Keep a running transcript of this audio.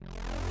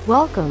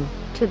Welcome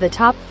to the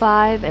top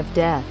 5 of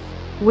death,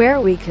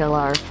 where we kill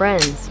our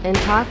friends and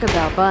talk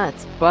about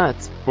butts.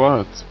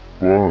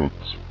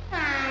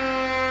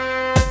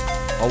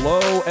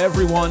 Hello,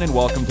 everyone, and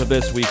welcome to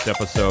this week's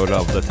episode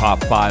of the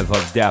Top 5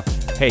 of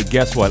Death. Hey,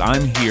 guess what?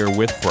 I'm here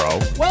with Fro.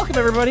 Welcome,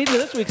 everybody, to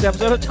this week's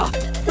episode of Top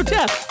for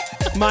Death.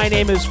 My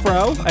name is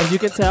Fro, as you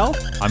can tell.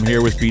 I'm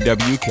here with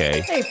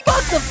BWK. Hey,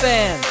 fuck the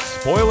fans!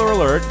 Spoiler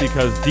alert,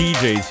 because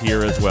DJ's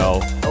here as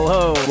well.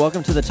 Hello,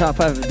 welcome to the Top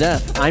 5 of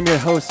Death. I'm your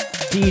host,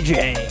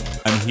 DJ.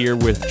 I'm here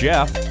with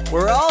Jeff.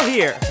 We're all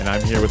here. And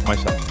I'm here with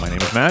myself. My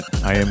name is Matt.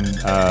 I am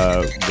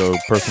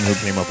the person who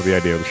came up with the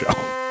idea of the show.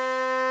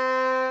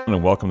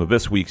 And welcome to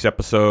this week's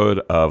episode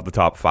of the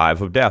Top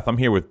 5 of Death. I'm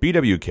here with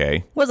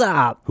BWK. What's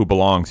up? Who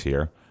belongs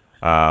here.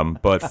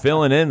 But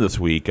filling in this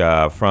week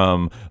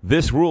from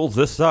This Rules,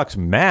 This Sucks,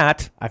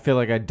 Matt. I feel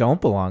like I don't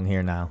belong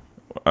here now.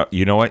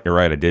 You know what? You're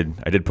right. I did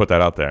put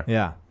that out there.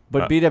 Yeah.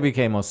 But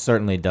BWK most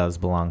certainly does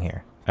belong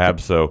here.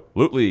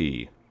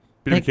 Absolutely.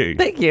 BWK.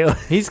 Thank you.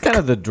 He's kind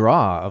of the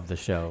draw of the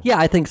show. Yeah,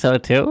 I think so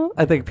too.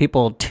 I think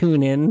people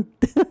tune in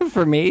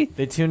for me.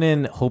 They tune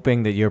in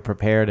hoping that you're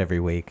prepared every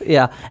week.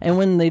 Yeah, and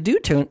when they do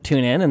tune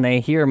in and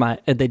they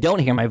don't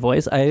hear my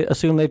voice, I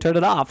assume they turn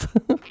it off.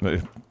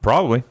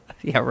 Probably.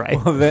 Yeah,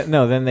 right. Well,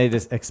 then they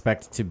just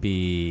expect to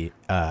be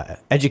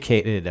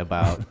educated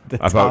about the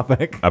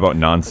topic. About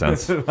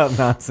nonsense. About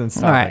nonsense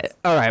topics.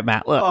 All right,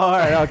 Matt. Look, All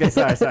right. Okay.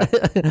 Sorry.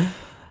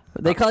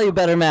 they call you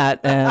Better Matt,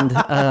 and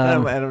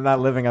And I'm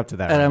not living up to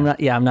that. and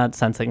right I'm not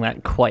sensing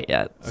that quite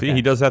yet. See,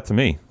 he does that to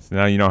me. So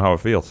now you know how it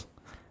feels.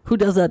 Who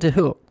does that to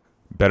who?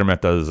 Better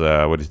Matt does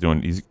what he's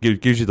doing. He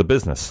gives you the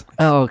business.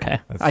 Oh,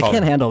 okay. I called-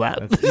 can't handle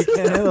that. You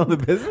can't handle the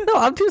business? No,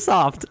 I'm too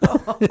soft.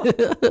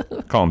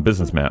 Call him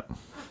Business Matt.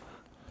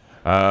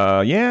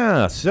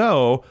 Yeah.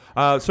 So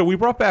we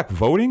brought back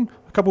voting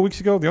a couple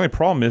weeks ago. The only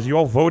problem is you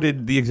all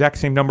voted the exact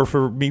same number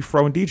for me,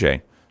 Fro, and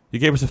DJ. You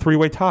gave us a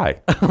 3-way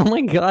tie. Oh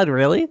my God,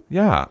 really?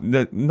 Yeah.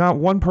 Not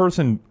one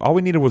person. All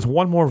we needed was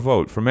one more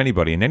vote from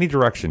anybody in any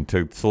direction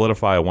to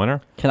solidify a winner.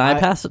 Can I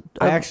pass it?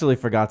 I actually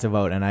forgot to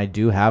vote, and I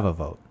do have a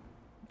vote.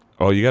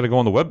 Oh, you got to go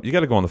on the web. You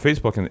got to go on the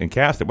Facebook and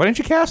cast it. Why didn't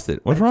you cast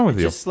it? What's wrong with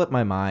It you? just slipped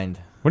my mind.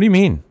 What do you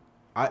mean?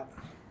 I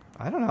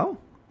don't know.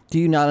 Do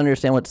you not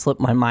understand what slip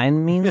my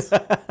mind means?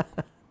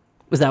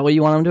 Was that what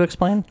you want him to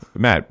explain?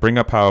 Matt, bring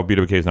up how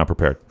BWK is not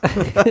prepared.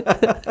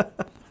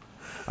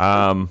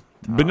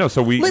 But no,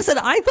 so we... Listen,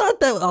 I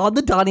thought that on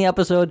the Donnie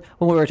episode,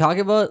 when we were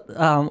talking about,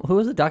 who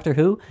was it, Doctor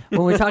Who?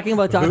 When we were talking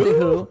about Doctor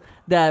Who,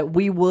 that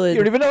we would... You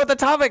don't even know what the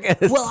topic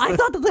is. Well, I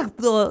thought that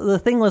the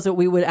thing was that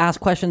we would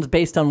ask questions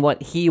based on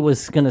what he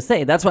was going to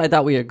say. That's what I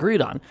thought we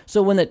agreed on.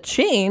 So when it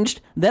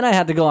changed, then I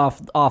had to go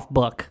off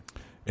book.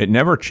 It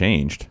never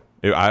changed.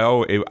 I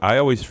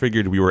always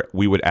figured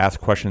we would ask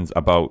questions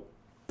about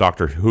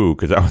Doctor Who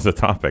because that was the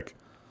topic.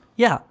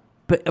 Yeah,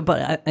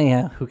 but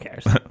yeah, who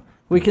cares?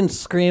 We can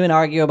scream and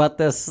argue about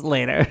this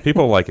later.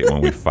 People like it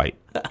when we fight.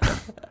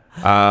 But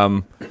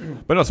no,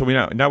 so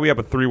now we have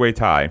a 3-way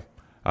tie.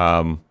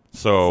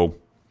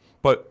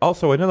 But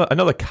also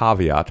another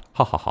caveat,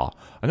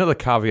 another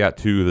caveat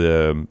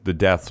to the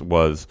deaths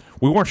was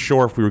we weren't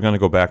sure if we were going to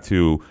go back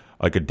to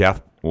like a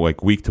death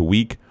like week to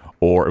week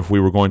or if we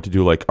were going to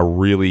do like a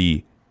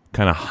really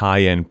kind of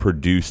high-end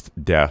produced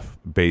death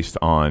based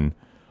on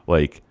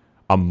like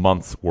a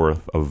month's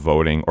worth of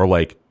voting or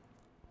like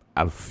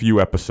a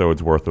few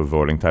episodes worth of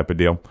voting type of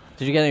deal.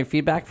 Did you get any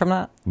feedback from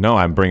that? No,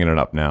 I'm bringing it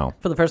up now.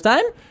 For the first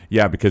time?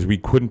 Yeah, because we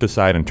couldn't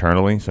decide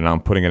internally, so now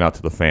I'm putting it out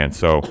to the fans.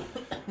 So,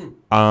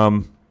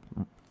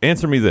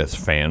 answer me this,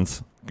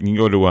 fans. You can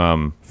go to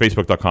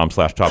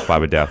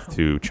facebook.com/top5ofdeath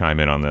to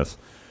chime in on this.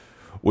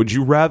 Would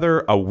you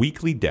rather a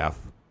weekly death,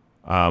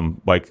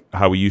 like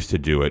how we used to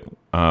do it,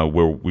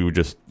 where we would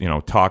just,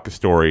 talk a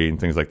story and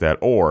things like that,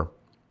 or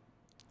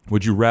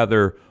would you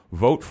rather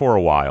vote for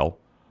a while,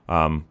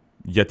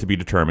 yet to be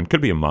determined, could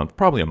be a month,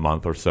 probably a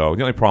month or so.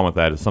 The only problem with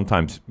that is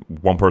sometimes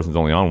one person's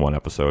only on one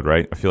episode,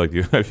 right? I feel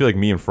like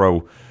me and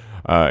Fro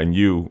and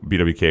you,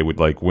 BWK, would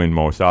like win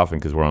most often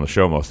because we're on the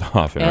show most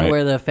often, And right?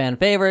 we're the fan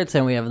favorites,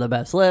 and we have the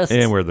best list.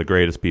 And we're the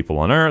greatest people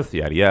on earth,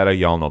 yada yada.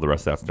 Y'all know the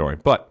rest of that story.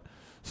 But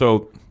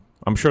so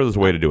I'm sure there's a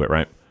way to do it,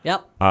 right?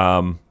 Yep.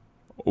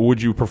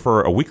 Would you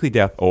prefer a weekly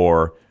death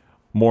or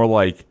more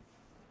like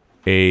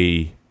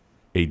a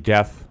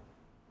death?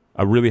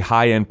 A really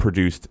high-end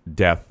produced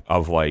death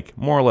of like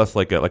more or less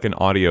like an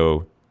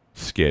audio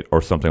skit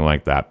or something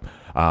like that,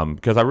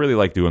 because I really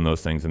like doing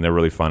those things and they're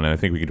really fun and I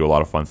think we could do a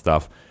lot of fun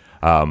stuff,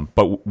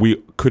 but we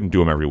couldn't do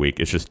them every week.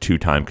 It's just too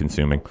time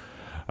consuming.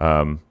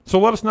 So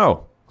let us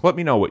know. Let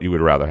me know what you would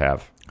rather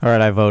have. All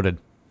right, I voted.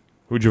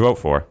 Who'd you vote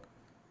for?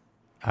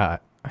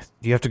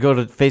 You have to go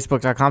to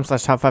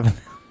facebook.com/top5.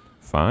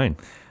 Fine,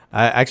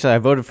 Actually, I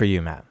voted for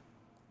you, Matt.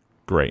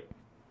 great.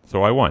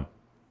 So I won.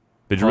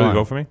 Did you really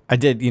vote for me? I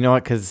did. You know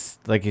what? Because,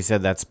 like you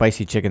said, that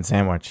spicy chicken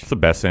sandwich. It's the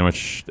best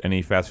sandwich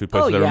any fast food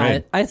place has ever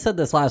made. I said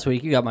this last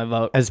week. You got my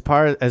vote. As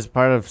part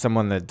of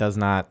someone that does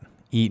not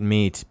eat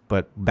meat,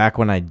 but back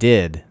when I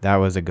did, that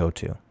was a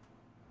go-to.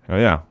 Oh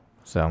yeah.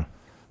 So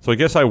I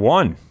guess I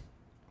won.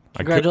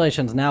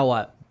 Congratulations. Now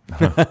what?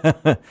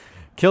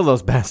 Kill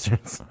those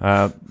bastards.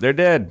 They're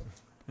dead.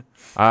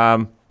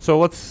 So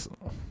let's.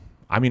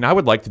 I mean, I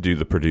would like to do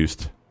the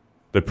produced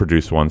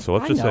one. So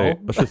let's just say.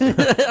 Let's just.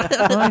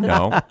 I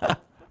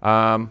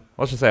know.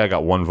 Let's just say I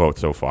got one vote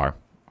so far,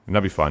 and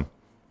that'd be fun.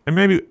 And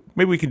maybe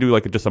we can do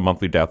like just a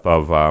monthly death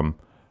of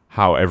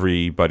how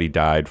everybody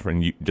died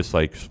from just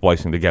like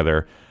splicing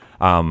together,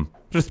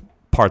 just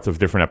parts of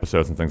different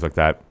episodes and things like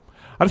that.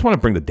 I just want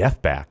to bring the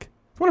death back.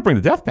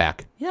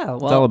 Yeah, well,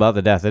 It's all about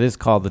the death. It is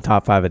called the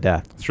top 5 of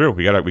death. It's true.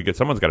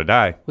 Someone's got to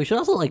die. we should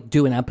also like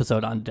do an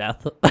episode on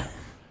death.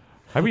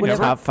 Have we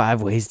Whenever- never? Top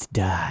 5 ways to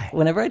die.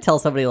 Whenever I tell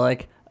somebody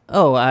like,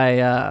 "Oh,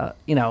 I'm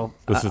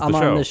This is the on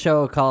show. this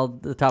show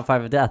called The Top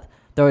 5 of Death,"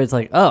 they're always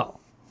like, "Oh,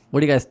 what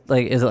do you guys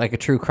like? Is it like a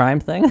true crime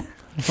thing?"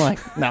 I'm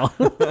like, no,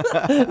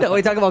 no.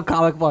 We talk about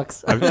comic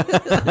books.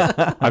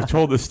 I've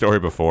told this story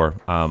before,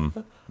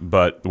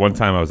 but one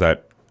time I was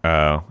at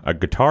a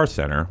Guitar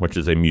Center, which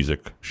is a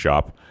music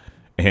shop,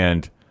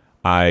 and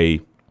I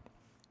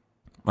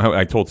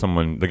told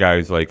someone, the guy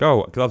was like,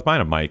 oh, because I was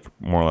buying a mic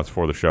more or less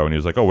for the show, and he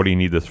was like, oh, what do you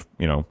need this,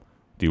 do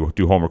you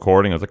do home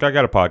recording? I was like, I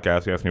got a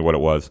podcast. He asked me what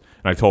it was,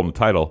 and I told him the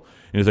title,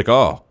 and he's like,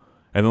 oh,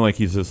 and then like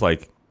he's just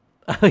like,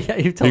 Oh yeah,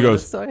 you told He me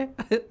goes- this story.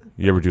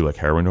 you ever do like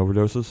heroin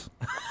overdoses?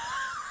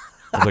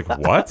 I was like,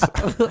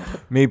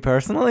 what? Me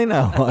personally,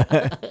 no.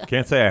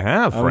 Can't say I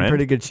have, I'm friend. in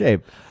pretty good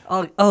shape.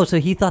 Oh, so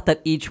he thought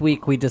that each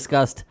week we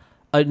discussed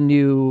a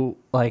new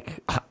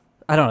like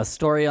I don't know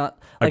story on.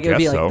 Like it would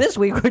be guess like so. this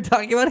week we're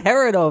talking about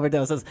heroin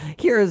overdoses.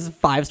 Here's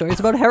 5 stories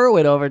about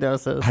heroin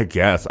overdoses. I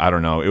guess. I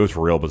don't know. It was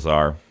real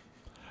bizarre.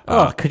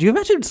 Could you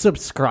imagine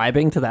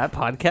subscribing to that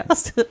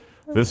podcast?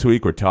 This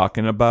week we're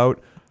talking about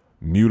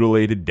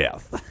mutilated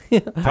death.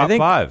 Top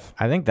 5.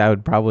 I think that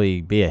would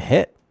probably be a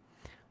hit.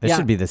 This Yeah.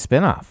 should be the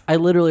spin-off. I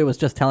literally was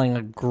just telling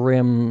a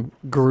grim,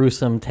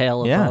 gruesome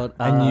tale Yeah, about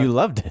and you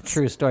loved it.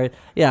 true story.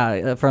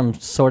 Yeah, from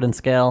Sword and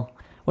Scale,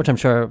 which I'm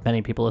sure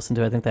many people listen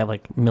to. I think they have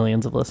like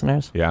millions of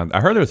listeners. Yeah, I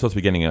heard they were supposed to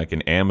be getting like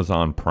an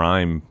Amazon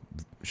Prime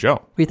show.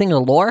 Were you thinking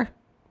of Lore?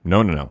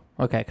 No.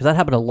 Okay, because that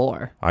happened to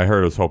Lore. I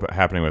heard it was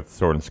happening with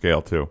Sword and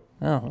Scale too,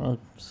 Oh, well,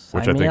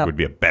 which I sign me think up. would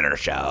be a better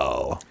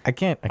show. I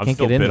can't I'm get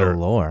still into bitter.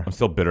 lore. I'm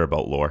still bitter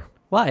about Lore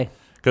Why?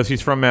 because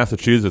he's from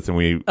Massachusetts, and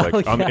we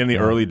like yeah. in the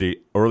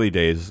early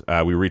days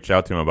we reached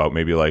out to him about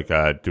maybe like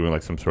doing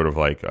like some sort of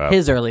like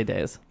His early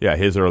days.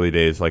 his early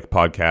days like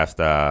podcast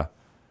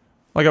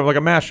like a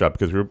mashup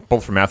because we were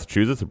both from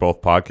Massachusetts, we're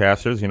both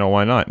podcasters.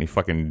 Why not? And he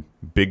fucking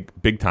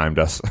big timed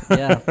us.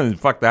 Yeah.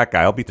 Fuck that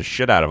guy. I'll beat the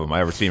shit out of him.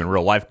 I ever see him in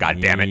real life. God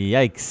damn it.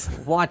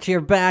 Yikes. Watch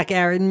your back,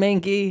 Aaron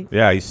Mankey.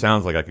 Yeah, he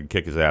sounds like I could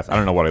kick his ass. I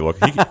don't know what I look.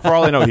 For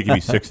all I know, he could be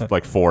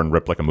 6'4" and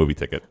rip like a movie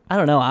ticket. I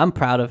don't know. I'm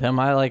proud of him.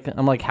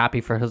 I'm like happy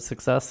for his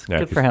success. Yeah,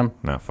 Good for him.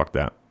 No, fuck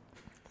that.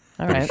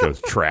 All That right.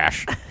 show's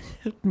trash.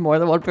 More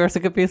than one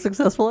person could be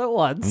successful at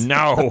once.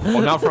 No,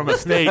 well, not from a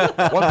state.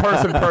 One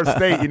person per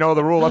state. You know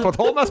the rule. That's what's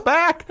holding us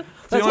back. It's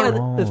the That's why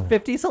only- there's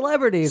 50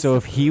 celebrities. So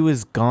if he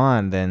was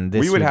gone, then this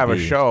we would have a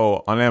be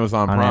show on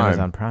Amazon on Prime,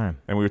 Amazon Prime.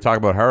 and we would talk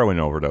about heroin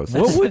overdoses.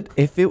 What would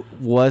if it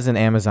was an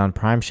Amazon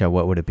Prime show?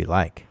 What would it be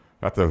like?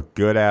 That's a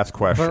good ass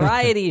question.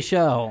 Variety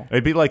show.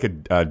 It'd be like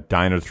a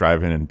diners,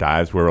 drive-in, and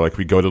dives where like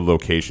we go to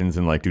locations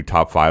and like do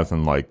top 5s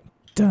and like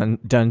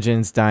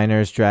Dungeons,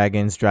 diners,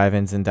 dragons,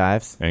 drive-ins, and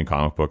dives. and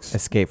comic books.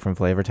 Escape from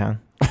Flavortown.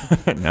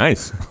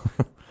 Nice.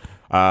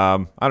 I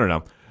don't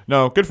know.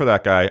 No, good for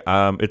that guy.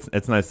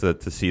 It's nice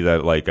to see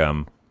that like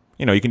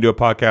you can do a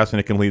podcast and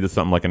it can lead to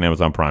something like an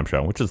Amazon Prime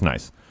show, which is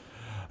nice.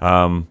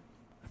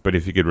 But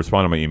if you could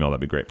respond to my email,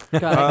 that'd be great.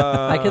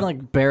 God, I can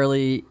like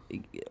barely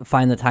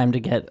find the time to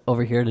get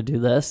over here to do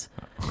this.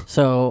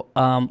 So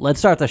let's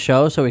start the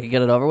show so we can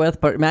get it over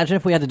with. But imagine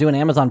if we had to do an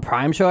Amazon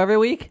Prime show every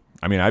week.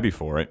 I mean, I'd be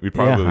for it. We'd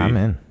Yeah, probably I'm be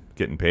in.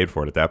 getting paid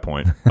for it at that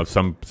point of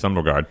some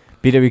regard.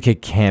 BWK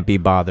can't be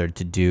bothered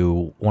to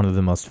do one of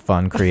the most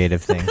fun,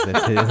 creative things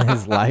that's in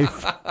his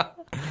life.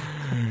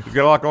 He's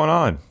got a lot going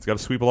on. He's got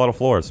to sweep a lot of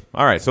floors.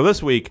 All right, so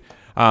this week,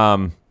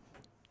 so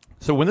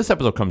when this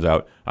episode comes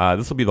out,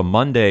 this will be the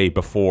Monday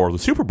before the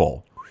Super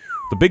Bowl,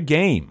 the big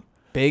game.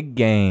 Big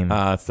game.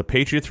 It's the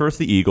Patriots versus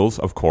the Eagles,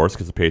 of course,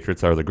 because the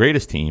Patriots are the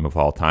greatest team of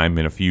all time.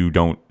 And if you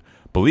don't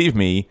believe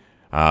me,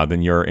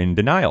 then you're in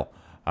denial.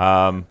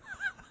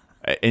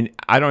 And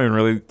I don't even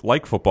really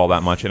like football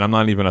that much, and I'm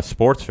not even a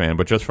sports fan.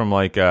 But just from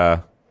like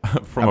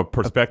from a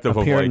perspective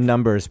of pure like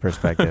numbers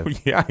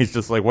perspective. yeah, he's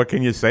just like, what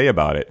can you say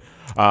about it?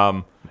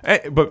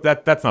 But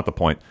that's not the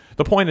point.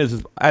 The point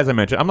is, as I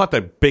mentioned, I'm not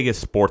the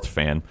biggest sports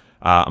fan.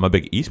 I'm a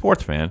big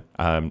esports fan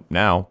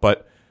now,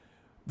 but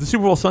the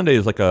Super Bowl Sunday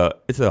is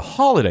it's a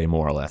holiday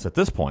more or less at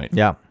this point.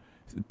 Yeah.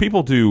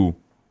 People do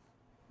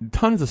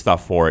tons of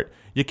stuff for it.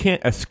 You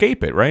can't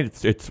escape it, right?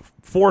 It's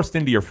forced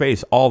into your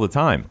face all the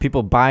time.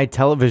 People buy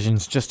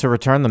televisions just to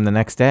return them the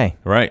next day.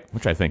 Right,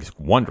 which I think is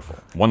wonderful.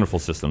 Wonderful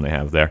system they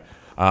have there.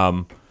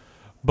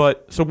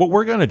 But so what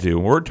we're going to do,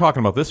 we're talking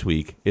about this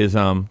week, is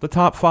the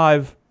top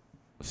 5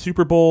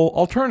 Super Bowl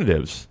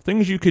alternatives.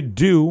 Things you could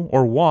do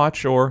or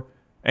watch or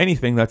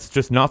anything that's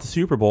just not the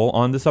Super Bowl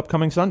on this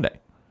upcoming Sunday.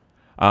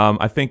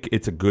 I think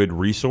it's a good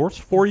resource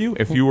for you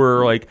if you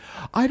were like,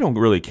 I don't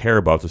really care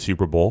about the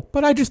Super Bowl,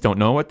 but I just don't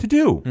know what to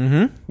do.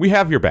 Mm-hmm. We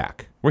have your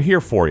back. We're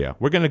here for you.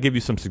 We're going to give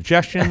you some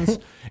suggestions,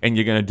 and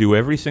you're going to do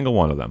every single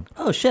one of them.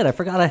 Oh, shit, I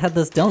forgot I had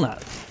this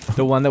donut.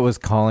 The one that was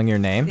calling your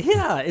name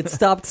Yeah, it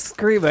stopped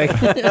screaming.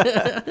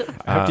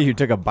 after you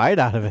took a bite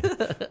out of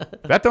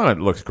it. That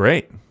donut looks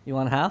great. You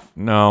want half?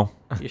 No.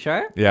 You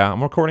sure? Yeah,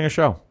 I'm recording a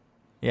show.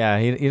 Yeah,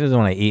 he doesn't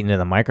want to eat into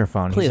the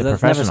microphone. Please, He's a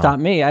that's never professional.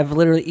 stopped me. I've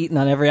literally eaten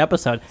on every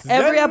episode.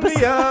 Every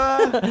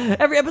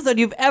episode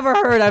you've ever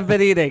heard, I've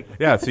been eating.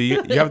 Yeah, so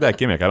you have that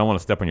gimmick. I don't want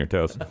to step on your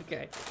toes.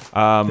 Okay.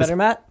 Better,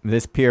 Matt?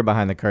 This peer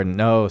behind the curtain.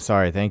 No,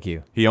 sorry, thank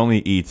you. He only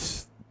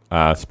eats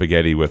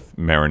spaghetti with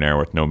marinara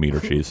with no meat or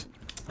cheese.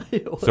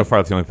 So far,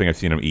 that's the only thing I've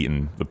seen him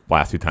eating the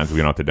last 2 times we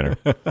went out to dinner.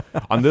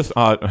 On this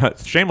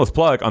shameless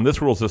plug, on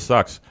This Rules, This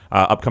Sucks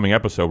upcoming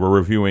episode, we're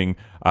reviewing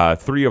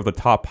 3 of the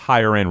top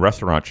higher-end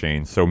restaurant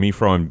chains. So me,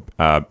 Fro, and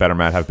Better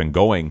Matt have been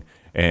going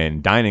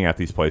and dining at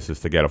these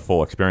places to get a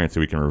full experience so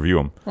we can review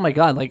them. Oh, my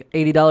God, like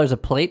 $80 a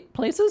plate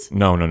places?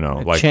 No.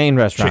 Like chain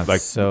restaurants,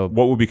 like so-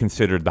 what would be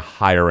considered the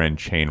higher-end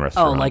chain Oh,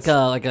 restaurants.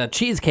 like a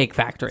Cheesecake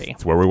Factory.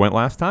 That's where we went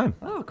last time.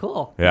 Oh,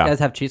 cool. Yeah. You guys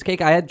have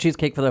cheesecake? I had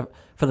cheesecake for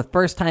the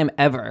first time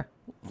ever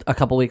a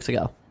couple weeks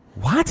ago.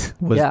 What?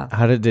 Yeah.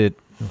 How did it...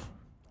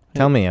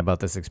 Tell me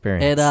about this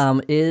experience.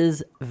 It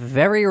is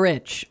very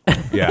rich.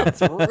 Yeah.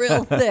 It's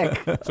real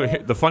thick. So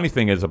the funny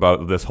thing is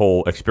about this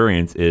whole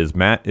experience is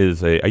Matt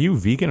is are you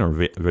vegan or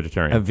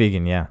vegetarian? A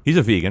vegan, yeah. He's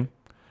a vegan,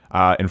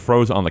 and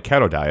Fro's on the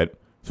keto diet.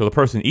 So the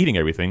person eating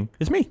everything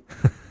is me.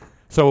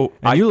 So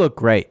And you look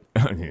great.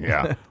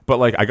 yeah, but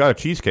like I got a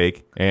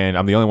cheesecake, and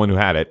I'm the only one who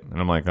had it,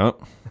 and I'm like,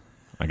 oh,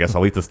 I guess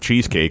I'll eat this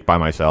cheesecake by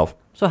myself.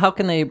 So how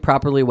can they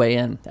properly weigh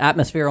in?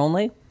 Atmosphere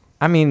only?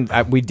 I mean,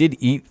 we did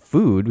eat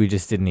food. We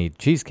just didn't eat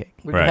cheesecake.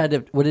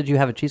 Right. What did you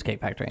have at Cheesecake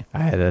Factory?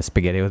 I had a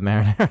spaghetti with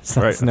marinara sauce.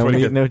 Right, No that's what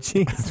he meat, did. no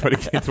cheese.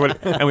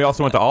 And we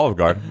also went to Olive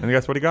Garden, and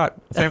guess what he got?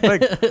 Same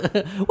thing.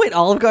 Wait,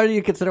 Olive Garden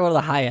you consider one of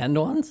the high-end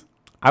ones?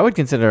 I would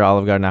consider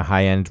Olive Garden a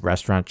high-end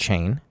restaurant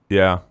chain.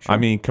 Yeah, I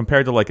mean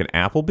compared to like an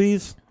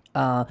Applebee's.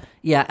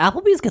 Yeah,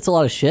 Applebee's gets a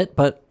lot of shit,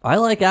 but I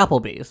like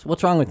Applebee's.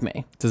 What's wrong with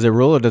me? Does it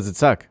rule or does it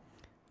suck?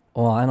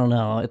 Well, I don't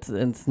know. It's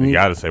You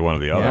got to say one or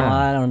the other. Yeah.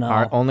 I don't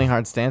know. Only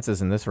hard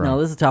stances in this room. No,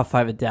 this is top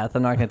 5 of death.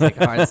 I'm not going to take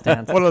a hard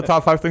stance. What are the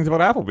top 5 things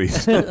about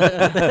Applebee's?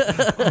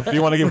 Do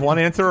you want to give one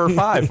answer or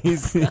 5?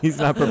 he's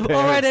not prepared.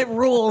 All right, it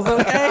rules,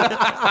 okay?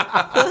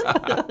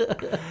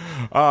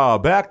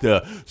 Back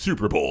to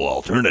Super Bowl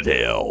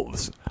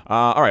alternatives.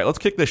 All right, let's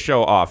kick this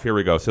show off. Here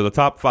we go. So the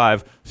top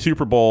 5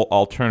 Super Bowl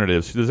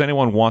alternatives. Does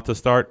anyone want to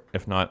start?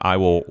 If not, I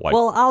will.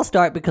 Well, I'll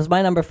start because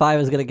my number 5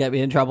 is going to get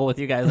me in trouble with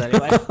you guys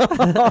anyway.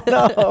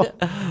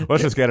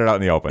 Let's just get it out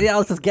in the open. Yeah,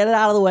 let's just get it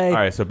out of the way. All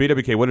right, so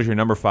BWK, what is your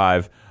number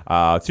 5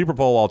 Super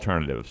Bowl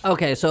alternatives?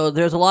 Okay, so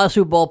there's a lot of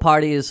Super Bowl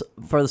parties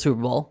for the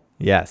Super Bowl.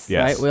 Yes.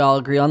 Yeah. Right? We all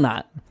agree on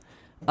that.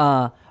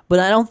 But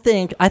I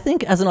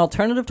think as an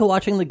alternative to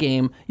watching the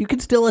game, you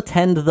could still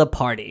attend the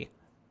party.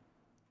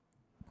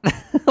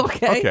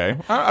 Okay. Okay.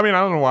 I mean, I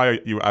don't know why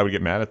I would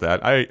get mad at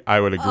that. I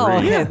would agree. Oh,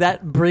 okay.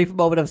 That brief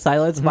moment of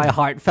silence, my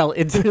heart fell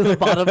into the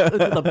bottom,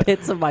 into the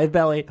pits of my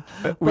belly.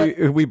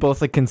 We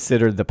both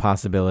considered the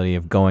possibility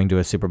of going to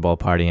a Super Bowl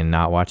party and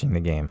not watching the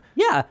game.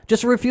 Yeah,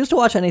 just refuse to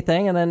watch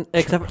anything, and then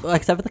except for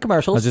the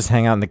commercials. I'll just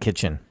hang out in the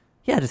kitchen.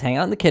 Yeah, just hang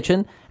out in the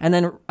kitchen, and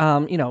then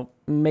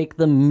make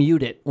them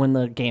mute it when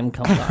the game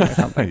comes on or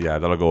something. Yeah,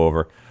 that'll go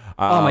over.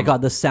 Oh my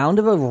god, the sound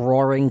of a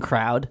roaring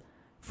crowd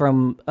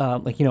from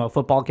a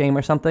football game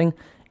or something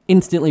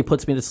instantly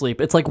puts me to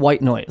sleep. It's like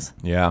white noise.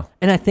 Yeah.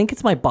 And I think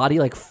it's my body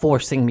like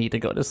forcing me to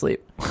go to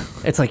sleep.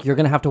 It's like, you're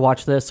going to have to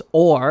watch this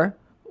or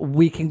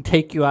we can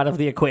take you out of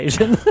the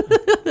equation.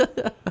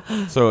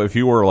 So if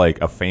you were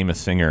like a famous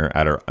singer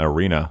at an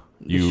arena,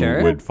 you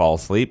Sure. would fall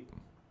asleep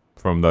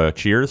from the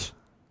cheers?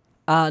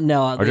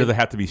 No. Or does it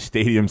have to be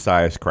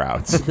stadium-sized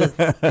crowds?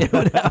 It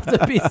would have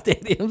to be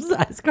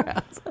stadium-sized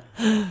crowds.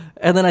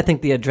 And then I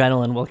think the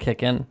adrenaline will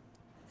kick in.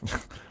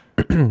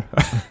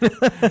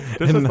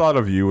 Just the thought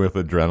of you with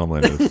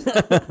adrenaline is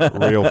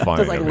real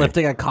funny. Just like to me.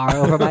 lifting a car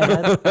over my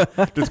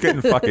head. Just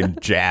getting fucking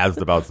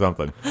jazzed about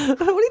something.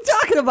 What are you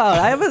talking about?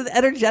 I have an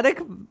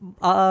energetic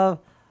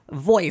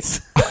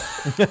voice.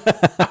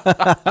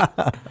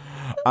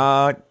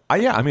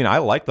 Yeah, I mean, I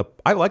like the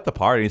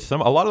party.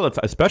 A lot of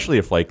the especially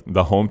if like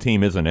the home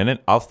team isn't in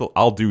it,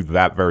 I'll do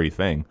that very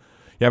thing.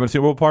 You having a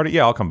Super Bowl party?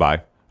 Yeah, I'll come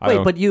by.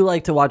 Wait, but you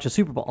like to watch a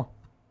Super Bowl?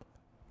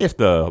 If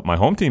my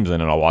home team's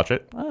in it, I'll watch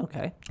it. Oh,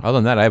 okay. Other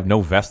than that, I have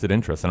no vested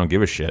interest. I don't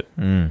give a shit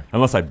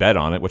unless I bet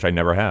on it, which I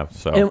never have.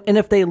 So And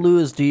if they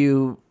lose, do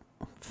you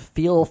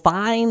feel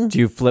fine? Do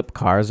you flip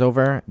cars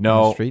over in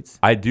no, the streets?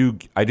 I do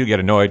get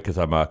annoyed because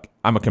I'm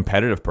a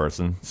competitive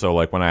person. So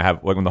like when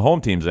when the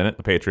home team's in it,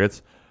 the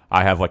Patriots,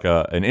 I have like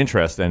an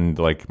interest and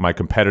like my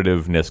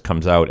competitiveness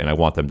comes out and I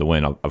want them to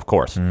win, of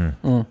course.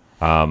 When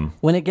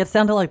it gets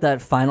down to like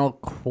that final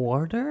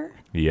quarter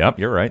Yep,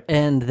 you're right.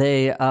 and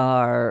they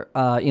are,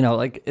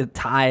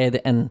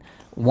 tied and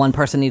one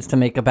person needs to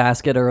make a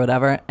basket or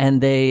whatever and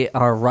they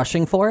are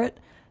rushing for it,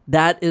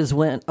 that is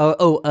when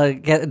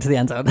get into the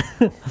end zone,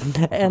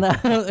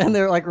 and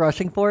they're like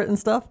rushing for it and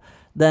stuff.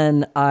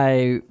 Then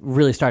I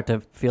really start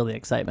to feel the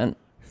excitement.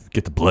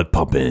 Get the blood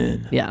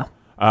pumping. Yeah.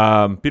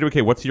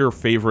 BWK, what's your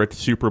favorite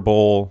Super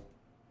Bowl?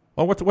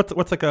 Oh,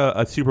 what's like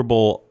a Super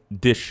Bowl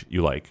dish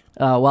you like?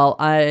 Well,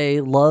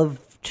 I love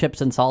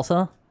chips and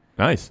salsa.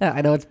 Nice. Yeah,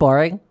 I know it's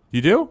boring.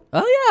 You do?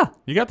 Oh yeah.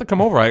 You got to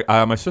come over.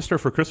 My sister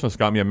for Christmas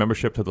got me a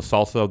membership to the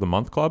Salsa of the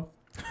Month Club,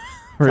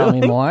 Tell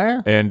me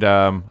more. and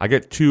I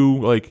get two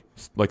like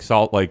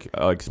small batch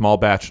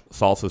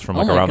salsas from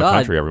Oh my around the God.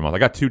 country every month. I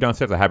got two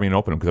downstairs. I haven't even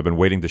opened them because I've been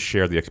waiting to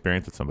share the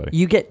experience with somebody.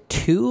 You get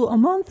 2 a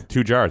month?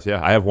 2 jars. Yeah,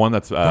 I have one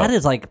that's That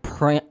is like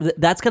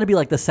that's going to be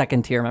like the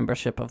second tier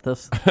membership of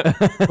this.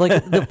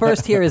 Like the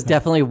first tier is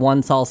definitely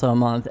 1 salsa a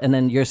month, and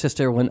then your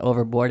sister went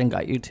overboard and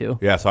got you 2.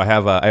 Yeah, so I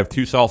have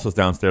 2 salsas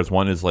downstairs.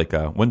 One is like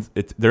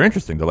they're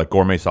interesting. They're like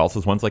gourmet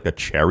salsas. One's like a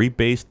cherry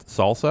based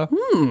salsa.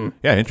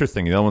 Yeah,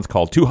 interesting. The other one's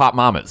called Two Hot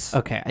Mamas.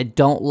 Okay, I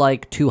don't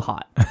like too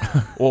hot.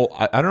 Well,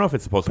 I don't know if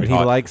it's supposed to But be he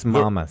hot. likes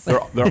mamas.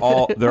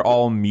 They're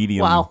all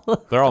medium. Wow.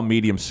 They're all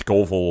medium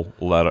Scoville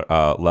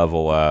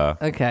level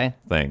Okay.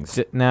 things.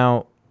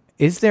 Now,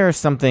 is there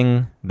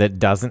something that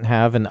doesn't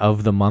have an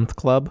of the month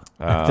club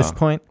at this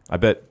point? I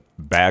bet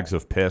bags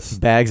of piss.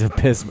 Bags of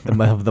piss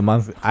of the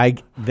month.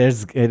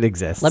 It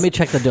exists. Let me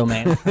check the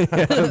domain.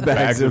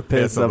 bags of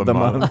piss of the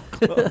month.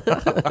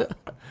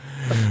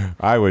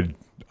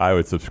 I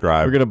would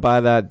subscribe. We're gonna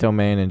buy that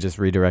domain and just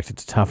redirect it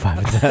to top 5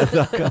 of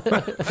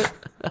death.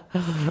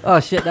 Oh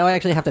shit! Now I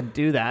actually have to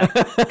do that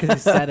because you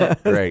said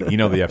it. Great. You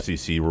know the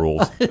FCC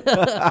rules.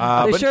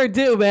 They sure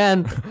do,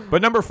 man.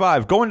 But number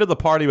 5, going to the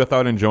party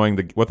without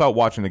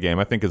watching the game,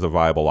 I think is a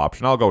viable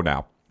option. I'll go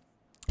now.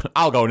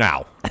 I don't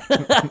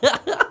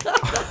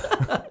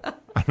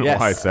know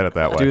why I said it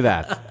that way. Do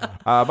that.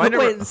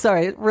 Wait,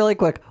 sorry, really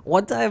quick.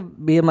 One time,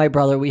 me and my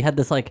brother, we had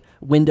this like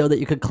window that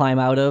you could climb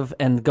out of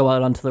and go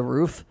out onto the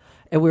roof.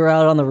 And we were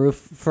out on the roof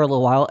for a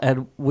little while,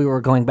 and we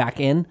were going back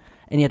in,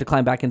 and you had to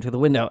climb back into the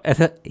window.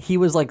 And he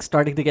was like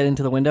starting to get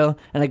into the window,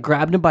 and I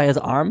grabbed him by his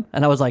arm,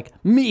 and I was like,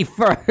 "Me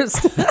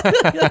first," and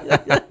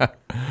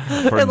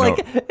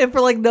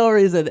for no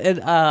reason,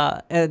 and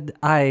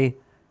I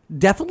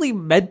definitely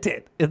meant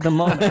it in the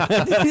moment,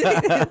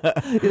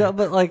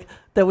 But like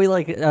then we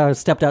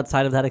stepped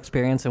outside of that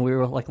experience, and we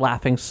were like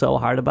laughing so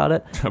hard about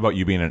it. How about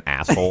you being an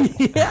asshole?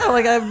 Yeah,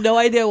 like I have no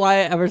idea why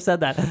I ever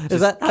said that.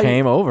 Is that how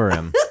Came over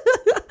him.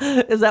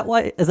 Is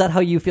that how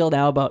you feel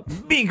now about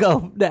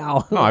Bigo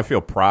now? No, I feel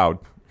proud.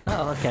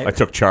 Oh, okay. I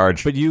took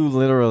charge. But you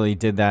literally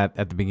did that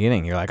at the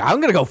beginning. You're like, I'm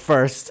gonna go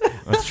first.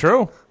 That's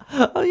true.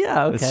 Oh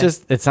yeah, okay.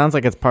 It sounds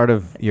like it's part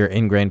of your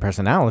ingrained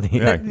personality.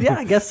 Yeah. Yeah,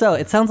 I guess so.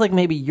 It sounds like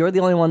maybe you're the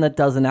only one that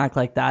doesn't act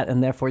like that,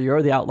 and therefore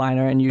you're the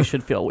outliner, and you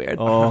should feel weird.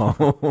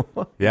 Oh,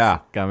 Yeah.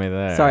 got me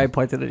there. Sorry, I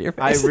pointed at your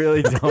I face.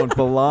 really don't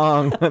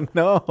belong.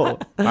 No. All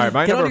right,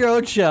 Get on your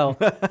own show.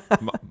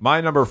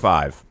 my number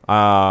 5.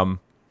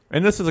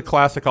 And this is a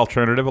classic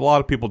alternative. A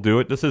lot of people do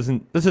it. This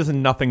isn't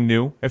nothing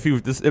new. If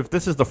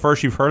this is the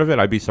first you've heard of it,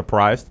 I'd be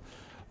surprised.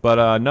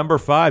 But number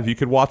 5, you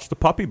could watch the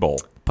Puppy Bowl.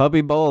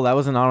 Puppy Bowl, that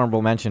was an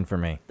honorable mention for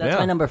me. That's Yeah.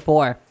 my number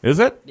 4. Is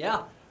it?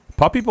 Yeah.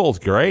 Puppy Bowl's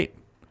great.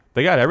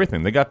 They got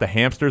everything. They got the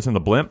hamsters and the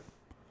blimp.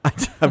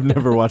 I've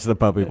never watched the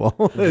Puppy Bowl.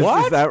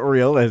 Is that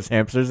real? There's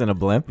hamsters in a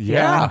blimp?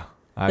 Yeah.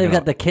 They've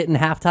got the kitten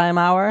halftime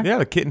hour. Yeah,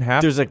 the kitten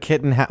half. There's a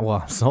kitten.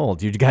 Well,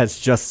 sold. You guys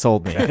just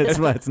sold me.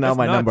 It's now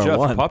my not number just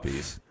 1.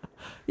 puppies.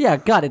 Yeah,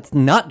 God, it's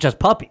not just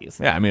puppies.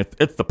 Yeah, I mean,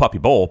 it's the Puppy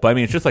Bowl, but I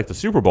mean, it's just like the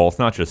Super Bowl. It's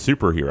not just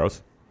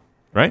superheroes.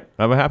 Right?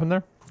 That what happened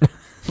there?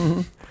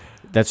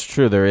 That's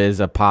true. There is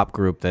a pop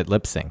group that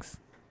lip syncs.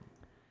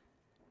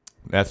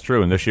 That's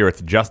true. And this year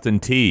it's Justin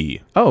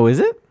T. Oh, is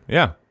it?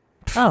 Yeah.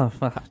 Oh,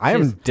 fuck. I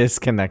am Jeez.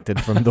 disconnected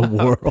from the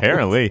world.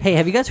 Apparently. Hey,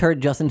 have you guys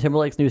heard Justin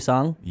Timberlake's new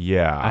song?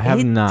 Yeah. I have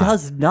it not.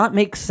 does not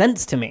make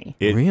sense to me.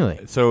 Really?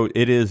 So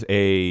it is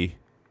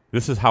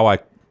this is how I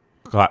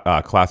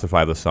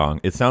classify the song.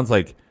 It sounds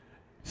like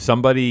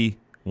somebody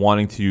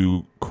wanting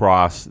to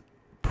cross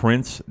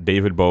Prince,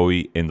 David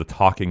Bowie, and the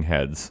Talking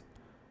Heads.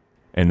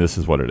 And this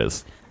is what it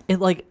is.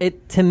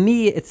 To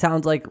me, it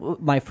sounds like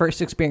my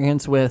first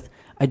experience with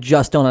I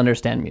just don't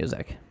understand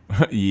music.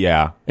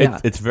 Yeah. Yeah.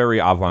 It's very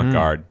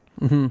avant-garde.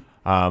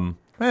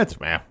 Mm-hmm. It's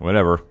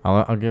whatever.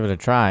 I'll give it a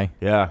try.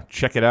 Yeah,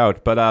 check it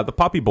out. But the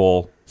Puppy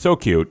Bowl, so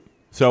cute,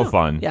 so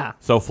fun, yeah.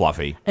 so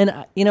fluffy.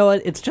 And you know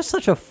what? It's just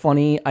such a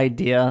funny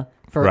idea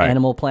for Right.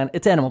 Animal Planet.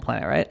 It's Animal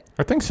Planet, right?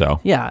 I think so.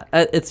 Yeah.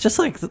 It's just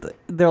like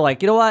they're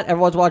like, you know what?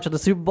 Everyone's watching the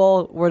Super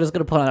Bowl. We're just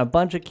going to put on a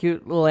bunch of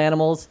cute little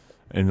animals.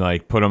 And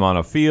like put them on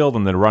a field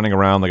and then running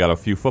around. They got a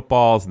few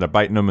footballs and they're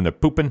biting them and they're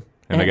pooping.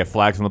 And they get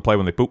flags on the play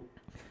when they poop.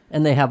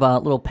 And they have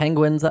little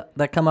penguins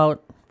that come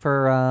out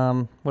for,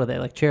 what are they,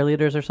 like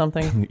cheerleaders or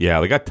something?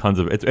 Yeah, they got tons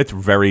of it. It's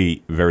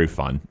very, very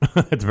fun.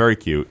 It's very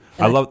cute.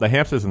 I love the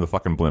hamsters and the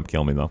fucking blimp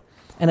kill me though.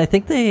 And I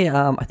think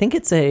I think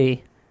it's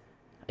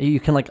you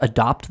can like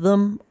adopt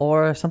them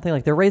or something.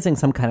 Like they're raising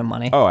some kind of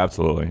money. Oh,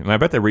 absolutely. And I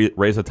bet they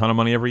raise a ton of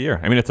money every year.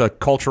 I mean, it's a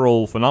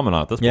cultural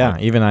phenomenon at this Yeah,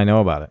 point. even I know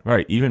about it.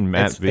 Right. Even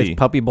Matt It's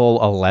Puppy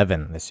Bowl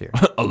 11 this year.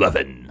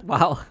 11.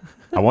 Wow.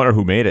 I wonder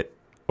who made it.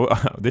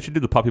 They should do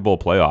the Puppy Bowl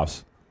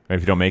playoffs. And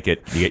if you don't make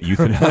it, you get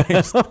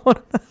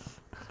euthanized.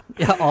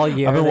 Yeah, all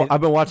year.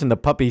 I've been watching the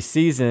puppy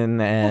season,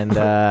 and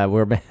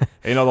we're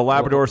You know, the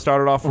Labrador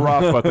started off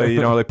rough, but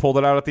they pulled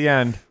it out at the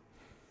end.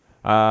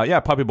 Yeah,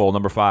 Puppy Bowl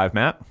number 5,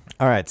 Matt.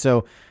 all right.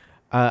 So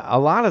a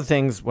lot of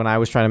things when I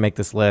was trying to make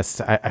this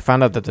list, I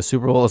found out that the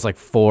Super Bowl is like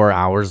 4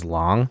 hours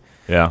long.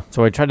 Yeah,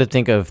 So I tried to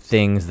think of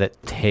things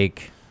that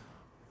take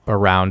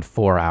around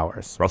 4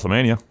 hours.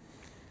 WrestleMania.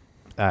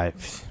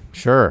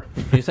 Sure.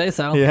 If you say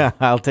so. Yeah,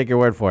 I'll take your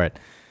word for it.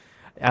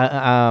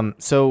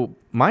 So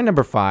my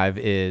number 5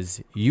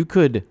 is you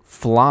could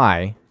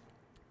fly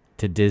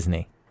to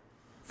Disney.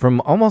 From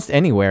almost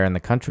anywhere in the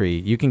country,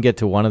 you can get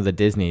to one of the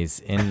Disneys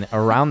in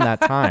around that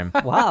time.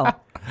 Wow.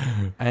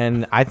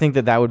 And I think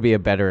that would be a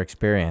better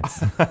experience.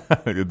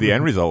 The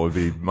end result would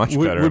be much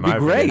better. Would in be my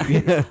great.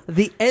 opinion.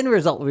 The end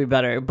result would be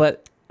better,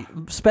 but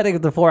spending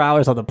the 4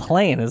 hours on the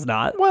plane is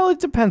not. Well, it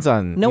depends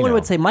on. No you one know.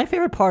 would say my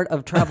favorite part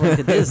of traveling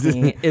to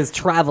Disney is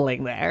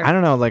traveling there. I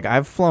don't know. Like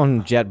I've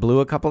flown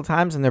JetBlue a couple of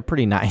times, and they're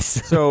pretty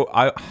nice. So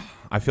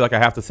I feel like I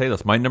have to say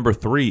this. My number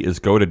 3 is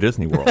go to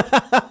Disney World.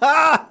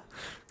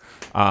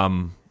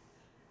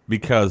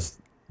 Because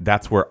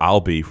that's where I'll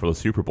be for the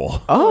Super Bowl.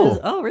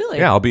 Oh, really?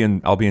 Yeah, I'll be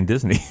in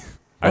Disney.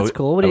 That's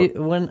cool. What do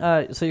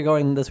you so you're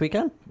going this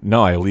weekend?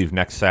 No, I leave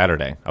next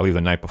Saturday. I leave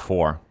the night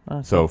before.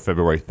 So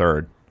February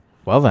 3rd.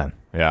 Well then,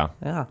 Yeah.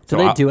 Yeah. So Do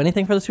they I'll- do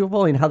anything for the Super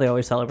Bowl? You know how they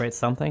always celebrate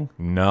something?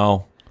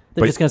 No.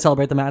 They're But- just going to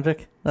celebrate the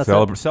magic? That's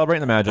it?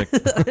 Celebrating the magic.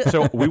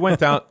 So we went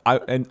down,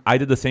 and I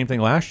did the same thing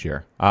last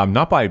year.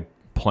 Not by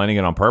planning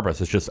it on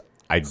purpose. It's just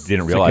I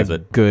didn't realize it's like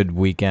a it. good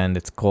weekend.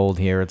 It's cold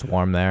here. It's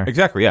warm there.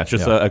 Exactly. Yeah. It's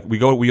just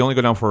we only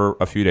go down for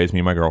a few days. Me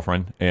and my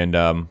girlfriend, and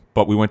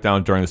but we went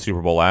down during the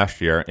Super Bowl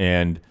last year,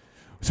 and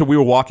so we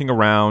were walking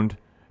around,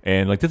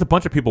 and like there's a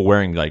bunch of people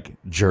wearing like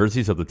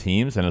jerseys of the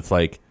teams, and it's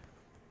like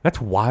that's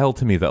wild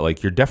to me that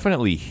like you're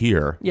definitely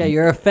here. Yeah,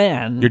 you're a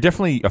fan. You're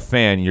definitely a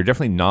fan. You're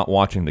definitely not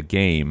watching the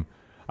game.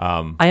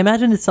 I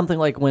imagine it's something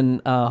like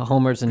when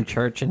Homer's in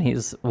church and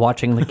he's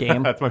watching the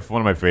game. That's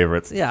one of my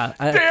favorites. Yeah.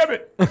 Damn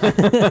it.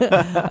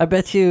 I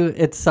bet you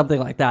it's something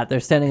like that. They're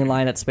standing in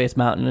line at Space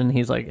Mountain and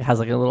he's like has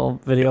like a little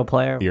video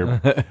player.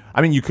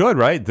 I mean, you could,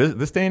 right?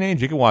 This day and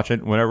age, you can watch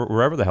it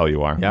wherever the hell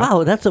you are. Yeah.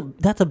 Wow, that's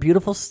a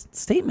beautiful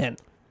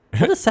statement.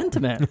 What a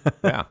sentiment.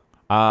 Yeah.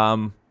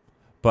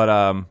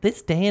 But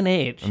This day and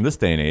age. in this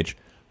day and age,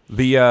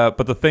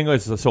 but the thing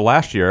is, so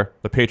last year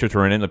the Patriots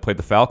were in it, and they played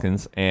the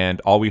Falcons, and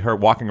all we heard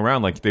walking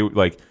around people would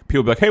be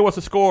like, "Hey, what's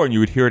the score?" And you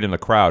would hear it in the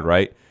crowd,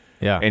 right?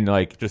 Yeah. And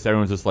like just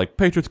everyone's just like,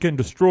 "Patriots getting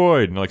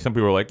destroyed," and like some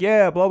people were like,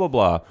 "Yeah, blah blah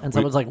blah." And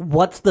someone's like,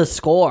 "What's the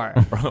score?"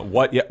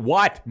 What? Yeah,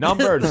 what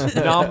numbers?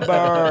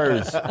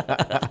 Numbers.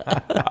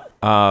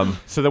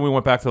 So then we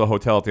went back to the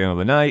hotel at the end of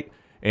the night,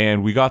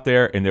 and we got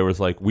there, and there was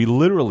like we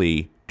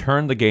literally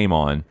turned the game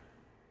on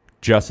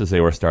just as they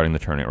were starting to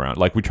turn it around.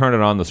 Like we turned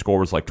it on, the score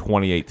was like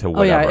 28 to Oh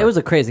whatever. yeah, it was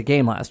a crazy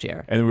game last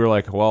year. And we were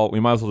like, well, we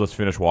might as well just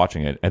finish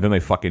watching it. And then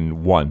they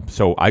fucking won.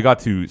 So I got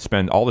to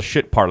spend all the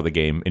shit part of the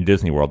game in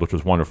Disney World, which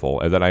was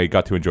wonderful. And then I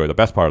got to enjoy the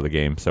best part of the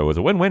game. So it was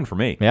a win-win for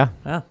me. Yeah.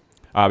 Yeah.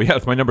 Yeah,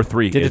 that's my number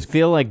 3. Did it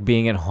feel like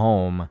being at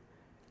home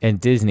in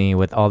Disney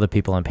with all the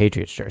people in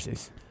Patriots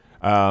jerseys?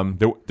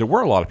 There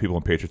were a lot of people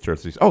in Patriots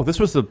jerseys. Oh, this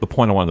was the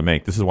point I wanted to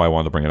make. This is why I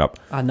wanted to bring it up.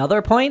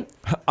 Another point?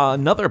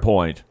 Another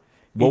point.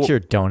 Eat your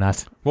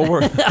donut. Well,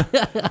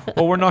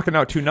 we're knocking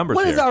out 2 numbers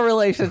What here. is our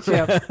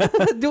relationship?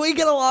 Do we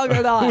get along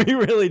or not? We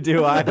really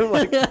do. I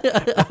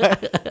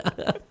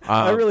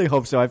really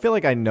hope so. I feel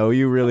like I know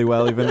you really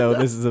well, even though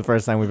this is the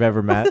first time we've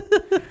ever met.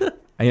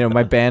 And, you know,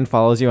 my band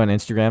follows you on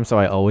Instagram, so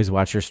I always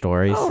watch your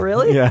stories. Oh,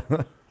 really? Yeah.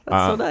 That's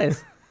so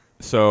nice.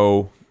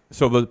 So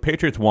the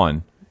Patriots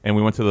won, and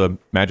we went to the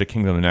Magic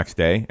Kingdom the next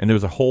day, and there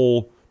was a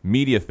whole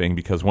media thing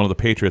because one of the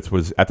Patriots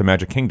was at the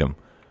Magic Kingdom.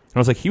 And I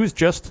was like, he was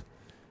just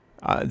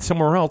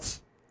somewhere else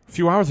a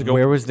few hours ago.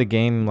 Where was the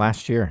game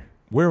last year?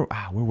 Where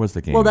was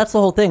the game? Well, that's the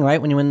whole thing,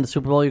 right? When you win the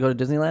Super Bowl, you go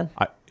to Disneyland?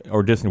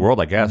 or Disney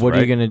World, I guess. What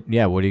right? are you gonna?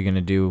 Yeah, what are you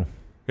gonna do?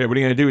 Yeah, what are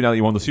you gonna do now that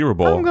you won the Super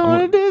Bowl? I'm going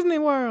to Disney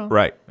World.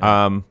 Right.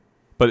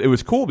 But it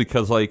was cool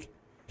because like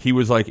he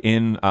was like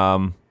in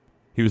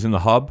he was in the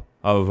hub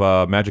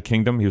of Magic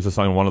Kingdom. He was just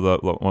on one of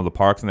the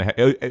parks,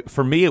 and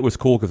for me it was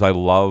cool because I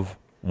love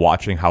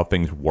watching how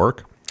things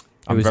work.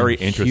 I'm It was very in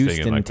interested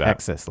Houston, in like that.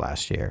 Texas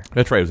last year.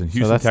 That's right. It was in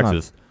Houston, that's not-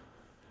 Texas.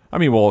 I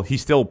mean, well, he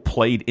still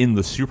played in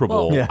the Super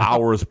Bowl yeah.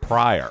 hours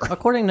prior.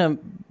 According to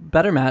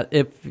Better Matt,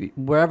 if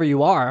wherever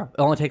you are, it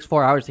only takes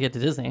 4 hours to get to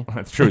Disney.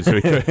 That's true. So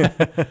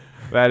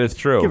that is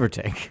true. Give or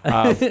take.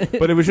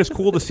 But it was just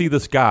cool to see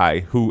this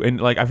guy who,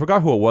 and like I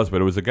forgot who it was, but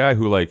it was a guy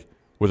who like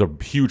was a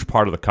huge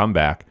part of the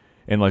comeback,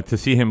 and like to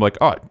see him like,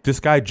 oh,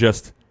 this guy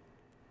just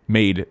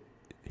made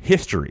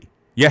history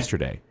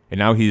yesterday, and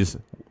now he's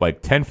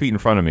like 10 feet in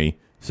front of me,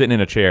 sitting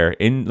in a chair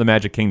in the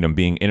Magic Kingdom,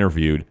 being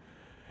interviewed.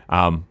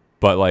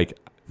 But like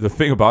the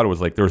thing about it was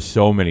like there's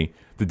so many.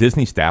 The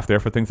Disney staff there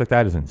for things like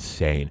that is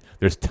insane.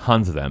 There's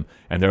tons of them,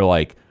 and they're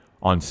like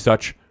on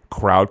such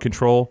crowd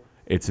control.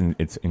 It's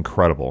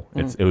incredible.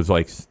 It was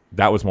like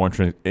that was more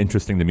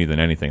interesting to me than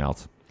anything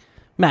else.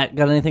 Matt,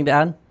 got anything to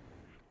add?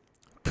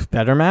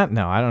 Better, Matt?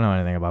 No, I don't know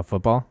anything about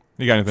football.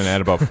 You got anything to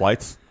add about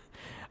flights?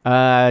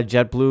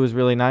 JetBlue is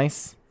really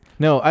nice.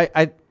 No,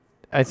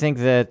 I think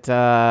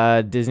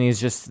that Disney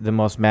is just the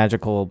most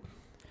magical.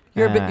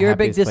 You're a big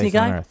happiest Disney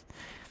place on guy? Earth.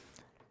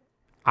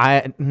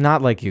 I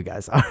not like you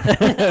guys are.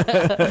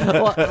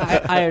 Well,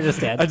 I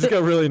understand. I just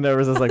got really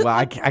nervous. I was like, well,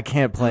 I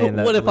can't play in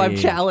that. What if I'm league.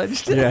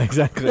 challenged? Yeah,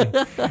 exactly.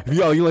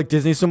 Yo, you like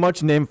Disney so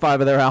much? Name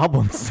 5 of their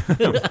albums.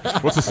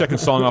 What's the second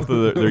song off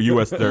their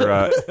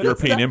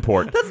European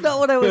import? That's not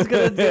what I was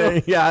going to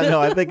do. Yeah,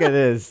 no, I think it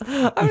is.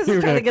 I was You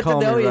were just trying gonna to get to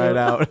call know me you. right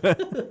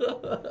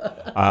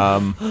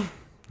out.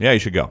 Yeah, you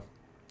should go.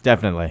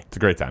 Definitely. It's a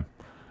great time.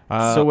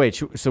 So wait,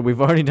 so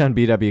we've already done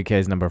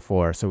BWK's number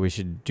 4, so we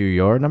should do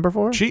your number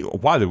 4?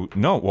 Why?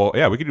 No. Well,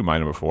 yeah, we could do my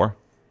number 4.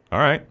 All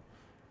right.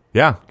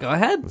 Yeah. Go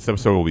ahead. This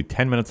episode will be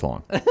 10 minutes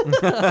long.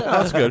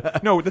 That's good.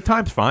 No, the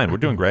time's fine. We're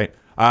doing great.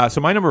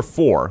 So my number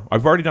 4,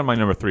 I've already done my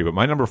number 3, but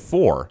my number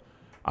 4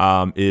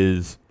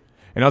 is,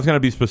 and I was going to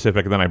be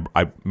specific, and then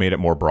I made it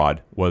more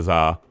broad, was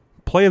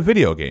play a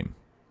video game.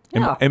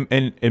 Yeah.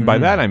 And by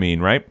that I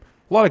mean, right,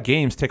 a lot of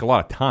games take a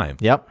lot of time.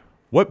 Yep.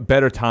 What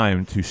better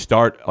time to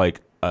start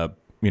like a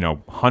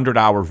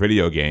 100-hour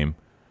video game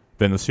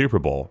than the Super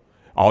Bowl?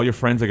 All your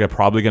friends are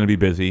probably going to be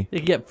busy. You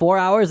can get 4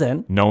 hours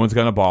in. No one's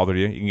going to bother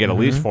you. You can get at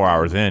least 4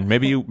 hours in.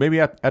 Maybe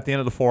at the end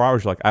of the 4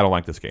 hours, you're like, I don't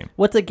like this game.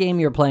 What's a game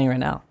you're playing right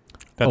now?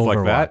 That's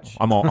like that. Overwatch.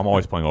 I'm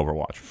always playing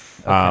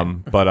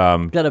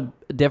Overwatch. Got a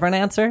different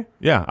answer?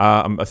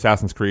 Yeah,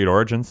 Assassin's Creed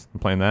Origins. I'm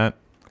playing that.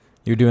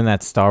 You're doing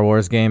that Star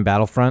Wars game,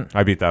 Battlefront?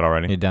 I beat that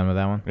already. You done with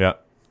that one? Yeah.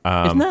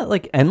 Isn't that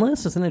like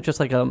endless? Isn't it just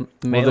like a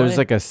melee? Well, there's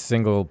like a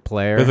single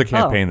player. There's a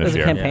campaign this there's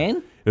year. a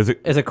campaign? Is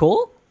Is it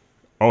cool?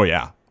 Oh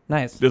yeah.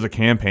 Nice. There's a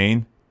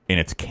campaign and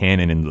it's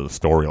canon into the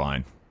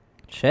storyline.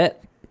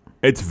 Shit.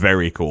 It's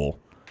very cool.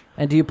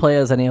 And do you play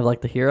as any of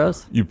like the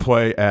heroes? You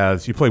play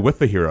with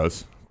the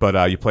heroes,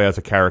 but you play as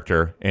a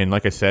character. And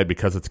like I said,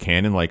 because it's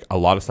canon, like a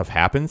lot of stuff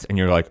happens, and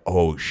you're like,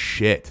 oh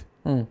shit,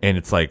 and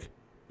it's like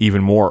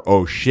even more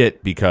oh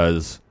shit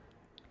because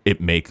it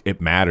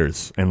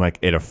matters and like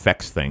it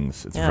affects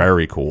things. It's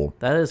very cool.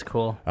 That is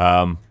cool.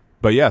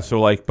 But yeah, so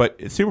like, but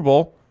it's Super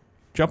Bowl.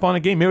 Jump on a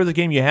game. Maybe there's a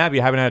game you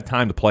haven't had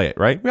time to play it,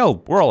 right?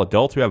 Well, we're all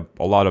adults. We have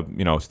a lot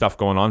of stuff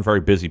going on.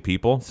 Very busy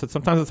people. So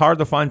sometimes it's hard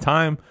to find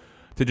time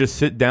to just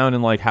sit down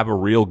and like have a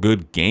real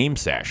good game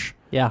sesh.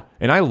 Yeah.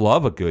 And I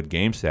love a good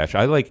game sesh.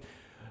 I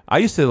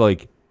used to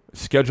like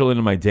schedule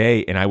into my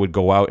day, and I would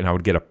go out and I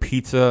would get a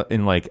pizza,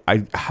 and like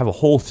I have a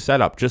whole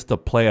setup just to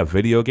play a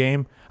video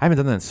game. I haven't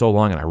done that in so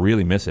long, and I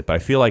really miss it. But I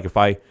feel like if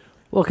I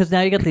Well, because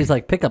now you get these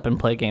like pick up and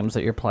play games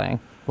that you're playing,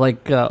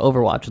 like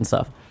Overwatch and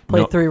stuff.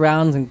 Play 3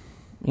 rounds and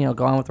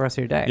go on with the rest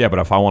of your day. Yeah, but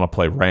if I want to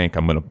play rank,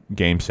 I'm going to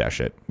game sesh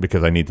it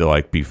because I need to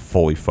like be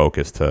fully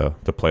focused to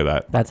play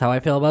that. That's how I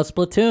feel about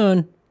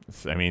Splatoon.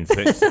 I mean,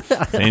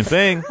 same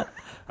thing.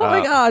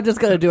 I'm like, I'm just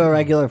gonna do a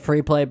regular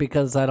free play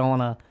because I don't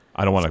want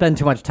to spend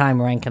too much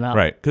time ranking up.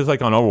 Right, because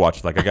like on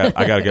Overwatch, like I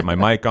got to get my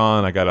mic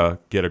on, I got to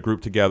get a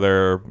group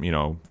together,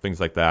 things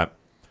like that.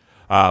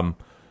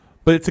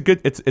 But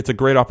it's a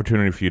great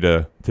opportunity for you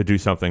to do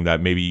something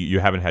that maybe you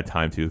haven't had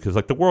time to, because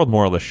like the world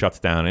more or less shuts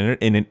down,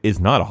 and it is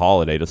not a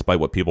holiday despite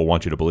what people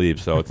want you to believe.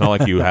 So it's not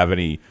like you have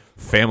any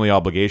family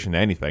obligation to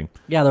anything.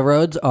 Yeah, the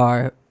roads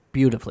are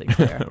beautifully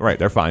clear. Right,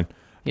 they're fine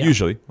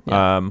usually.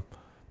 Yeah.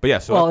 But yeah,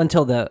 so well,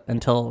 until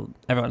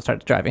everyone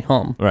starts driving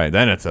home. right,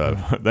 then it's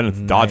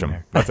dodge 'em.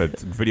 That's a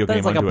video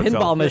game That's like a unto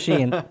pinball itself.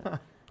 machine.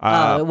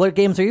 What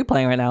games are you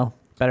playing right now?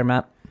 Better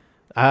Map.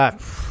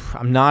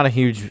 I'm not a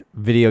huge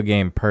video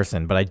game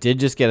person, but I did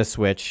just get a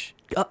Switch.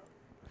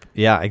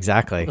 Yeah,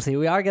 exactly. See,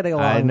 we are getting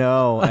along. I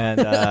know,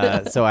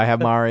 and so I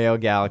have Mario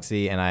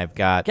Galaxy, and I've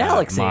got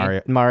Galaxy?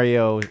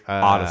 Mario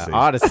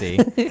Odyssey.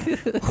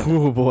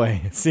 Oh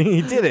boy, see,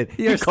 he did it.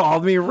 You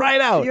called me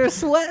right out. You're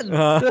sweating.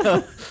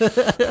 I'm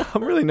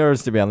really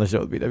nervous to be on the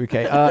show with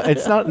BWK.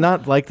 It's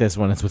not like this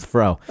when it's with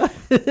Fro.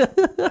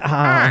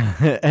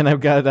 And I've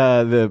got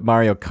the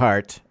Mario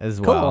Kart as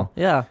well. Cool.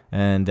 Yeah.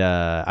 And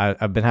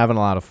I've been having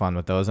a lot of fun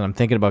with those, and I'm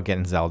thinking about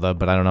getting Zelda,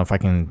 but I don't know if I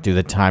can do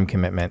the time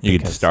commitment. You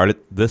can start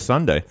it this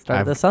Sunday.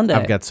 Start this Sunday.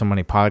 I've got so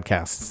many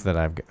podcasts that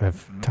I've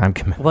time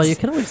commitments. Well, you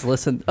can always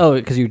listen. Oh,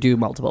 because you do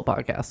multiple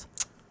podcasts.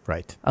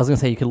 Right. I was gonna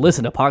say you can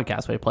listen to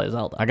podcasts while you play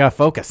Zelda. I gotta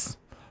focus.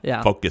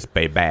 Yeah. Focus,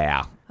 baby.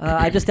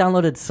 I just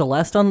downloaded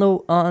Celeste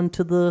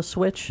onto the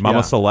Switch. Mama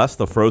Yeah. Celeste,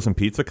 the frozen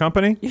pizza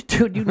company.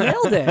 Dude, you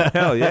nailed it.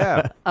 Hell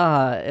yeah.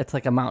 It's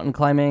like a mountain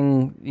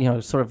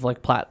climbing, sort of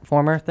like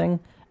platformer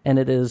thing, and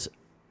it is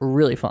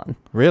really fun.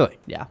 Really?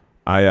 Yeah.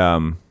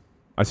 I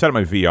set up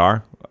my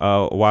VR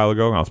a while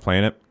ago and I was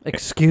playing it.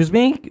 Excuse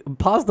me?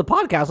 Pause the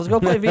podcast. Let's go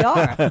play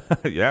VR.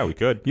 Yeah, we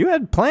could. You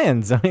had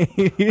plans. You're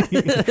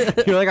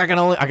like, I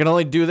can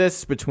only do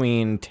this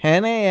between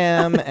 10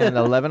 a.m. and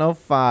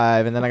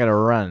 11:05, and then I gotta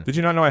run. Did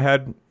you not know I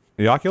had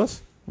the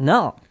Oculus?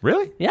 No.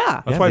 Really?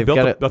 Yeah. That's Yeah, why I they've built.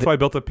 got That's why I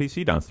built a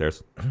PC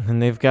downstairs.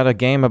 And they've got a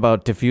game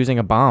about defusing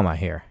a bomb, I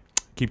hear.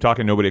 Keep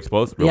talking. Nobody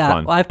explodes. Real Yeah.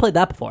 fun. Well, I've played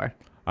that before.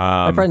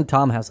 My friend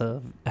Tom has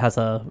a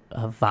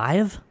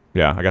Vive.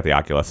 Yeah, I got the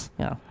Oculus.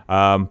 Yeah.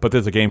 But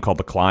there's a game called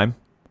The Climb,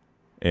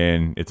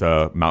 and it's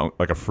a mount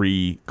like a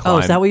free climb. Oh,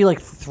 is that where you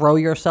like throw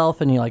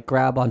yourself and you like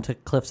grab onto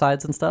cliff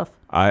sides and stuff?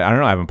 I don't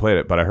know. I haven't played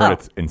it, but I heard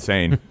it's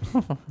insane.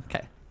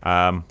 Okay.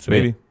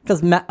 Maybe.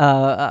 Because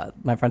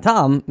my friend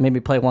Tom made me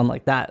play one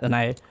like that, and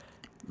I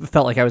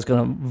felt like I was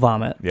going to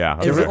vomit. Yeah,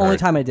 that's It was what the I only heard.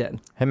 time I did.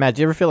 Hey, Matt,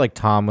 do you ever feel like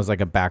Tom was like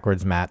a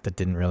backwards Matt that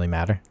didn't really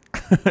matter?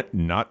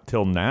 Not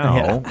till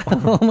now.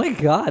 Oh my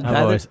God.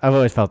 I've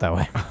always felt that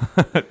way.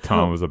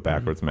 Tom was a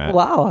backwards man.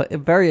 Wow.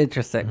 Very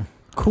interesting.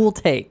 Cool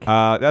take.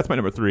 That's my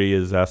number 3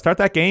 is Start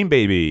That Game,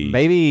 baby.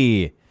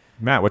 Baby.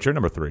 Matt, what's your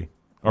number 3?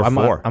 Or I'm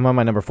 4? I'm on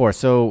my number 4.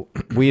 So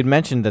we had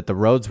mentioned that the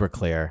roads were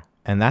clear,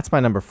 and that's my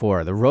number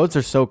 4. The roads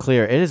are so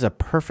clear, it is a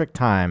perfect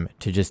time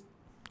to just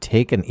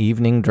take an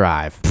evening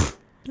drive.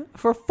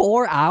 For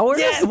 4 hours?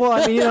 Yeah, well,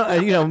 I mean,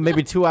 you know,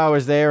 maybe 2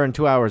 hours there and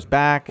 2 hours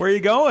back. Where are you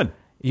going?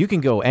 You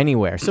can go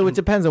anywhere. So it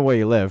depends on where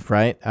you live,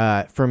 right?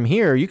 From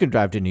here, you can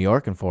drive to New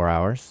York in 4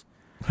 hours.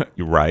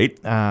 You're right.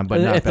 But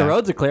not If the back.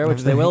 roads are clear,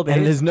 which they will be.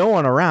 And there's no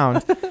one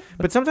around.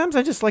 But sometimes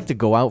I just like to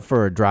go out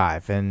for a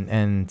drive and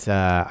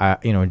I,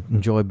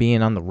 enjoy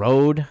being on the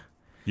road.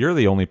 You're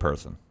the only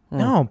person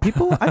No,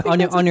 people I think on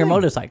your that's a thing.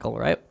 motorcycle,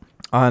 right?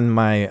 On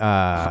my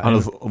on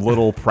a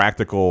little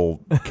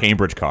practical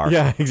Cambridge car.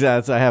 yeah,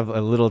 exactly. So I have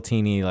a little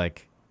teeny a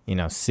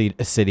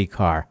city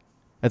car.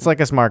 It's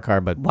like a smart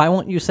car, but Why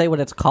won't you say what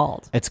it's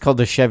called? it's called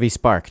the Chevy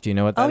Spark. Do you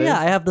know what that is? Oh yeah,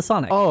 I have the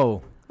Sonic.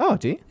 Oh,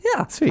 do you?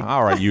 yeah. Sweet.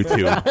 All right, you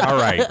two. All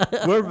right.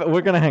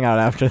 We're gonna hang out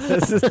after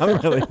this. I'm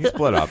really.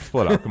 Split up.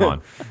 Come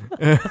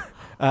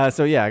on.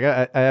 So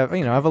yeah, I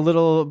have a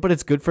little, but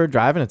it's good for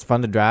driving. It's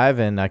fun to drive,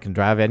 and I can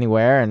drive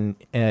anywhere. And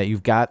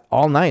you've got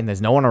all night, and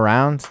there's no one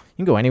around. You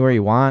can go anywhere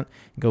you want.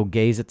 You can go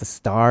gaze at the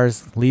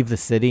stars, leave the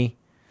city.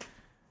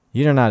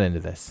 You're not into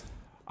this.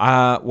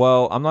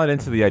 Well, I'm not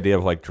into the idea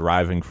of like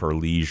driving for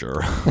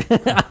leisure.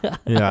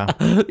 Yeah.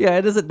 Yeah,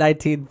 it is at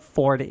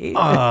 1940.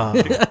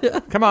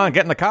 Come on,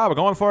 get in the car. We're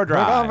going for a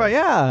drive.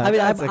 Yeah. I mean,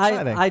 that's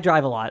exciting. I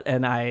drive a lot,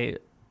 and I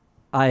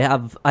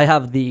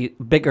have the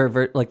bigger,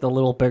 the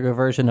little bigger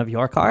version of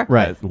your car.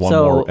 Right. One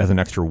So- more as an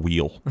extra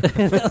wheel.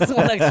 That's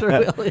one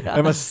extra wheel. Yeah.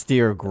 I must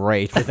steer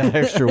great with that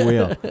extra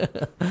wheel.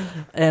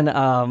 And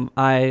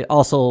I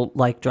also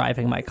like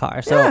driving my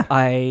car, so Yeah.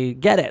 I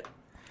get it.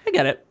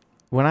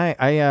 When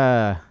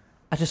I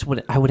just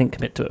wouldn't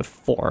commit to a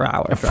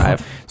 4-hour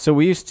drive. so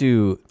we used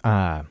to,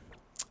 I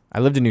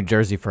lived in New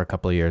Jersey for a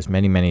couple of years,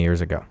 many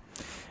years ago.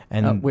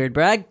 And Weird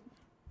brag.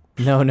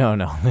 No.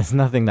 There's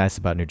nothing nice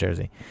about New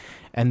Jersey.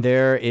 And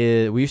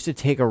we used to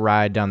take a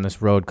ride down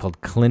this road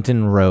called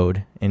Clinton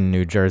Road in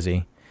New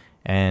Jersey.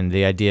 And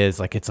the idea is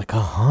it's like a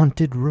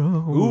haunted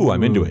road. Ooh,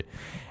 I'm into it.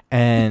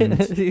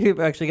 And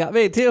You've actually got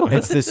me too.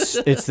 it's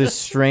this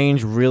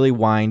strange, really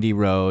windy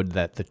road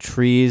that the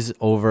trees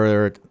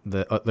over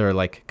they're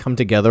like come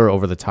together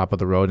over the top of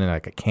the road in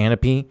like a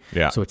canopy.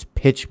 Yeah. So it's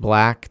pitch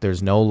black.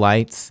 There's no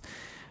lights.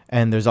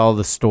 And there's all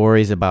the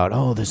stories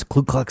about, there's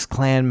Ku Klux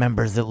Klan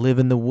members that live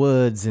in the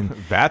woods. And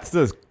That's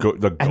the ghost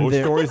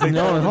stories they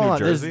tell in hold New on,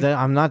 Jersey.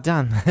 I'm not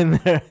done.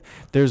 And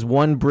there's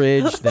one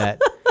bridge that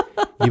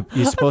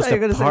you're supposed I thought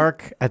you were to gonna say-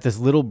 park at this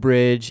little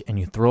bridge, and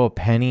you throw a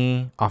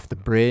penny off the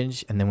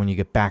bridge, and then when you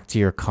get back to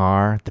your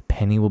car, the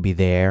penny will be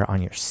there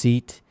on your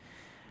seat.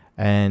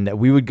 And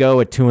we would go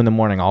at 2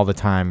 a.m. all the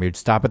time. We'd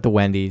stop at the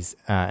Wendy's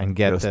and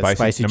get the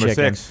spicy number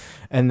chicken. 6.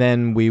 And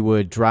then we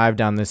would drive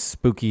down this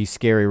spooky,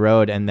 scary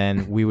road, and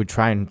then we would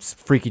try and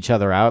freak each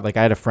other out. Like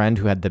I had a friend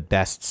who had the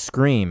best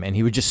scream, and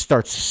he would just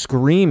start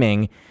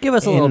screaming. Give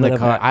us a in little the bit of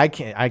car. that.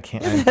 I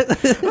can't.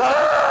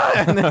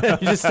 And then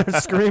you just start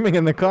screaming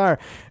in the car,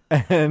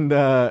 and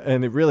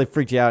it really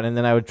freaked you out. And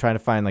then I would try to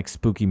find like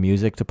spooky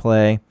music to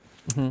play,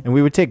 and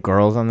we would take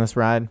girls on this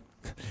ride.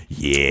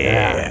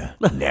 Yeah.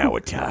 Now we're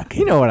talking.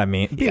 You know what I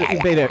mean?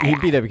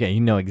 BWK, you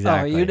know Oh,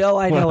 exactly. you know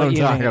I know what I'm you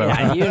mean. talking about.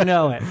 Yeah, you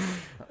know it.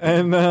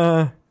 And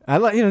I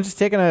like just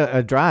taking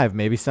a drive,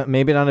 maybe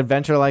an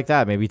adventure like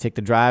that. Maybe you take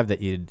the drive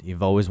that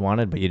you've always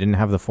wanted, but you didn't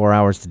have the 4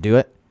 hours to do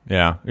it,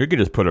 Yeah. You could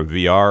just put a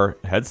VR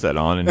headset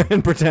on and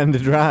and pretend to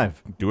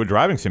drive. do a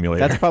driving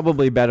simulator. That's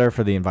probably better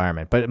for the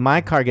environment. But my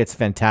car gets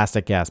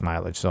fantastic gas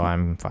mileage, so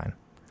I'm fine.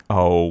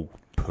 Oh,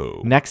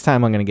 poo. Next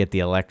time I'm going to get the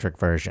electric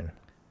version.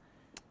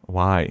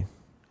 Why?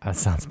 That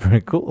sounds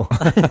pretty cool.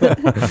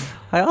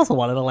 I also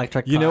want an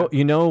electric car.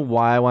 You know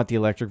why I want the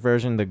electric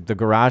version? The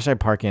garage I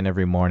park in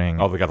every morning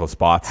Oh, they got those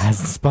spots. has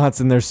the spots,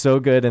 and they're so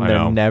good, and I they're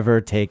know. never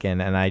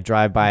taken. And I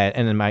drive by it,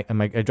 and then I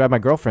drive my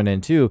girlfriend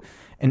in too,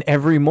 And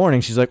every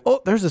morning she's like, "Oh,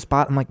 there's a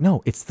spot." I'm like,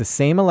 "No, it's the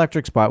same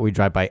electric spot we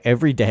drive by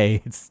every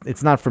day.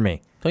 It's not for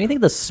me." Don't you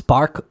think the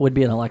Spark would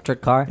be an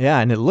electric car? Yeah,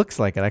 and it looks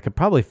like it. I could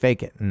probably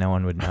fake it and no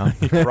one would know.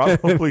 You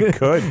probably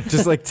could.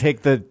 Just like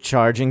take the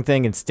charging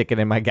thing and stick it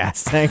in my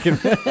gas tank and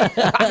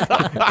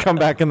come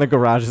back in the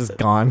garage is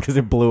gone because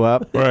it blew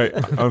up. Right.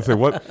 I would say,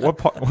 what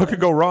could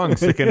go wrong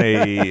sticking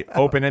a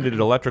open-ended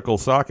electrical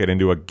socket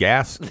into a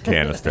gas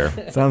canister?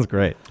 Sounds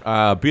great.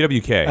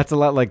 BWK. That's a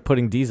lot like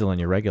putting diesel in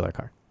your regular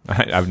car.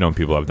 I've known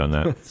people who have done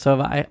that. So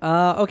have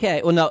I.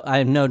 Okay. Well, no,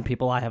 I've known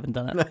people. I haven't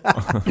done it.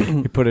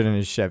 He put it in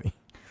his Chevy.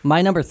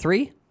 My number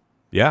 3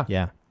 Yeah.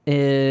 Yeah.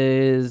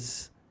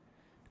 is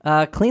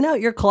clean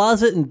out your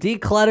closet and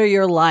declutter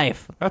your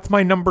life. That's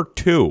my number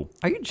 2.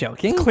 Are you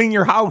joking? Clean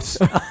your house.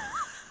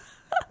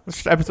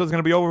 This episode's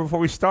going to be over before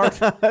we start.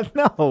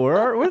 No,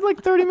 we're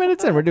like 30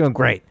 minutes in. We're doing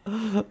great. Go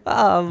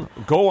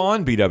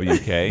on,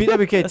 BWK.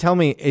 BWK, tell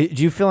me,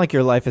 do you feel like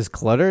your life is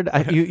cluttered?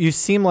 You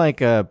seem like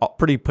a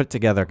pretty put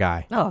together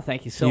guy. Oh,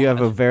 thank you so You much.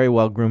 have a very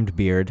well groomed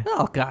beard,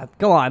 Oh, God.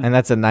 Go on. and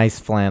that's a nice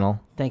flannel.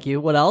 Thank you.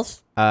 What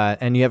else?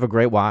 And you have a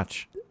great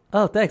watch.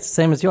 Oh, thanks.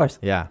 Same as yours.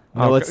 Yeah.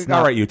 Oh, No, it's not.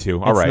 all right, you two.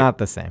 All it's right. not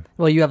the same.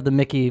 Well, you have the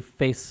Mickey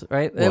face,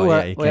 right? Well, we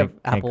yeah, you we have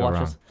can't Apple go Watches.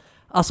 wrong.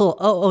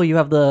 Also, you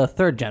have the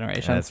 3rd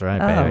generation. That's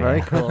right, Oh, baby.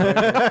 very cool.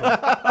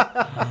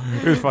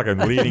 Who's fucking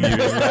leading you to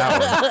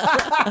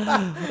that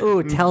one?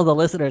 Ooh, tell the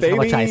listeners how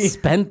much I Baby.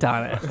 spent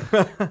on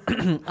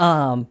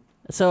it.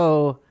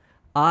 So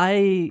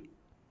I'm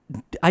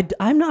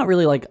not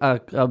really like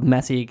a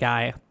messy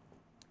guy.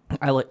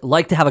 I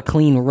like to have a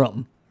clean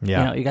room.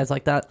 Yeah. You know, you guys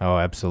like that? Oh,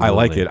 absolutely. I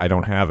like it. I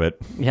don't have it.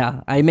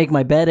 Yeah. I make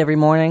my bed every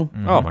morning.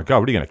 Oh, my God.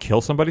 What are you going to kill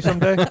somebody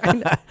someday?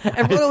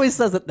 Everyone always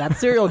says that. That's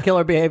serial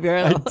killer behavior.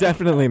 I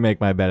definitely make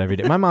my bed every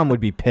day. My mom would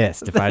be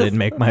pissed if I didn't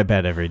make my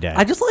bed every day.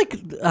 I just like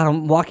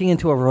walking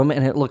into a room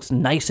and it looks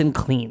nice and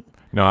clean.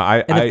 No,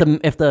 And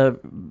if the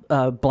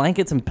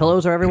blankets and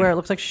pillows are everywhere, it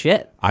looks like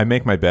shit. I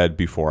make my bed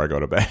before I go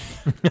to bed.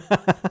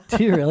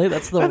 Do you really?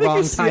 That's the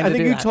wrong time to I think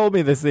do you that. told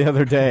me this the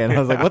other day, and I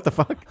was like, "What the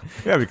fuck?"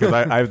 Yeah, because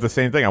I have the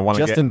same thing. I want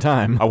to Just get in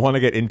time. I want to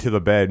get into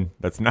the bed.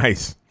 That's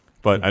nice,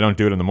 but I don't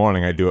do it in the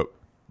morning. I do it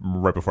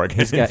right before I get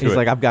into He's it.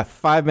 like, "I've got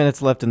 5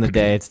 minutes left in the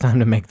day. It's time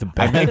to make the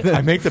bed."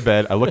 I make the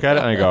bed. I look at it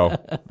and I go,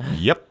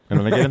 "Yep," and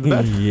then I get into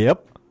bed.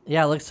 Yep.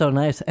 Yeah, it looks so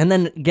nice. And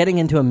then getting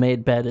into a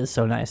made bed is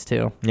so nice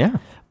too. Yeah.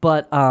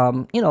 But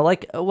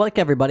like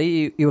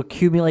everybody, you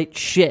accumulate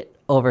shit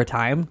over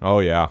time, Oh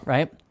yeah,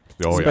 right?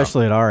 oh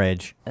Especially at our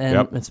age. And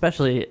Yep.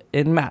 especially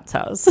in Matt's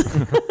house.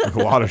 yeah. A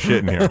lot of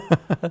shit in here.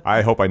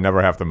 I hope I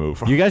never have to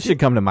move. You guys should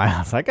come to my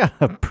house. I got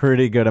a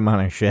pretty good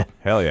amount of shit.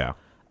 Hell yeah.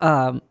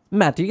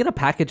 Matt, do you get a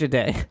package a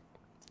day?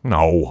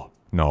 No,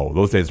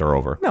 those days are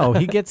over. No,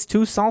 he gets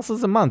 2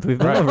 salsas a month. We've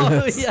been over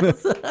this.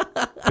 Yes.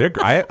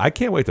 I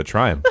can't wait to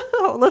try them.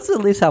 Oh, let's at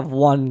least have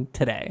one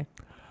today.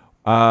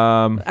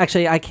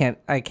 Actually, I can't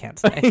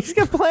stay. He's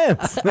got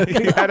plans.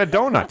 You had a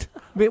donut.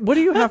 Wait, what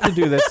do you have to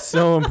do that's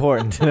so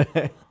important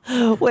today?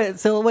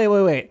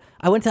 Wait.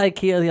 I went to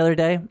IKEA the other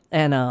day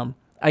and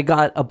I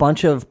got a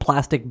bunch of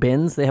plastic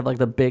bins. They have like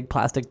the big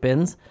plastic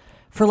bins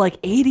for like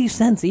 80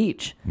 cents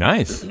each.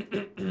 Nice.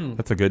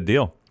 That's a good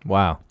deal.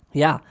 Wow.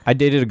 Yeah. I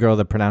dated a girl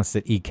that pronounced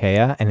it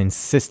IKEA and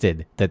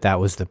insisted that that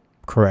was the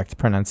correct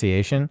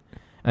pronunciation.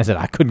 And I said,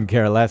 I couldn't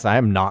care less. I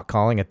am not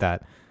calling it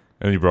that.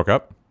 And then you broke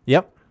up?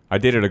 Yep. I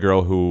dated a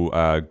girl who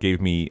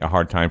gave me a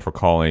hard time for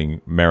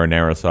calling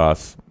marinara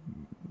sauce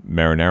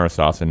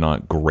and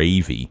not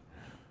gravy.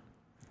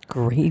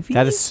 Gravy?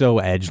 That is so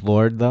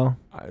edgelord, though,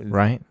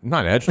 right?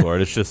 Not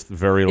edgelord. It's just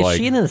very Is like.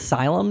 she in an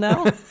asylum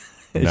now?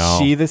 Is No.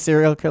 she the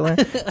serial killer?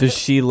 Does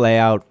she lay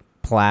out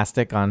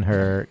plastic on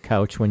her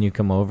couch when you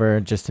come over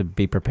just to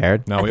be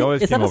prepared? No, we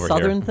always Is came that a over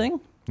southern here. thing?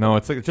 No,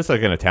 it's just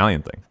like an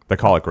Italian thing. They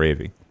call it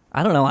gravy.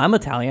 I don't know. I'm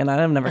Italian.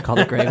 I've never called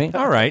it gravy.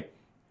 All right.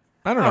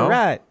 I don't know. All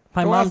right.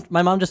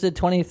 My mom just did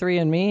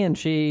 23andMe, and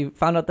she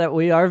found out that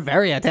we are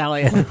very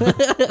Italian.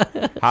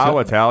 How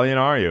Italian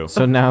are you?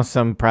 So now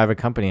some private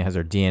company has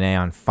her DNA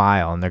on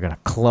file, and they're going to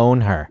clone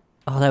her.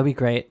 Oh, that'd be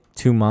great.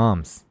 2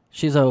 moms.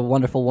 She's a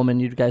wonderful woman.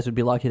 You guys would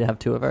be lucky to have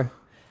 2 of her.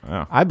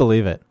 I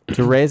believe it.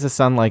 To raise a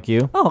son like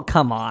you, Oh,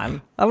 come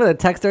on. I'm going to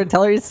text her and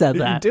tell her you said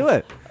that. do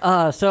it.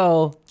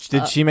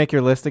 Did she make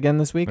your list again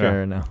this week Yeah.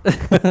 or no?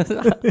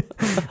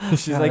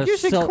 She's like, you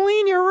should so-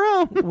 clean your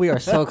room. We are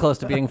so close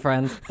to being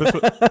friends. This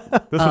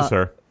was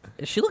her.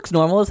 She looks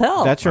normal as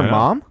hell. That's your I know.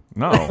 mom?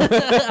 No.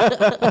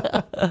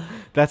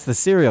 That's the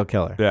serial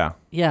killer. Yeah.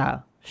 Yeah.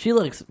 She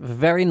looks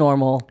very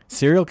normal.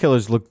 Serial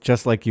killers look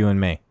just like you and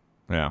me.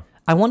 Yeah.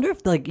 I wonder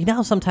if, like, you know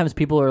how sometimes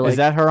people are like, Is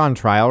that her on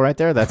trial right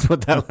there? That's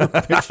what that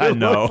picture I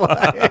know.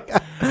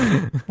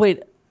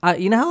 wait,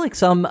 you know how, like,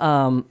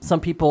 some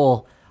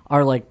people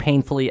are, like,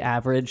 painfully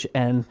average,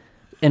 and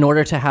in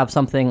order to have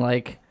something,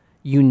 like,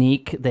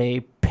 unique, they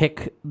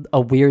pick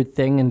a weird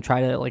thing and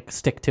try to, like,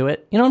 stick to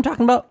it. You know what I'm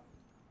talking about?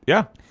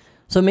 Yeah.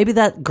 So maybe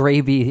that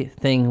gravy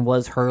thing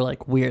was her,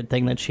 like, weird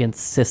thing that she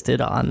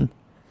insisted on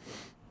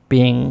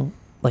being,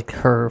 like,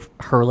 her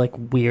like,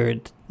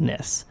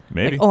 weirdness.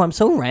 Maybe. Like, oh, I'm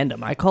so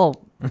random. I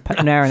call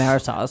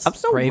marinara sauce. I'm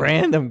so Gravy.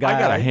 random, guys. I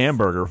got a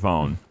hamburger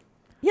phone.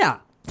 Yeah.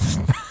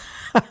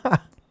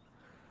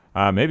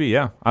 Maybe,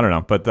 yeah. I don't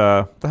know. But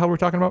the hell were we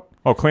talking about?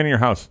 Oh, cleaning your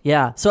house.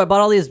 Yeah. So I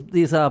bought all these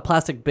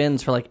plastic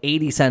bins for like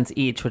 80 cents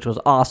each, which was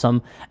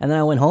awesome. And then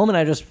I went home and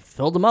I just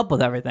filled them up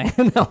with everything.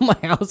 And now my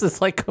house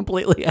is like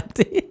completely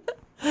empty.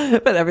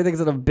 But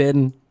everything's in a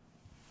bin.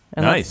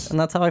 And Nice.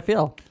 That's how I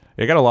feel.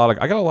 I got a lot of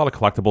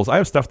collectibles. I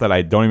have stuff that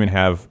I don't even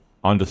have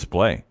on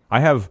display. I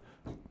have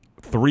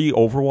 3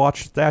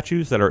 Overwatch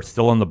statues that are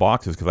still in the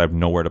boxes because I have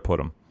nowhere to put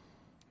them.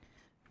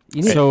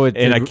 You need,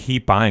 And I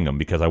keep buying them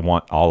because I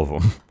want all of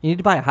them. you need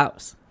to buy a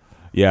house.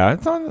 Yeah,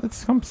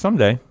 it's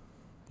someday.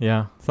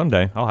 Yeah.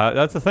 Someday I'll have.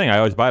 That's the thing. I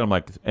always buy them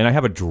and I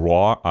have a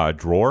drawer, a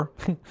drawer.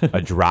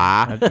 I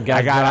got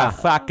a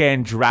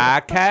fucking drawer,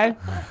 okay?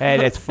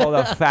 And it's full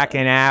of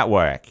fucking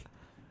artwork.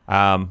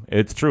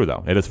 It's true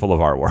though. It is full of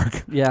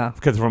artwork. Yeah.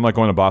 Because from like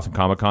going to Boston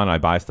Comic Con, I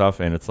buy stuff,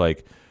 and it's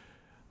like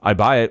I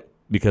buy it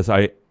because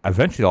I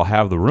eventually I'll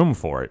have the room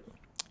for it.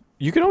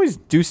 You can always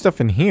do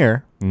stuff in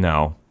here.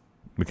 No,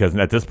 because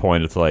at this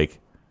point it's like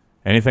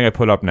anything I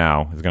put up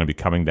now is going to be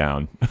coming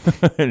down.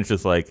 And it's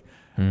just like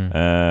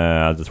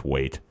I'll just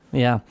wait.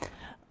 Yeah.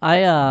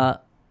 I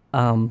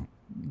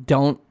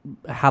don't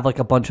have like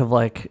a bunch of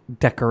like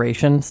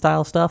decoration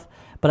style stuff,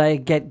 but I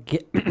get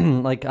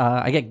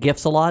I get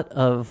gifts a lot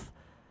of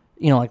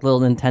like little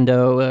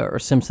Nintendo or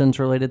Simpsons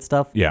related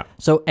stuff. Yeah.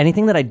 So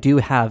anything that I do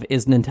have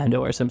is Nintendo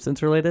or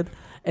Simpsons related,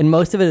 and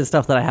most of it is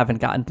stuff that I haven't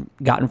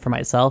gotten for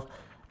myself.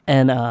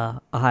 And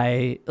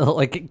I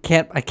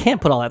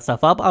can't put all that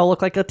stuff up. I'll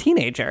look like a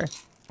teenager.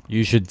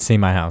 You should see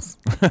my house.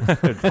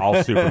 It's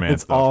all Superman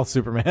It's stuff. all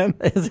Superman.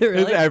 Is it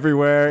really? It's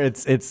everywhere.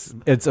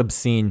 It's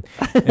obscene.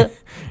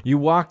 You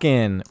walk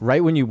in,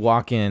 right when you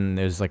walk in,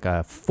 there's like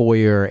a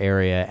foyer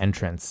area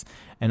entrance.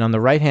 And on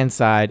the right-hand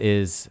side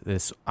is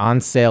this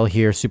on sale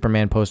here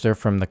Superman poster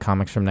from the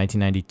comics from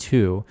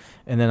 1992.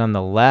 And then on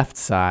the left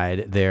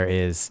side, there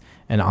is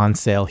an on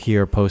sale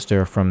here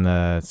poster from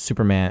the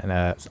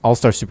Superman,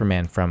 All-Star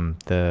Superman from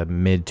the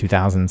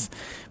mid-2000s.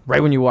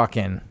 Right when you walk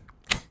in,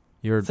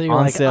 you're So you're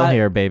on like, sale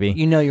here, baby.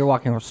 You're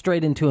walking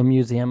straight into a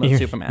museum of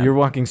Superman. You're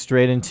walking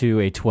straight into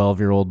a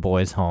 12-year-old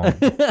boy's home.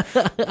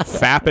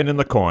 Fapping in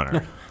the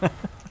corner.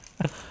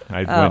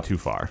 I went too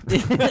far.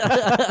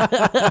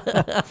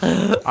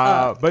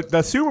 But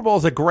the Super Bowl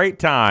is a great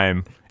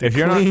time if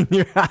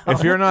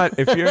you're not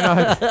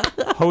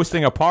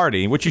hosting a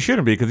party, which you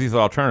shouldn't be because these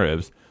are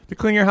alternatives, to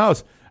clean your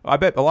house. I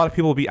bet a lot of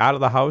people will be out of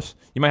the house.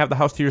 You might have the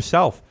house to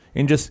yourself,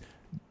 and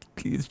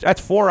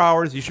that's 4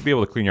 hours. You should be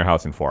able to clean your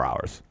house in 4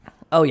 hours.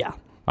 Oh yeah.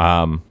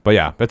 But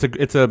yeah,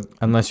 it's a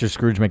Unless you're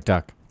Scrooge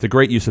McDuck. It's a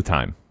great use of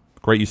time.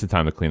 Great use of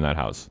time to clean that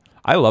house.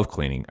 I love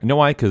cleaning. You know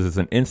why? Because it's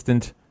an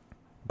instant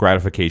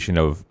gratification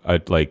of a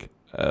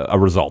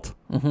result.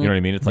 You know what I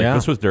mean? It's like,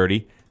 this was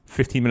dirty.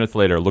 15 minutes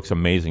later, it looks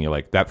amazing. You're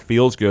like, that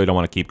feels good. I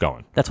want to keep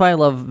going. That's why I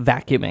love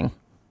vacuuming.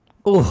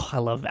 Oh, I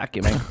love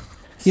vacuuming.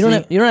 You don't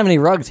have any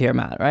rugs here,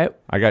 Matt, right?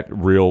 I got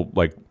real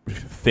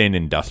thin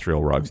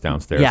industrial rugs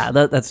downstairs. Yeah,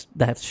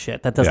 that's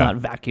shit. That does not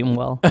vacuum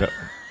well.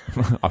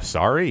 I'm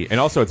sorry.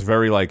 And also, it's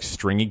very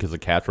stringy because the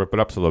cats rip it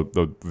up. So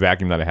the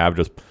vacuum that I have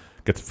just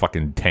gets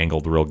fucking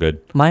tangled real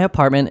good. My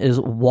apartment is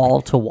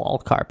wall to wall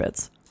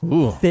carpets.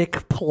 Ooh.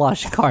 Thick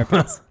plush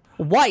carpets.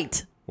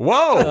 White.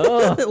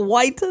 Whoa!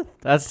 White.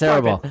 That's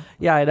terrible. Carpet.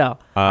 Yeah, I know.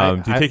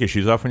 Do you take your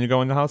shoes off when you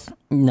go in the house?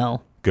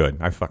 No. Good.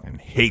 I fucking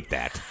hate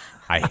that.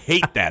 I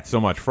hate that so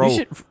much.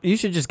 You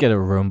should just get a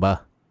Roomba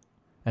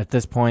at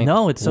this point.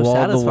 No, it's so wall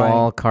satisfying.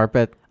 Wall-to-wall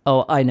carpet.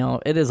 Oh, I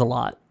know. It is a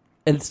lot.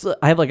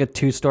 I have like a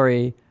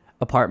 2-story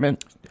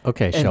apartment.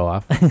 Okay, show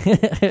off.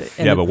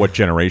 Yeah, but what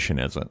generation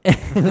is it?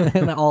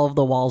 And all of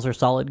the walls are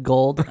solid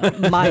gold.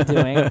 My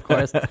doing, of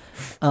course.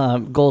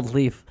 Gold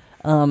leaf.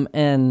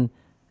 And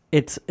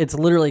it's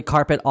literally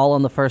carpet all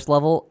on the first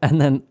level, and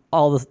then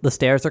all the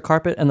stairs are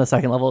carpet, and the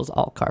second level is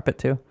all carpet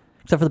too,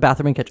 except for the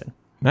bathroom and kitchen.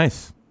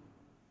 Nice.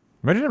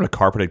 Imagine having a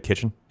carpeted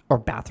kitchen. Or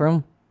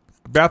bathroom.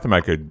 Bathroom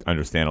I could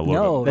understand a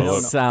little bit. No,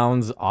 This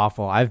sounds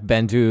awful. I've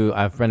been to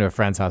a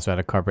friend's house who had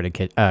a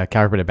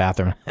carpeted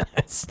bathroom.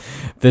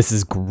 This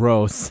is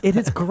gross. It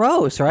is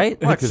gross,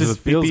 right? What, 'cause just of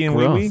the feels pee-pee and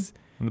gross. wee-wee?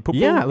 And the poo-poo?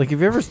 Yeah, like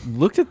have you ever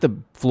looked at the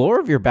floor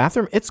of your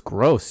bathroom? It's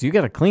gross. You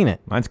got to clean it.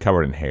 Mine's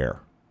covered in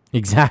hair.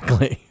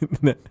 Exactly.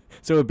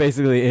 So it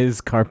basically is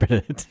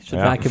carpeted. Should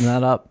Yeah. vacuum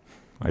that up.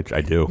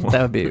 I do.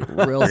 That would be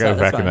real I gotta vacuum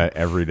satisfying. that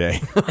every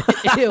day.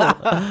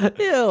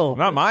 Ew.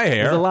 Not my There's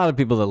hair. a lot of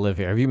people that live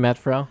here. Have you met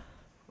Fro?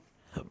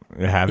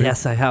 Have you?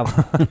 Yes, I have.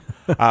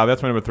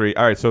 That's my number 3.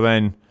 All right, so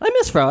then, I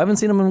miss Fro. I haven't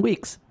seen him in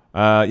weeks.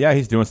 yeah,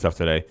 he's doing stuff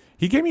today.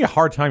 He gave me a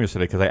hard time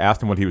yesterday because I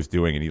asked him what he was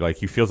doing, and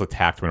he feels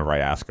attacked whenever I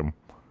ask him.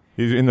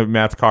 He's in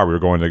Matt's car. We were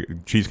going to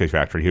Cheesecake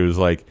Factory. He was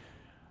like,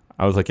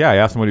 I was like, yeah, I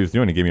asked him what he was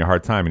doing. He gave me a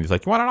hard time. And he's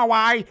like, you want to know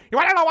why? You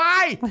want to know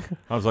why?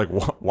 I was like,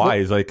 why?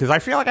 He's like, because I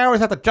feel like I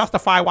always have to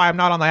justify why I'm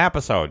not on the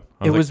episode.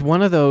 It was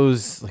one of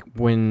those like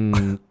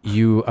when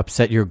you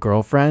upset your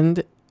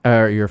girlfriend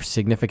or your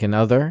significant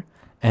other,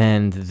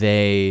 and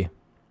they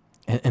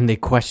and they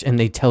question and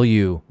they tell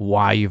you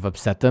why you've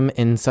upset them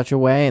in such a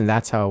way, and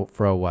that's how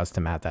Fro was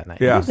to Matt that night.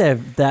 Yeah.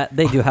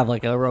 They do have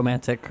like a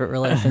romantic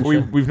relationship.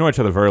 We've known each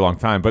other a very long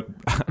time, but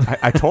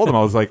I told him,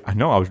 I was like, I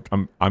know,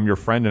 I'm your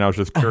friend, and I was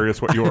just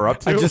curious what you were up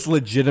to. I just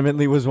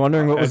legitimately was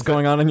wondering what was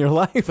going on in your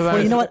life.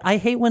 Well, you know what? I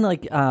hate when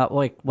like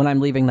when I'm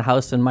leaving the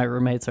house and my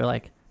roommates are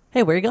like,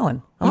 "Hey, where are you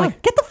going?" I'm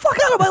like, "Get the fuck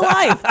out of my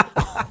life!"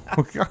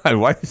 Oh God,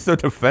 why are you so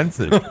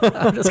defensive?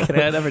 I'm just kidding.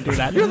 I never do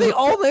that. You're the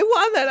only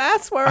one that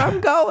asks where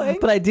I'm going.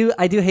 But I do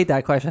hate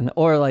that question.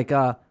 Or like,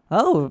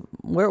 oh,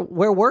 where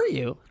were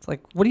you? It's like,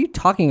 what are you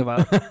talking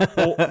about?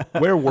 Well,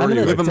 where were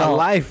you? living my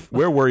life.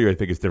 Where were you? I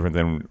think is different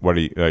than what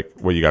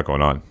you got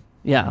going on.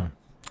 Yeah.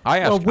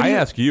 I Well,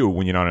 ask you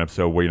when you're not on an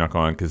episode where you're not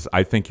going because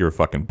I think you're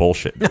fucking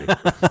bullshit. Dude.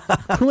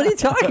 What are you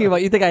talking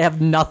about? You think I have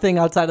nothing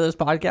outside of this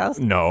podcast?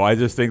 No, I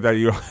just think that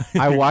you.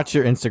 I watch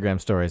your Instagram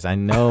stories. I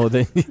know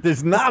that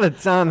there's not a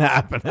ton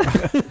happening.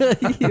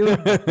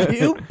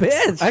 you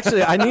bitch.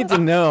 Actually, I need to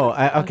know.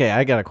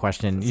 I got a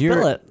question.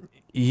 Spill it.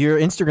 Your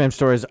Instagram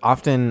stories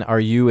often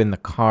are you in the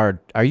car?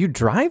 Are you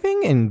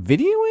driving and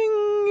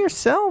videoing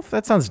yourself?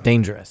 That sounds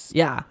dangerous.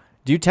 Yeah.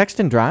 Do you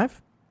text and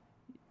drive?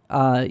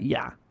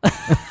 Yeah.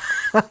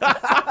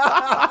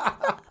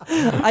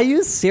 I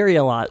use Siri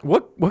a lot.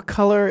 What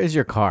color is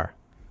your car?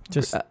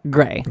 Just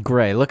Gray.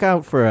 gray. Look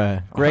out for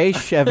a gray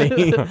Chevy.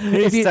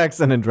 He's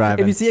texting and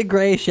driving. If you see a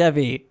gray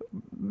Chevy,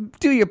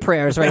 do your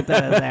prayers right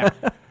then and there.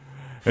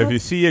 If you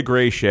see a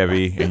gray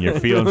Chevy and you're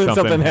feeling something,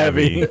 Something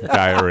heavy, heavy.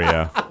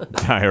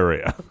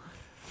 diarrhea.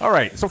 All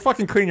right, so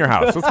fucking clean your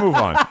house. Let's move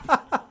on. Who?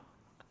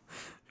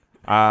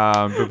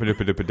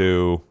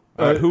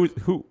 All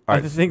right,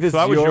 I think this so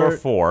that is was your your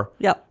 4.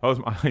 Yep.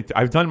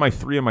 I've done my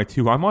 3 and my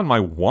 2. I'm on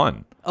my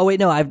 1. Oh wait,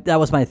 no, that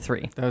was my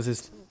 3. that was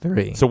his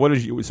 3. So what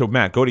is you? So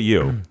Matt, go to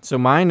you. So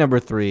my number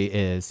 3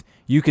 is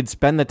you could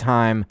spend the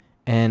time,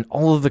 and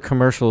all of the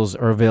commercials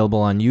are available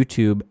on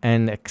YouTube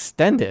and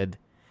extended.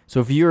 So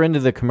if you're into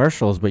the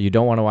commercials but you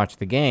don't want to watch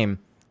the game,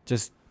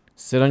 just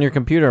sit on your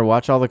computer,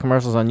 watch all the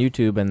commercials on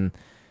YouTube, and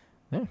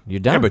you're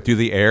done. Yeah, but do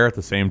the air at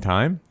the same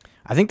time?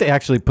 I think they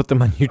actually put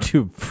them on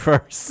YouTube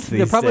first. They're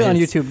these probably on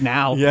days. YouTube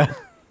now. Yeah.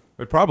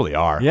 They probably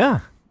are.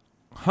 Yeah.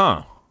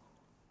 Huh.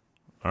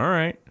 All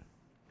right.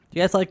 Do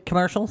you guys like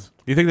commercials?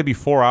 Do you think there'd be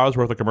 4 hours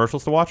worth of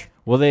commercials to watch?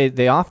 Well,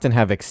 they often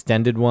have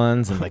extended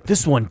ones, and like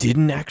this one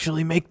didn't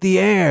actually make the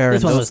air.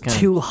 This and one those was kind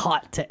too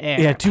hot to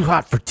air. Yeah, too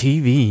hot for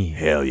TV.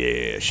 Hell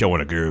yeah,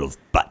 showing a girl's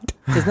butt.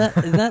 Isn't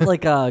that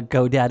like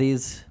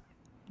GoDaddy's?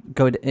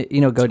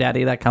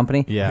 GoDaddy, that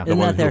company? Yeah. The Isn't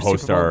one that their who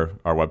hosts Super Bowl?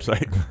 our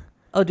website.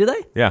 Oh, do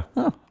they? Yeah.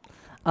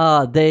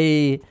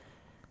 They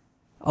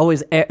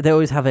always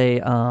have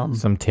a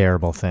Some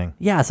terrible thing.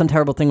 some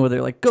terrible thing where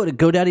they're like, go to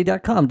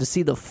GoDaddy.com to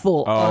see the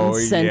full Oh,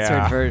 uncensored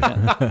yeah.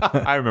 version.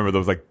 I remember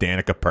those like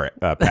Danica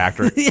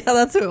Patrick. Yeah,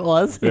 that's who it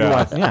was.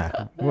 Yeah.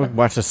 Yeah. We'll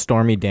watch a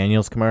Stormy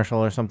Daniels commercial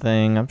or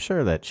something. I'm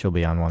sure that she'll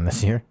be on one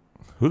this year.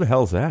 Who the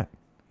hell is that?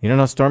 You don't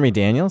know Stormy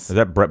Daniels? Is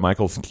that Brett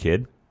Michaels'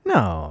 kid?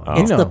 No. Oh.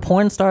 You It's know. the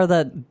porn star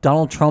that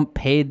Donald Trump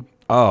paid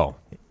Oh.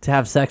 to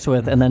have sex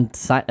with, and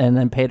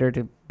then paid her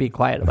to be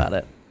quiet about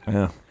it.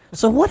 Yeah.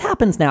 So what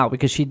happens now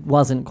because she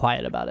wasn't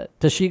quiet about it?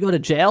 Does she go to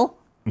jail?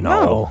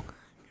 No.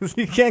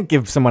 You can't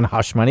give someone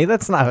hush money.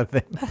 That's not a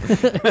thing.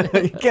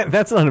 You can't.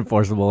 That's not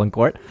enforceable in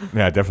court.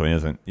 Yeah, it definitely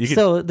isn't. You could,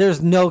 So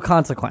there's no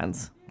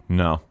consequence.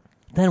 no.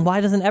 Then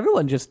why doesn't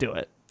everyone just do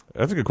it?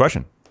 That's a good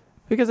question.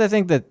 Because I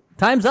think that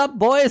Time's up,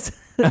 boys.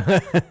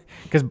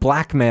 because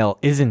blackmail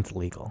isn't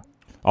legal.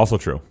 Also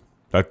true.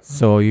 That's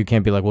So you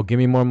can't be like, well, give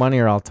me more money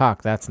or I'll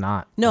talk. That's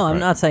not. No, I'm Right.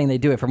 not saying they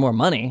do it for more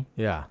money.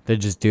 Yeah. They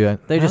just do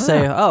it. They just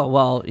say, "Oh,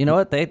 well, you know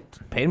what? They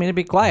paid me to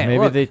be quiet." Maybe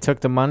Look. they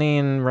took the money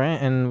and ran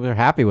and we're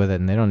happy with it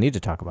and they don't need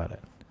to talk about it.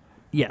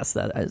 Yes,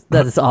 that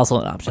is also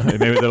an option.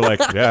 maybe they're like,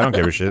 yeah, I don't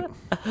give a shit.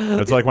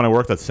 It's like when I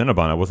worked at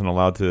Cinnabon, I wasn't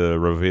allowed to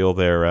reveal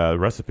their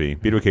recipe.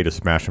 BWK just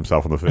smashed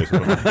himself in the face.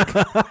 With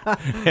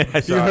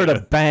a You heard a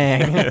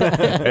bang.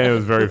 and it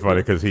was very funny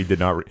because he did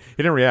not. He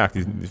didn't react.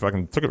 He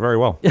fucking took it very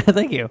well.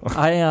 Thank you.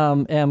 I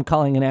am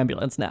calling an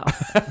ambulance now.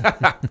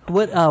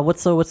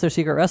 What's their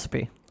secret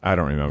recipe? I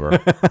don't remember.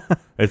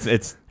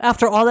 It's.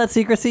 After all that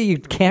secrecy, you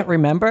can't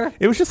remember?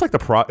 It was just like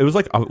It was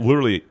like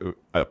literally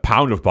a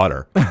pound of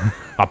butter,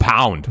 a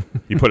pound.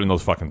 You put in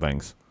those fucking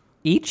things.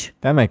 Each?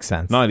 That makes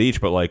sense. Not each,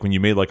 but like when you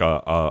made like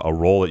a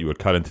roll that you would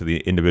cut into the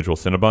individual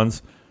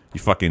Cinnabons, you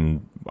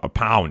fucking a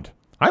pound.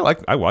 I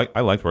liked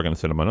working at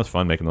Cinnabon. It was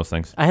fun making those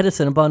things. I had a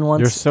Cinnabon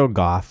once. You're so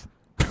goth.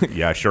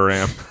 Yeah, I sure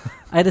am.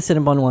 I had a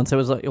Cinnabon once. It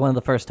was like one of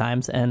the first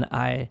times,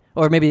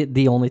 or maybe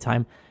the only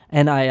time.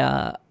 And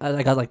I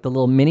got like the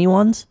little mini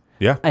ones.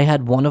 Yeah. I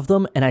had one of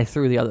them, and I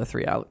threw the other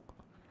 3 out.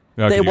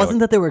 Okay, It wasn't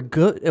that they were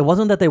good. It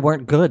wasn't that they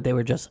weren't good. They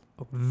were just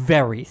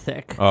very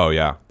thick. Oh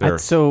yeah. They're-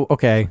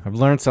 Okay, I've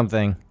learned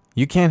something.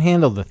 You can't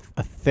handle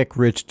a thick,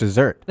 rich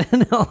dessert.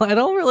 No, I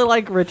don't really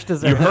like rich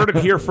dessert. You heard it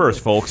here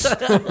first, folks.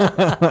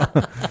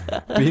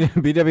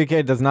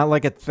 BWK does not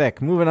like it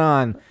thick. Moving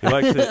on. He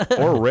likes it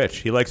or rich.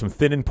 He likes them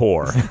thin and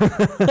poor.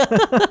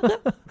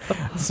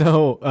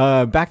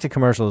 So back to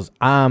commercials.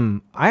 I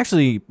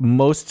actually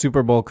most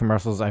Super Bowl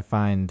commercials I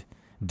find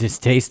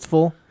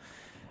distasteful,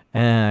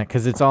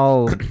 because it's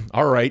all.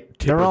 All right,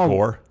 Tipper all-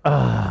 Gore.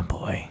 Oh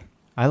boy,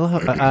 I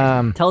love.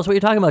 Tell us what you're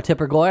talking about,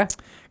 Tipper Gore.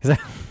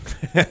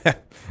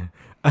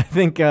 I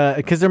think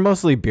because they're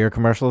mostly beer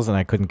commercials, and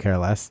I couldn't care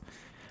less.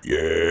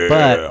 Yeah.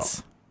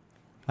 But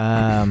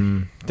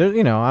I'm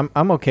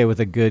okay with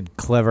a good,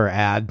 clever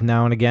ad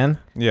now and again.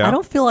 Yeah. I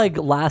don't feel like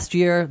last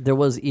year there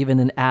was even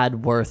an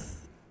ad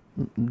worth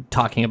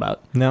talking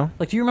about. No,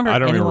 Like, do you remember? I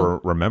don't anyone? even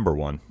remember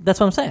one. That's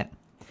what I'm saying.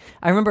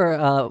 I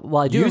remember.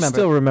 Well, I do you remember.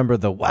 still remember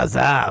the "What's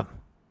up"?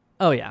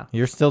 Oh yeah.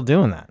 You're still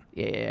doing that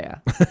Yeah.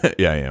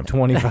 Yeah, I am.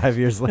 25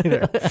 years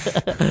later.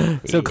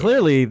 So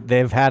clearly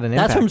they've had an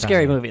impact. That's from on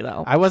Scary you. Movie,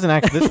 though. I wasn't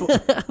actually.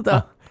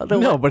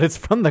 No, but it's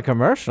from the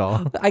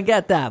commercial. I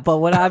get that, but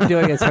what I'm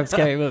doing is from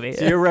Scary Movie.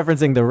 So you're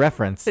referencing the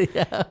reference.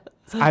 Yeah.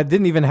 I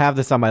didn't even have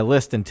this on my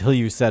list until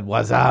you said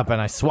 "What's up," and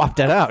I swapped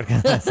it out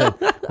because I said,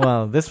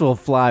 "Well, this will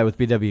fly with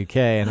BWK,"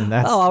 and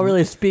that's Oh, I'll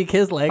really speak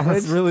his language.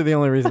 that's really the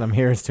only reason I'm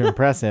here is to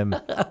impress him.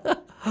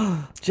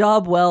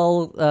 Job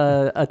well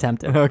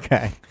attempted.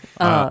 Okay.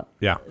 Yeah,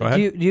 go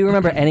ahead. Do you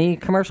remember any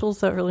commercials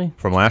that really,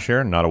 From last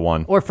year, not a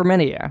one. or for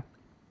many year?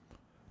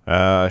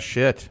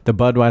 Shit. The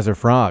Budweiser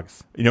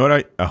frogs. You know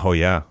what? Oh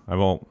yeah.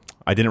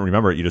 I didn't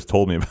remember it. You just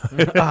told me about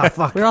it. Ah,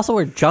 fuck. We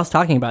were just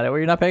talking about it.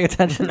 Were you not paying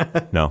attention?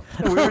 No.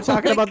 We were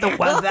talking about the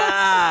 "What's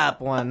up"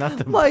 one, not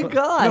the. My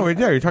God. No,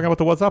 yeah, you're talking about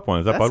the What's Up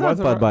one. Is that That's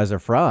Budweiser? not Budweiser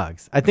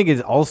frogs. I think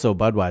it's also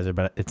Budweiser,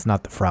 but it's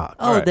not the frog.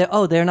 Oh, Right.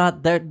 they're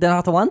not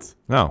the ones.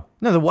 No.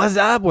 No, the "What's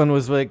up" one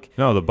was like.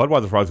 No, the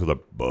Budweiser frogs with a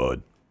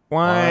Bud.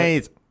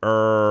 Why?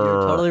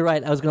 You're totally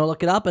right. I was going to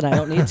look it up, and I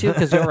don't need to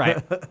because you're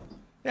right.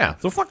 Yeah,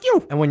 so fuck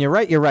you. And when you're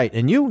right, you're right,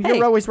 and you're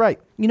Hey. always right.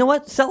 You know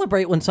what?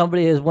 Celebrate when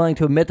somebody is willing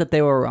to admit that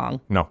they were wrong.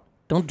 No.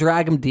 Don't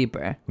drag them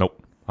deeper. Nope.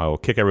 I will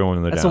kick everyone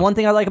in the That's down. the one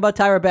thing I like about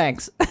Tyra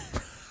Banks.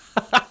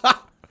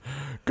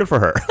 Good for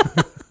her.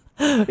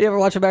 You ever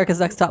watch America's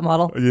Next Top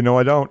Model? You know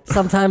I don't.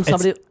 Sometimes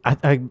somebody.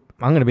 I'm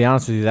going to be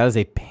honest with you. That is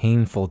a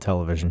painful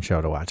television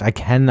show to watch. I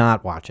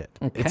cannot watch it.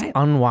 Okay. It's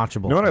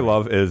unwatchable. You know what I for me.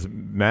 love is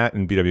Matt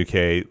and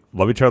BWK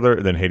love each other,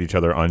 then hate each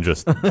other on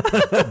just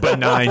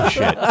benign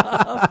shit.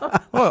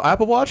 Oh,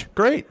 Apple Watch?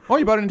 Great. Oh,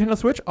 you bought a Nintendo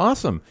Switch?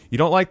 Awesome. You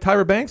don't like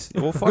Tyra Banks?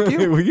 Well, fuck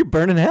you. Were you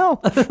burning hell?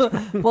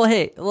 Well,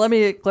 hey, let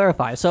me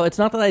clarify. So it's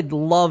not that I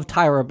love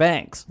Tyra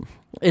Banks.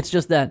 It's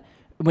just that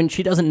when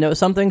she doesn't know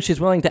something, she's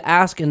willing to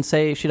ask and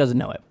say she doesn't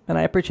know it. And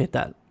I appreciate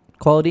that.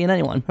 Quality in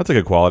anyone. That's a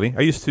good quality.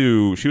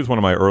 She was one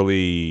of my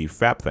early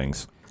FAP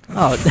things.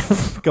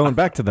 Oh, Going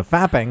back to the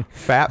fapping.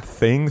 FAP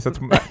things?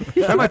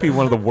 That might be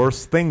one of the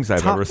worst things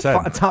I've ever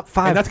said. Top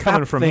five. And that's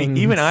coming fap from things.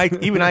 me. Even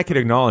I could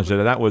acknowledge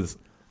that was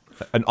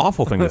an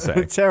awful thing to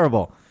say.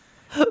 Terrible.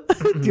 do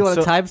you want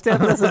to timestamp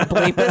this and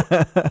bleep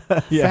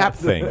it? FAP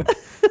thing.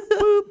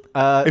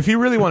 If you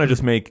really want to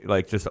just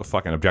just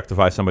fucking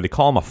objectify somebody,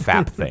 call them a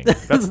FAP thing.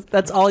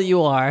 That's all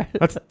you are.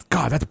 That's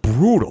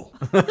brutal.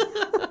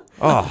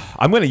 Oh,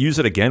 I'm going to use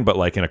it again, but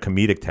like in a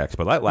comedic text.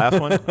 But that last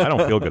one, I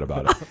don't feel good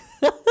about it.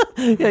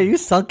 Yeah, you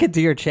sunk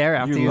into your chair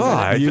after you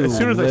said it. As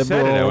soon as I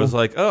said it, I liberal. was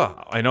like, oh,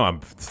 I know,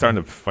 I'm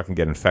starting to fucking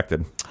get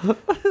infected.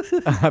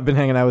 I've been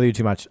hanging out with you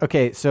too much.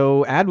 Okay,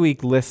 so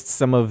Adweek lists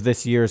some of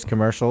this year's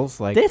commercials.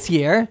 Like This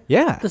year?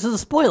 yeah. This is a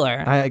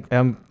spoiler.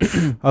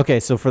 Okay,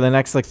 so for the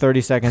next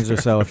 30 seconds or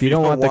so, if you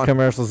don't want the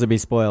commercials to be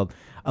spoiled,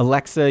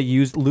 Alexa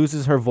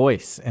loses her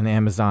voice in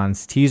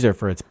Amazon's teaser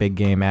for its big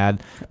game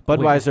ad.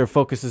 Budweiser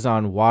focuses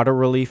on water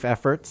relief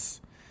efforts.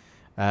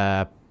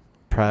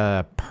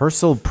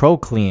 Persil Pro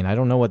Clean, I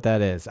don't know what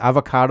that is.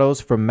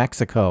 Avocados from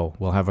Mexico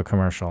will have a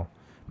commercial.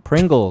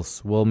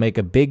 Pringles will make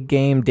a big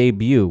game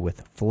debut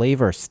with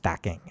flavor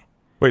stacking.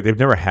 Wait, they've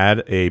never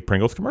had a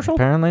Pringles commercial?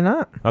 Apparently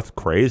not. That's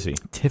crazy.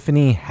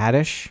 Tiffany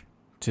Haddish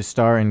to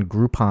star in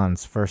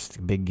Groupon's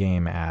first big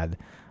game ad.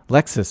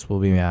 Lexus will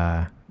be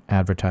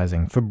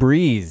advertising.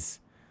 Febreze.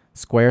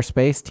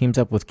 Squarespace teams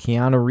up with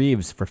Keanu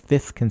Reeves for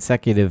 5th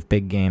consecutive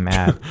big game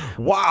ad.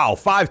 Wow,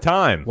 5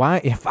 times. Why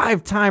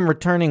 5-time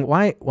returning?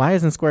 Why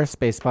isn't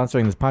Squarespace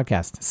sponsoring this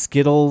podcast?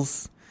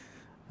 Skittles.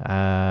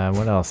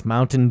 What else?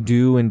 Mountain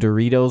Dew and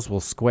Doritos will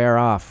square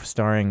off,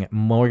 starring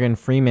Morgan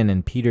Freeman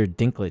and Peter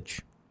Dinklage.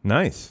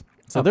 Nice.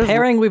 So a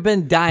pairing we've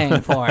been dying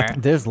for.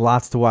 There's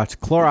lots to watch.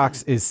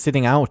 Clorox is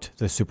sitting out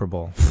the Super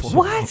Bowl.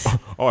 What?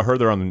 Oh, I heard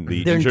they're on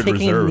the They're injured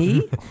taking reserve. a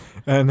knee?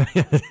 And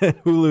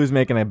Hulu's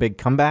making a big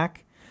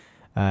comeback.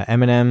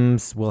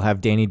 M&M's will have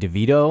Danny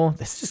DeVito.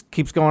 This just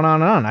keeps going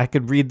on and on. I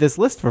could read this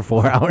list for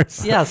 4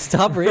 hours. Yeah,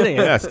 stop reading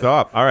it. Yeah,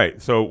 stop. All right.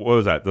 So what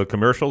was that? The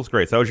commercials?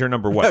 Great. So that was your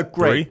number what?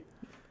 Great. 3?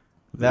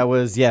 That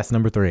was, yes,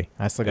 number 3.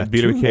 I still got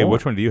 2 BWK, more.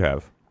 which one do you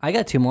have? I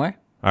got 2 more.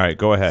 All right,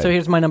 go ahead. So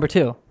here's my number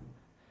 2.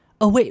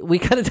 Oh, wait, we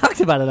could have talked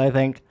about it, I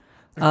think.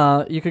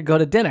 You could go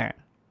to dinner.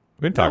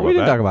 we didn't talk We about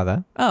didn't that. talk about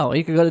that. Oh,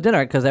 you could go to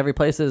dinner because every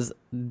place is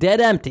dead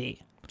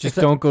empty. Just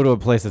don't go to a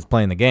place that's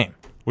playing the game.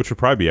 Which would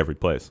probably be every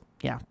place.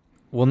 Yeah.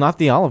 Well, not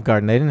the Olive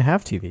Garden. They didn't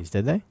have TVs,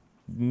 did they?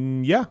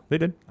 Yeah, they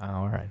did. Oh,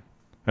 all right.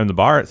 And the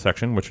bar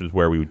section, which is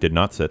where we did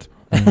not sit.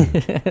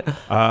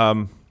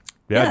 Yeah,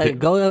 Yeah,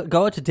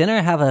 go out to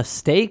dinner, have a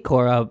steak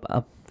or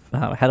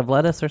a head of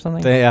lettuce or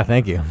something. Yeah,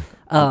 thank you.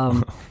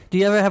 Do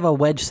you ever have a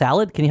wedge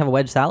salad? Can you have a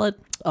wedge salad?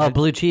 Oh,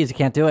 blue cheese. You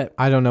can't do it.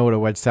 I don't know what a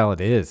wedge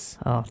salad is.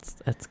 Oh,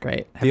 it's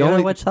great. Have The you had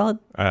only- a wedge salad?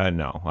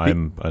 No,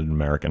 I'm an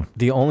American.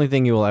 The only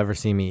thing you will ever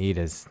see me eat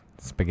is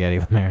spaghetti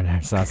with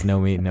marinara sauce, no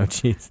meat, no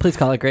cheese. Please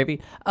call it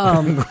gravy.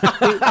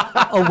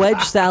 A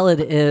wedge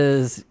salad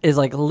is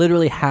like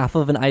literally half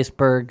of an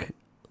iceberg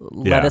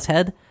lettuce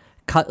head.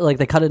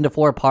 They cut it into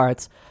 4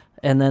 parts,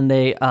 and then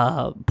they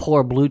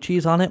pour blue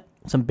cheese on it,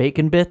 some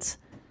bacon bits,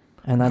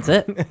 and that's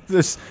it.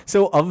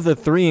 So of the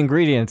 3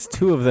 ingredients,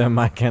 2 of them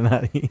I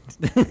cannot eat.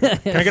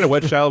 Can I get a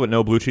wedge salad with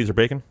no blue cheese or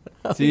bacon?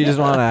 So you just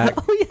want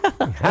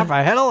to have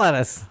a head of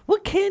lettuce.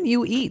 What can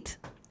you eat?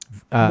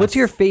 What's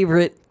your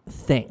favorite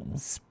thing?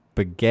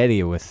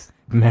 Spaghetti with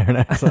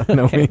marinara sauce,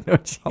 no meat, no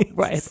cheese.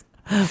 Right.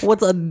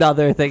 What's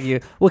another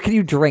thing what can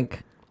you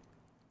drink?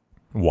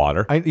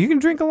 Water. You can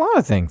drink a lot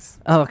of things.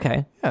 Oh,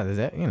 okay. Yeah, there's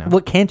that,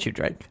 What can't you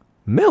drink?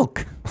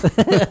 Milk.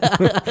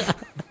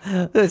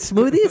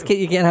 Smoothies?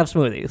 You can't have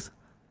smoothies.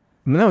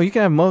 No, you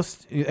can have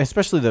most,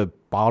 especially the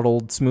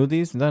bottled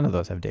smoothies. None of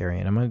those have dairy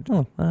in them.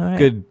 All right.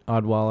 Good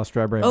Odwalla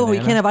strawberry. Oh, banana.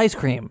 you can't have ice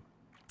cream.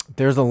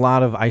 There's a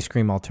lot of ice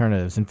cream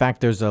alternatives. In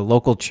fact, there's a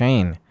local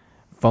chain,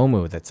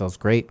 FOMU, that sells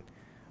great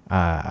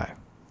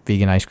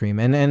vegan ice cream,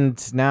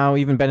 and now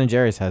even Ben and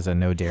Jerry's has a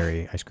no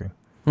dairy ice cream.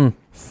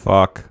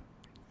 Fuck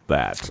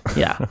that.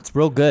 Yeah. It's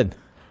real good.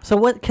 So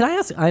what can I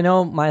ask? I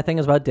know my thing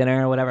is about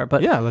dinner or whatever,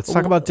 but Yeah, let's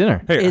talk about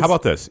dinner. Hey, Is- how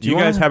about this? You you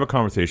guys wanna- have a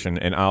conversation,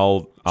 and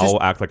I'll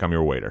act like I'm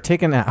your waiter.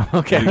 Take a nap.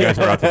 Okay. You guys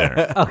are out to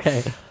dinner.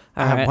 okay.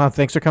 All right. Wow,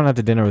 thanks for coming out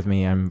to dinner with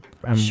me. I'm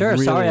Sure.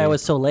 really- Sorry, I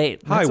was so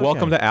late. Hi, That's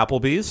welcome to okay.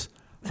 Applebee's.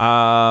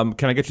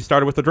 Can I get you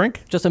started with the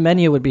drink? Just a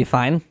menu would be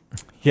fine.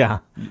 Yeah.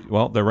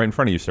 Well, they're right in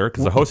front of you, sir,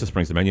 because the hostess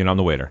brings the menu, and I'm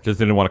the waiter. Just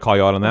didn't want to call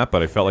you out on that,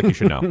 but I felt like you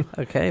should know.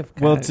 Okay.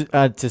 Well,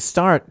 to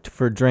start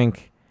for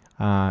drink,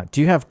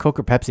 do you have Coke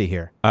or Pepsi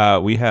here?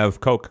 We have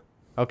Coke.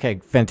 Okay,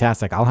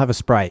 fantastic. I'll have a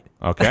Sprite.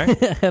 Okay,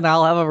 and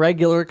I'll have a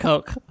regular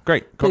Coke.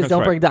 great. Coke Please and don't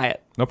Sprite. bring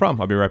diet. No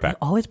problem. I'll be right back.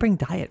 Always bring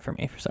diet for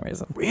me for some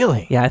reason.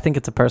 Really? Yeah, I think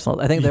it's a personal.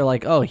 I think they're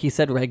like, oh, he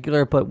said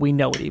regular, but we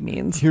know what he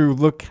means. You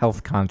look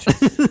health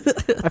conscious.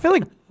 I feel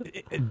like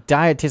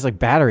diet tastes like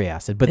battery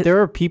acid, but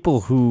there are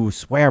people who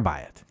swear by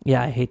it.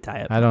 Yeah, I hate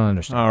diet. I don't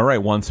understand. All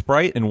right, 1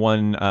 Sprite and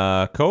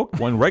 1 Coke,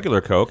 1 regular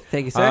Coke.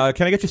 Thank you, sir.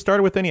 Can I get you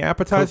started with any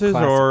appetizers,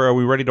 Classic. or are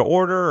we ready to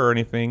order, or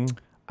anything?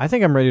 I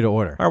think I'm ready to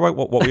order. All right,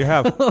 what will you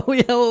have? Oh,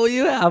 yeah, what will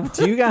you have?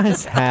 Do you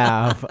guys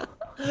have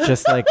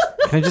just like,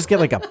 can I just get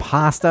like a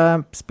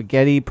pasta,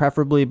 spaghetti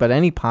preferably, but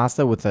any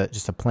pasta with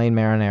just a plain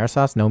marinara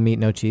sauce, no meat,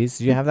 no cheese?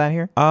 Do you have that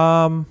here?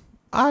 I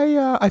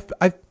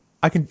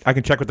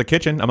can check with the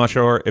kitchen. I'm not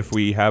sure if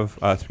we have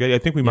spaghetti. I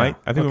think we might.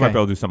 I think we might okay. be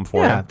able to do something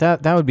for Yeah, you.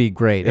 that would be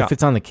great. Yeah. If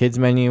it's on the kids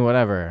menu,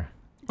 whatever.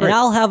 And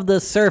I'll have the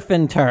surf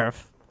and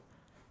turf.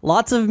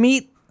 Lots of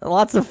meat,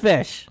 lots of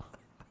fish.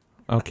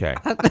 Okay.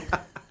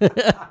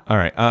 All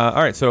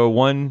right. So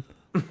 1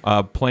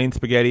 plain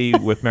spaghetti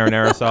with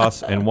marinara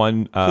sauce, and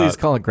 1. Please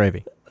call it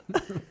gravy.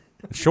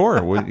 Sure.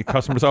 The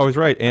customer's always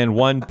right. And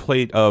 1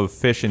 plate of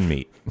fish and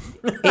meat.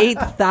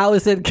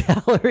 8,000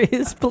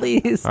 calories,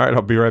 please. All right.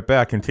 I'll be right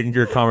back. Continue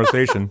your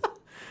conversation.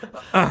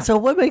 So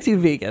what makes you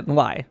vegan?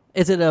 Why?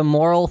 Is it a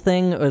moral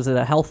thing or is it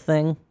a health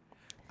thing?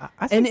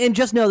 I think, And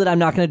just know that I'm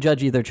not going to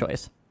judge either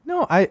choice.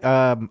 no,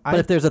 But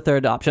if there's a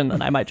third option,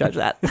 then I might judge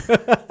that.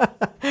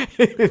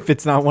 if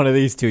it's not one of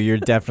these two, you're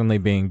definitely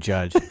being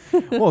judged.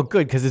 Well,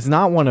 good, because it's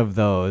not one of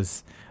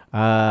those.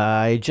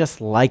 I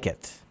just like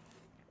it.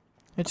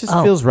 It just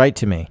feels right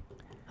to me.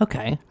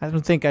 Okay. I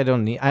don't think I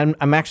don't need.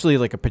 I'm actually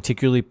like a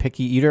particularly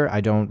picky eater. I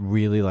don't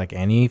really like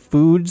any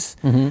foods.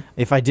 Mm-hmm.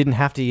 If I didn't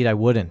have to eat, I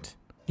wouldn't.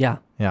 Yeah.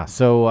 Yeah.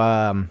 So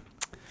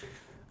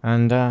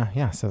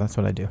so that's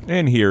what I do.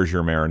 And here's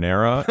your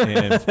marinara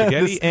and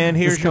spaghetti. And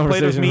here's This your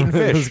plate of meat and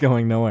conversation is fish.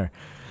 going nowhere.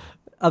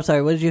 I'm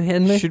sorry, what did you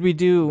hand me? Should we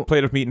do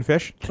Plate of meat and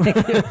fish. Can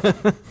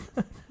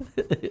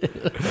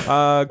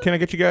I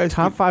get you guys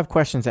top 5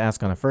 questions to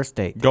ask on a first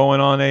date? going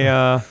on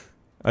a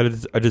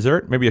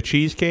dessert? Maybe a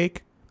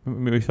cheesecake?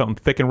 Maybe something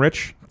thick and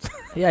rich?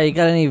 Yeah, you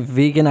got any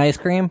vegan ice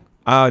cream?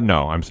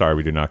 No, I'm sorry.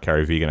 We do not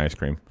carry vegan ice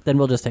cream. Then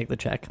we'll just take the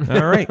check.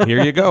 All right.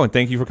 Here you go. And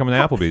thank you for coming to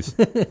Applebee's.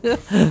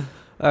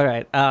 All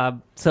right.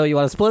 So you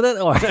want to split it?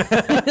 Or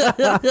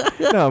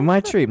No, my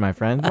treat, my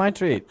friend. My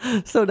treat.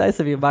 so nice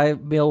of you. My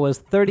meal was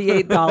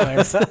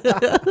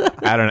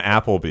 $38. At an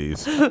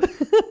Applebee's.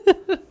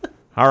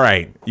 All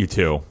right, you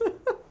two.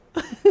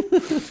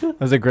 That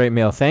was a great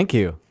meal. Thank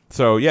you.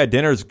 So, yeah,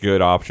 dinner's a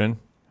good option.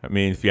 I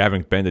mean, if you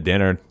haven't been to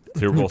dinner,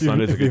 Super Bowl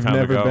Sunday's a If good you've time to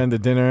never go. been to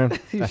dinner,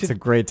 that's a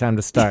great time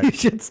to start. You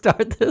should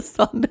start this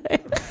Sunday.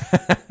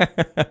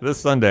 This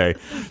Sunday.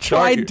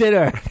 Try Start-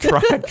 dinner.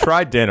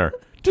 Try dinner.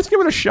 Just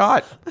give it a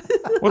shot.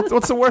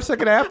 What's the worst that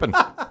could happen?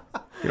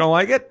 You don't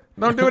like it?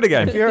 Don't do it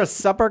again. If you're a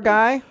supper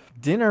guy,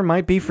 dinner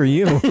might be for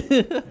you.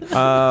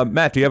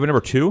 Matt, do you have a number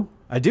 2?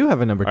 I do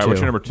have a number 2. All right,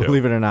 what's your number 2?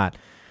 Believe it or not.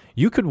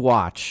 You could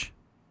watch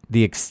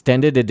the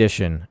extended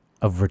edition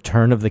of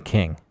Return of the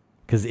King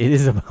because it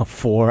is about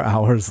 4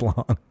 hours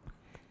long.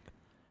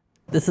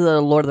 This is a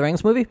Lord of the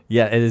Rings movie?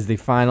 Yeah, it is the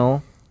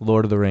final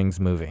Lord of the Rings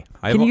movie.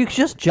 Can you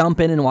just jump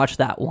in and watch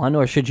that one,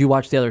 or should you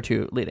watch the other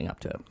two leading up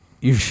to it?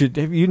 You should.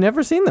 Have you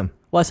never seen them?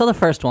 Well, I saw the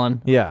first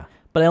one, Yeah.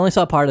 but I only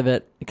saw part of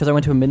it because I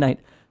went to a midnight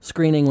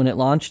screening when it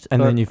launched.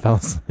 And then you fell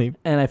asleep.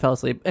 And I fell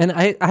asleep. And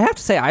I have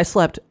to say, I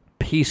slept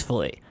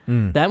peacefully.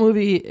 That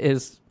movie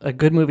is a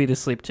good movie to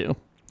sleep to.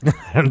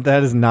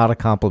 That is not a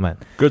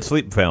compliment. Good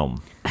sleep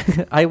film.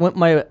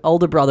 My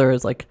older brother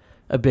is like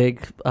a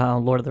big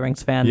Lord of the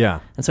Rings fan. Yeah.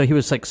 And so he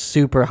was like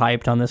super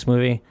hyped on this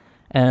movie.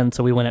 And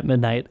so we went at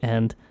midnight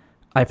and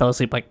I fell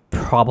asleep like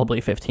probably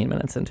 15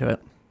 minutes into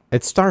it.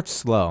 It starts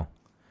slow.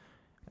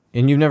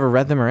 And you've never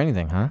read them or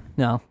anything, huh?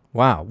 No.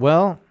 Wow.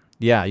 Well,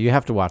 yeah, you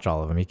have to watch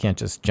all of them. You can't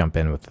just jump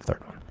in with the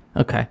third one.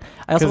 Okay.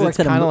 I also Because worked it's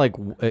at kind of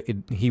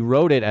like he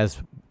wrote it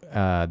as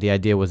the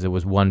idea was it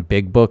was one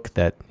big book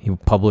that he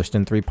published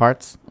in 3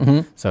 parts.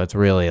 Mhm. So it's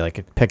really like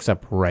it picks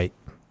up right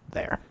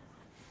there.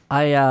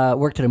 I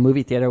worked at a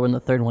movie theater when the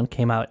third one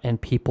came out, and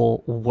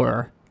people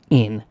were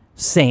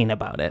insane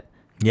about it.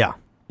 Yeah.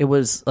 It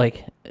was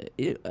like,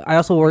 I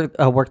also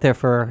worked there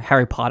for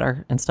Harry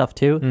Potter and stuff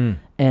too,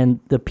 and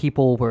the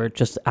people were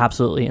just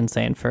absolutely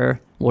insane for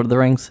Lord of the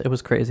Rings. It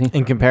was crazy.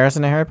 In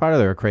comparison to Harry Potter,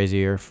 they were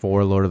crazier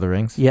for Lord of the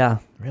Rings. Yeah,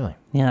 Really?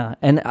 yeah,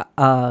 and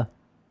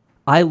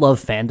I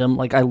love fandom.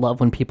 Like, I love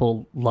when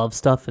people love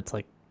stuff. It's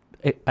like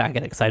I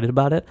get excited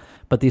about it,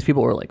 but these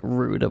people were like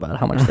rude about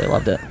how much they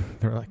loved it.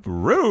 They're like,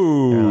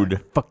 Rude.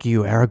 fuck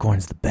you,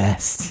 Aragorn's the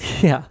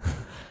best. Yeah.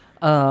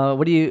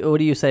 What do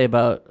you say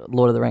about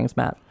Lord of the Rings,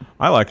 Matt?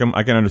 I like them.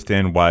 I can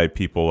understand why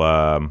people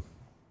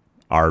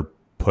are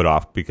put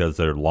off because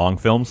they're long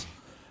films,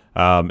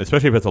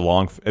 especially if it's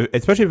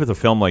a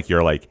film like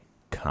you're like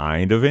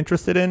kind of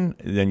interested in.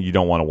 Then you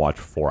don't want to watch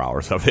 4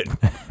 hours of it.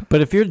 But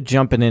if you're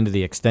jumping into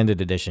the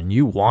extended edition,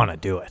 you want to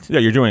do it. Yeah,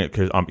 you're doing it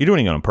because you're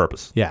doing it on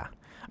purpose. Yeah.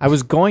 I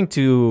was going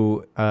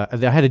to, I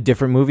had a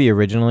different movie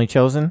originally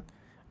chosen,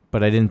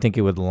 but I didn't think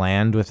it would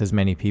land with as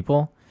many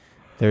people.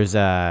 There's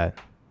the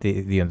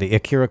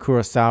Akira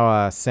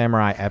Kurosawa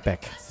samurai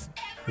epic.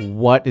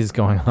 What is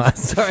going on?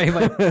 Sorry,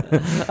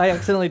 I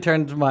accidentally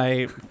turned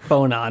my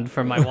phone on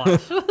from my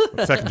watch.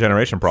 Second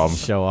generation problem.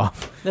 Show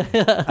off.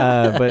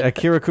 But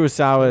Akira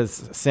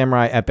Kurosawa's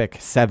samurai epic,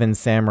 7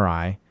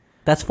 Samurai.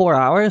 That's 4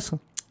 hours?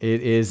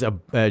 It is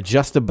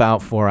just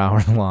about 4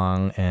 hours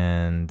long,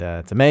 and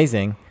it's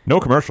amazing.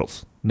 No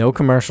commercials. No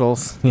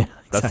commercials. Yeah,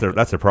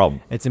 That's their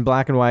problem. it's in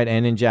black and white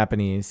and in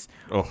Japanese.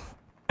 Oh.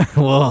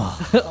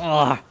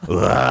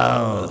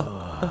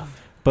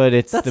 But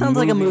it's That sounds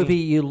like a movie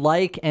you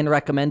like and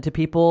recommend to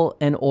people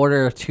in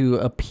order to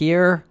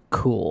appear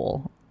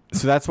cool.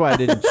 So that's why I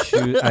didn't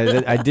choose.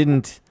 I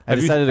didn't. I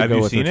decided to have go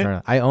you with seen it?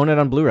 Return. I own it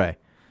on Blu-ray.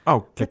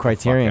 Oh, The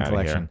Criterion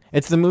Collection.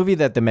 It's the movie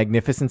that the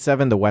Magnificent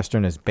Seven, the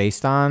Western, is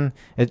based on.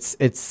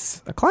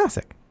 It's a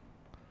classic.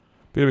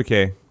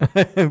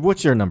 BWK,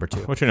 What's your number 2?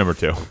 what's your number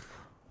 2?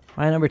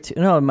 My number 2.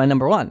 No, my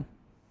number 1.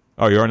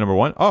 Oh, you're on number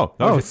 1? Oh,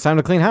 no. Oh, it's time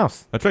to clean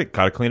house. That's right.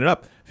 Gotta clean it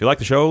up. If you like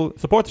the show,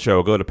 support the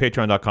show. Go to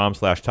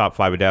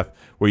patreon.com/top5ofdeath,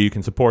 where you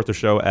can support the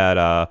show at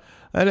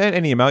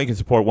any amount. You can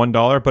support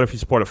 $1, but if you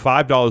support at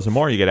 $5 or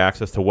more, you get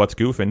access to What's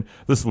Goofin'.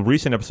 This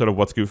recent episode of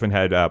What's Goofin'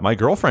 had my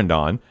girlfriend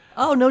on.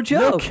 Oh, no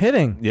joke. No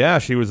kidding. Yeah,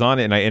 she was on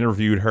it, and I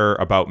interviewed her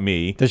about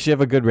me. Does she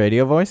have a good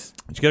radio voice?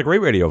 She got a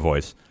great radio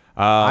voice.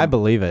 I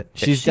believe it.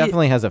 She she-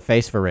 definitely has a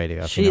face for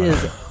radio. if She you know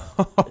is.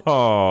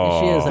 Oh,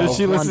 She is. Does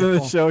she listen to the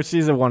wonderful- show?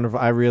 She's a wonderful.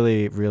 I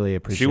really, really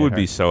appreciate. she would her.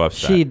 be so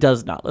upset. She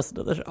does not listen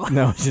to the show.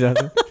 No, she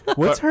doesn't.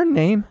 What's her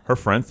name? Her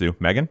friends do.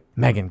 Megan.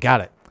 Megan.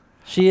 Got it.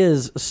 She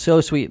is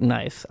so sweet and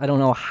nice. I don't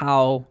know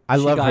how I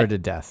she love got her to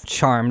death.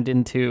 charmed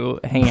into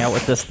hanging out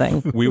with this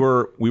thing. We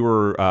were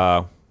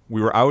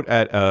out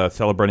at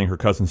celebrating her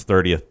cousin's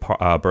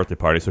 30th birthday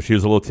party, so she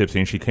was a little tipsy,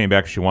 and she came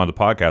back. She wanted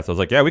to podcast. I was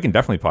like, "Yeah, we can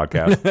definitely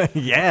podcast."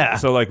 Yeah.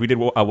 So like we did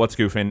What's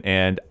Goofin',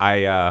 and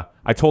I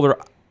told her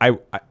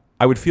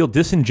I would feel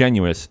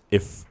disingenuous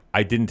if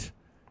I didn't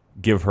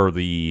give her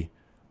the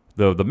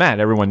Matt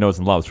everyone knows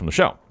and loves from the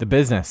show. The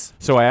business.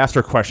 So I asked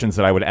her questions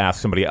that I would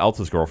ask somebody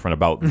else's girlfriend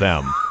about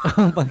them,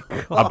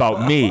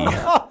 about me.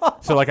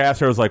 So like I asked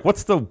her, I was like,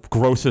 "What's the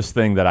grossest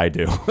thing that I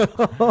do?"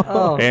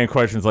 And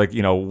questions like,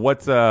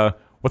 what's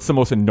the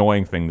most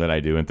annoying thing that I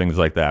do, and things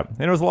like that.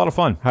 And it was a lot of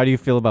fun. How do you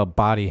feel about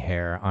body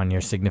hair on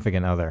your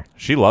significant other?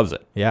 She loves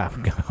it. Yeah,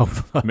 I hope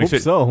Makes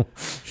it- so.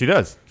 She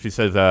does. She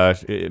says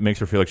it makes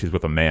her feel like she's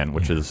with a man,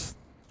 which is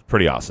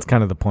pretty awesome.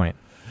 Kind of the point.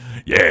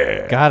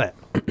 Yeah. Got it.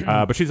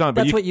 But she's on.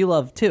 But That's what you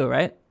love too,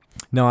 right?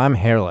 No, I'm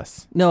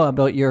hairless. No,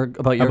 about your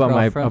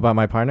girlfriend. About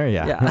my partner.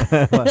 Yeah.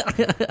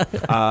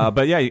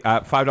 But yeah,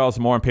 $5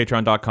 more on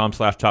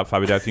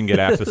patreon.com/top5ofdeath. You can get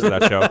access to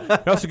that show.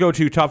 You also go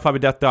to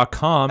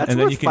top5ofdeath.com, That's and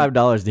then worth you can.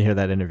 $5 to hear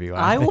that interview.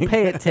 I will think.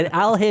 pay it.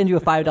 I'll hand you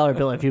a $5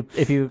 bill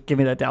if you give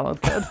me that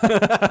download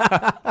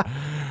code.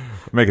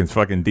 Making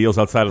fucking deals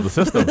outside of the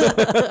system.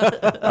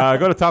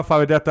 Go to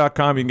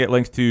top5ofdeath.com. You can get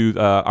links to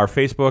our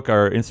Facebook,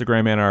 our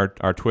Instagram, and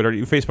our Twitter.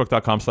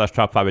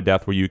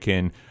 Facebook.com/top5ofdeath, where you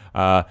can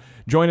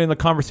Join in the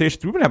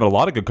conversations. We've been having a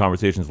lot of good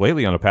conversations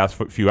lately on the past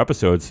few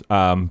episodes.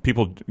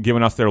 People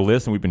giving us their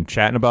lists, and we've been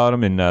chatting about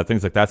them and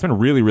things like that. It's been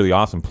really, really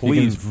awesome. You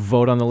Please can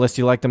vote on the list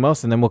you like the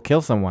most, and then we'll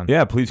kill someone.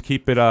 yeah, please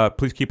keep it.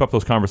 Please keep up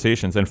those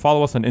conversations and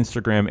follow us on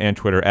Instagram and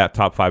Twitter at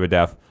Top 5 of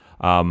Death.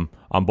 On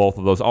both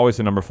of those, always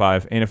the number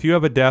 5. And if you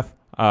have a death,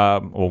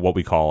 or what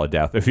we call a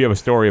death, if you have a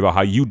story about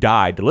how you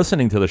died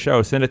listening to the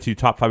show, send it to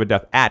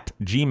top5ofdeath at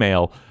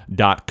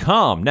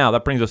gmail.com. Now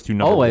that brings us to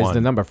number Always 1.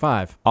 the number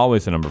 5.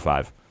 Always the number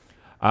 5.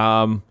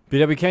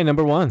 BWK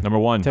number 1. Number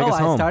 1. Take us I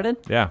home. started?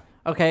 Yeah.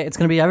 Okay, it's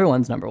going to be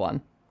everyone's number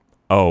 1.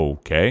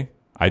 Okay.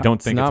 I don't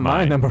It's think not it's my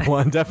mine. number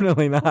 1.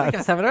 Definitely You not.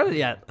 guys haven't heard it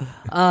yet.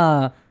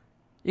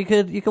 You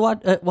could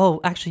watch. Well,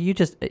 actually,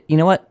 you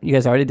know what? You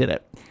guys already did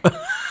it.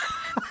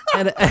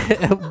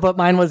 But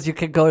mine was you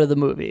could go to the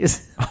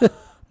movies.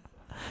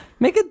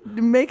 make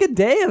a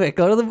day of it.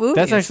 Go to the movies.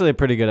 That's actually a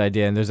pretty good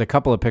idea, and there's a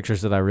couple of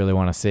pictures that I really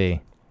want to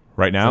see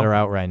Right that are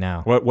now? out right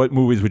now. What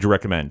movies would you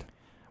recommend?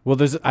 Well,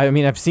 there's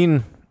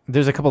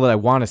a couple that I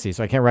want to see,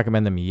 so I can't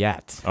recommend them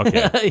yet.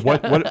 Okay.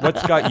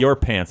 What's got your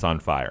pants on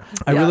fire?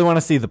 I Yeah. really want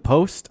to see The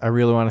Post. I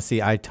really want to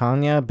see I,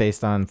 Tonya,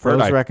 based on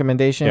Fro's I-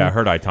 recommendation. Yeah, I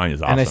heard I,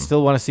 Tanya's awesome. And I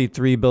still want to see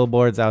 3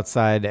 billboards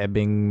outside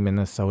Ebbing,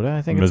 Minnesota,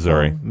 I think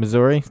Missouri. it's called.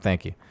 Missouri.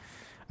 Thank you.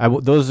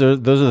 Those are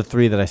the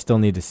 3 that I still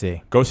need to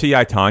see. Go see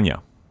I,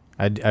 Tanya.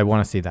 I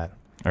want to see that.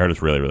 I heard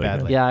it's really, really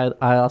Badly. good. Yeah,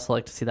 I also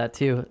like to see that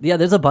too. Yeah,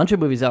 there's a bunch of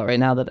movies out right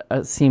now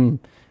that seem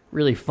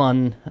really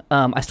fun.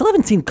 I still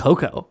haven't seen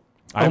Coco.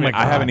 I my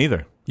haven't God.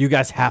 either. You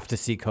guys have to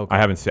see Coco. I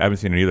haven't seen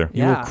it either.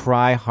 You Yeah. will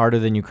cry harder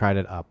than you cried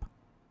it Up.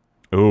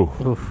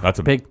 Ooh, that's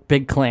a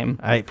Big claim.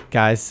 I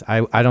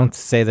don't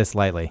say this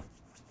lightly.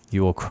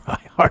 You will cry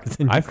harder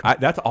than you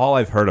That's all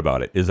I've heard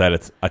about it is that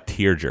it's a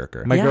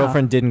tearjerker. My Yeah.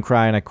 girlfriend didn't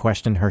cry, and I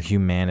questioned her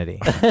humanity.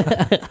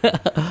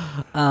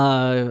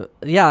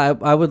 Yeah,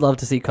 I would love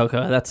to see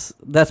Coco.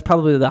 That's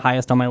probably the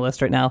highest on my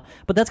list right now.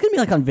 But that's gonna be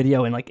like on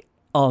video in like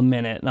a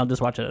minute, and I'll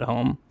just watch it at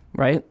home,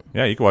 right?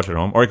 Yeah, you can watch it at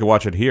home, or you can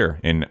watch it here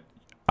in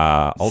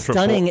ultra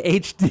Stunning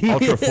HD.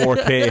 ultra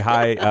 4K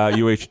high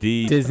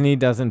UHD. Disney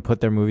doesn't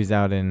put their movies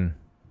out in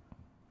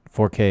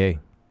 4K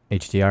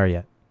HDR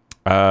yet.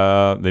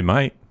 They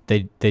might.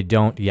 They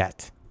don't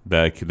yet.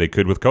 They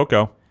could with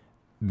Coco.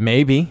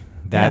 Maybe.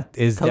 That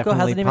is Coco definitely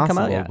hasn't even come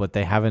out possible, yet. but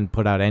they haven't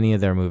put out any of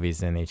their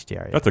movies in HDR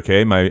yet. That's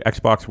okay. My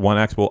Xbox One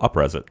X will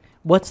upres it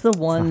What's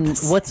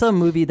a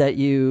movie that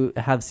you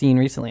have seen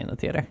recently in the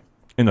theater?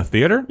 in the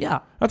theater. Yeah,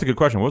 That's a good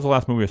question. What was the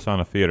last movie I saw in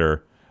a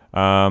theater?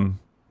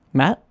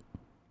 Matt.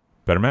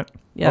 Better Matt.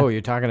 Yeah. Oh, you're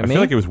talking to I me?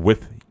 feel like it was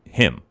with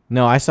him.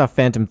 No, I saw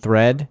Phantom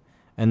Thread,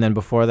 and then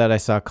before that I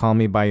saw Call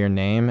Me By Your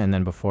Name, and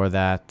then before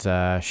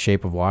that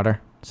Shape of Water.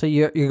 So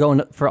you're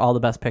going for all the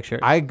best picture.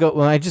 I go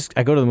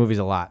to the movies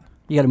a lot.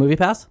 You got a movie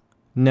pass?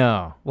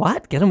 No,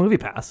 What? Get a movie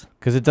pass.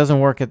 because it doesn't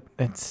work you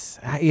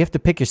have to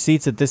pick your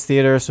seats at this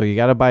theater, so you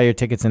got to buy your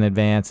tickets in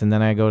advance, and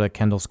then I go to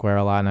Kendall Square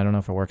a lot, and I don't know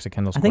if it works at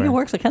Kendall I Square. think it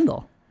works at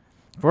Kendall.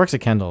 If it works at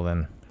Kendall,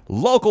 then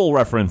Local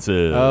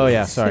references. oh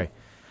yeah, sorry.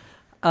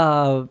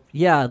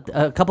 Yeah,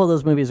 a couple of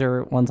those movies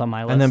are ones on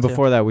my list. And then too.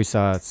 before that, we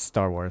saw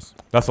Star Wars.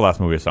 That's the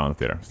last movie I saw in the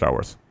theater. Star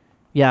Wars.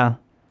 Yeah,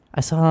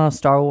 I saw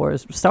Star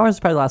Wars. Star Wars is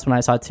probably the last one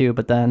I saw too,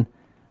 but then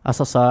I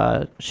also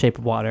saw Shape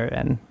of Water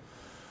and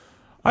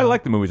I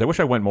like the movies. I wish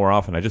I went more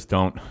often. I just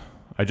don't.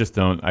 I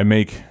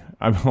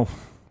don't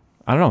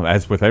know.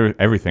 As with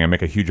everything, I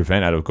make a huge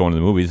event out of going to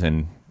the movies,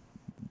 and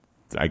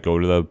I go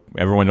to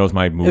everyone knows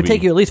my movie. it would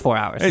take you at least 4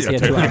 hours to see a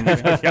 2-hour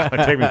movie. Yeah,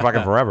 it'd take me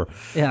fucking forever.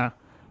 Yeah.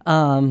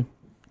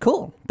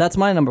 Cool. That's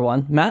my number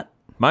 1. Matt?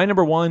 My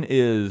number 1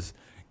 is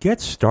get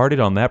started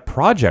on that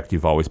project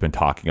you've always been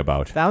talking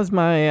about. That was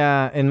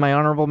my in my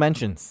honorable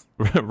mentions.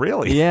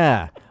 Really?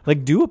 Yeah,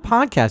 like do a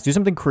podcast, do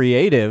something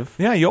creative.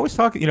 Yeah, you always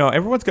talk.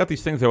 Everyone's got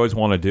these things they always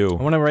want to do.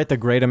 I want to write the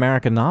great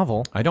American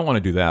novel. I don't want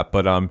to do that,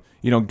 but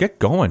get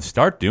going,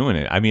 start doing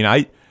it. I mean,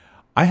 I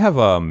have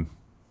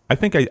I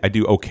think I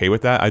do okay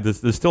with that.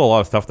 There's still a lot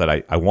of stuff that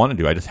I want to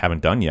do. I just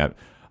haven't done yet.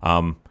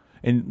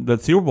 And the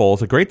Super Bowl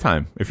is a great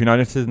time. If you're not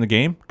interested in the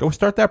game, go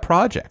start that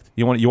project.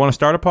 You want to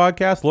start a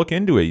podcast? Look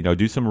into it.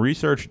 Do some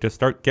research. Just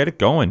get it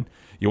going.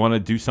 You want to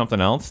do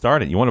something else?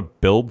 Start it. You want to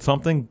build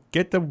something?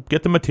 Get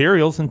the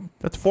materials, and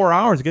that's 4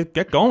 hours.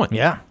 Get going.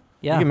 Yeah,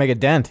 Yeah. you can make a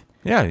dent.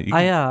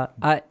 Yeah.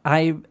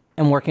 I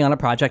am working on a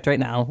project right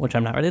now, which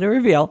I'm not ready to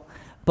reveal,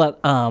 but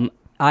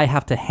I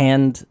have to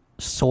hand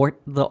sort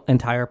the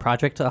entire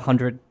project to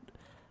 100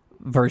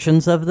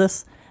 versions of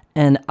this,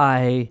 and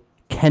I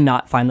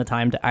cannot find the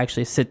time to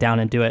actually sit down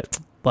and do it.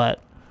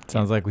 But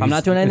Sounds like I'm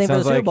not doing anything for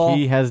the Super Bowl.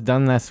 He has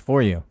done this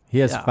for you. He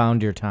has Yeah.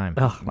 found your time.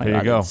 oh my There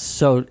you God,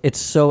 go. it's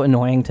so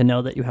annoying to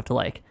know that you have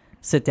to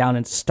sit down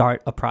and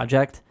start a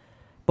project.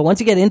 But once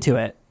you get into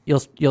it,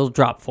 you'll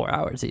drop 4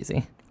 hours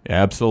easy.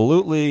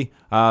 Absolutely.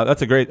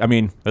 That's a great. I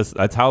mean,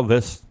 that's how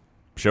this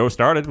show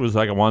started. Was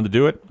I wanted to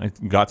do it. I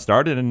got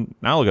started, and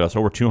now look at us.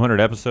 Over 200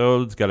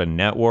 episodes. Got a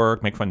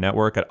network, Make Fun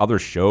Network. Got other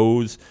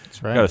shows.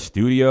 That's right. Got a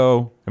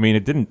studio. I mean,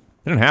 it didn't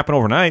happen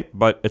overnight,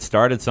 but it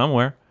started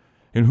somewhere.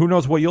 And who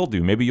knows what you'll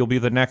do? Maybe you'll be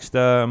the next.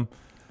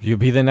 You'll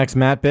be the next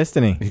Matt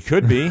Bistany. It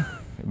could be.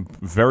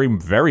 very,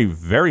 very,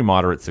 very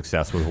moderate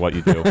success with what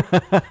you do.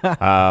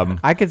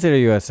 I consider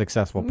you a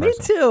successful Me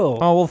person. too.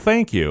 Oh, well,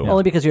 thank you.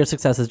 Only because your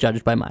success is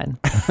judged by mine.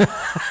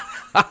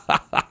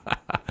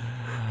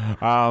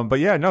 But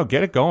yeah, no,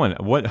 get it going.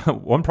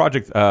 One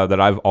project that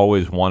I've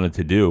always wanted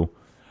to do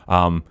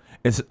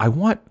is I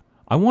want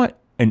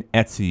an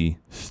Etsy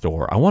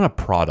store. I want a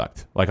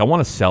product. Like I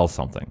want to sell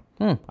something.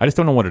 I just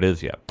don't know what it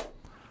is yet.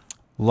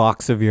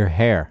 Locks of your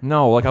hair.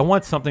 No, like I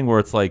want something where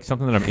it's like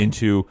something that I'm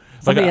into.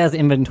 Somebody like, has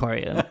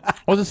inventory in.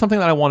 or is it something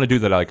that I want to do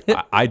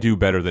that I do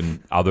better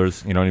than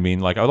others? You know what I mean?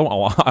 Like I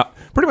don't.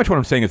 Pretty much what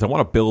I'm saying is I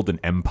want to build an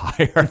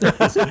empire.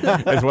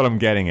 is what I'm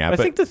getting at. I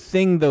think the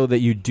thing though that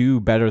you do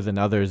better than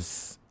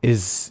others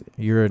is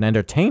you're an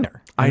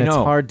entertainer. I And know.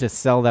 It's hard to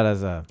sell that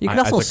as a. You can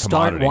as also a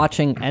start commodity.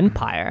 watching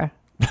Empire.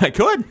 I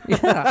could.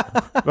 Yeah.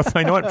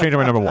 You know what? Change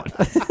my number one.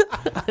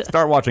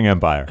 Start watching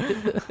Empire.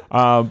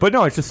 But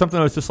no, it's just something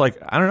that's just like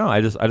I don't know. I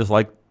just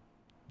like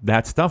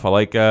that stuff. I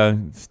like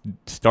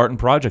starting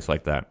projects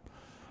like that.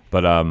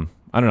 But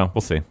I don't know.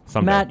 We'll see.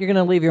 Someday. Matt, you're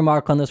gonna leave your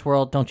mark on this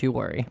world. Don't you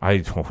worry.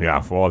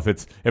 Yeah. Well, if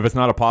it's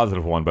not a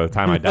positive one, by the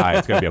time I die,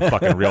 it's gonna be a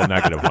fucking real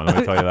negative one. Let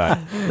me tell you that.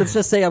 Let's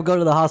just say I'm going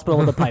to the hospital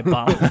with a pipe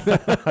bomb.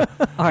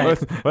 All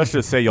right. Let's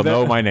just say you'll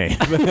know my name.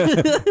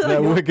 That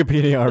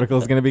Wikipedia article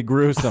is going to be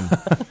gruesome.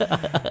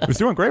 It was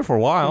doing great for a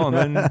while,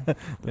 and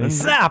then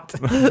Snapped.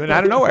 then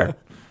out of nowhere.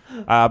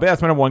 But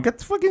that's my number one.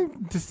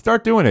 Just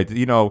start doing it.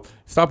 You know,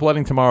 stop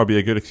letting tomorrow be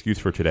a good excuse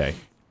for today.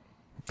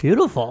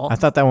 Beautiful. I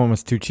thought that one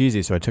was too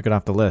cheesy, so I took it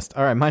off the list.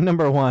 All right, my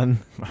number one.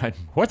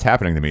 What's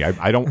happening to me?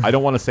 I don't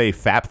want to say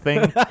fap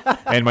thing,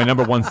 and my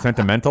number one's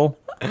sentimental.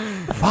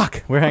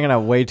 Fuck. We're hanging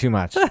out way too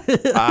much.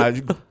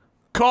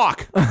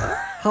 Cock.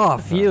 Oh,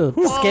 phew.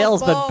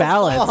 Scales but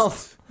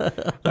balanced. All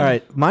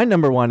right, my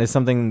number one is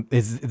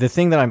the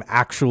thing that I'm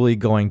actually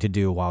going to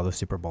do while the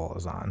Super Bowl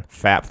is on.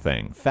 Fap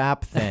thing.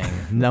 Fap thing,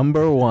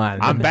 number one.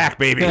 I'm back,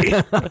 baby.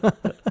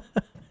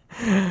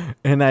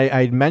 And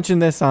I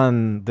mentioned this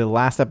on the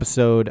last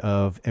episode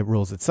of It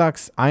Rules, It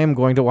Sucks. I am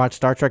going to watch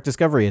Star Trek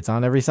Discovery. It's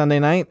on every Sunday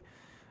night.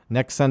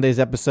 Next Sunday's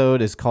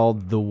episode is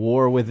called The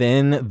War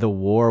Within, The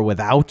War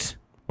Without.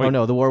 Wait. Oh,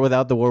 no, The War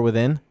Without, The War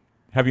Within.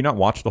 Have you not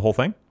watched the whole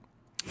thing?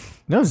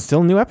 No, it's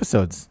still new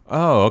episodes.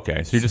 Oh,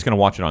 okay. So you're just gonna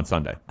watch it on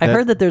Sunday. I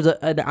heard that there's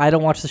I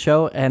don't watch the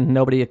show and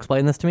nobody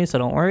explained this to me, so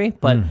don't worry.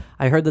 But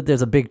I heard that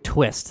there's a big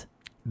twist.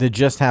 That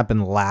just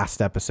happened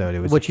last episode. It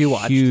was Which a you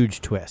watched.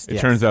 huge twist. It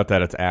yes. turns out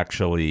that it's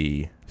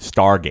actually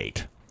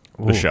Stargate,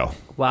 the show.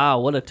 Wow,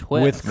 what a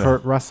twist. With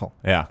Kurt Russell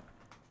Yeah.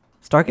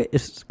 Stargate.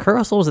 Is Kurt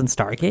Russell was in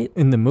Stargate?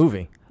 in the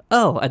movie.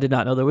 Oh, I did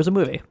not know there was a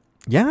movie.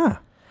 Yeah.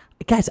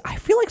 Guys, I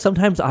feel like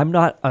sometimes I'm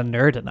not a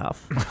nerd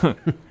enough.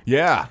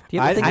 Yeah. Do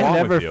you ever think I wrong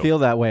never with you? feel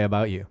that way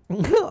about you.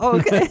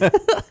 Okay.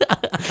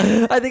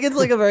 I think it's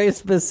like a very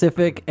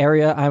specific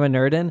area I'm a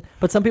nerd in.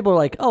 But some people are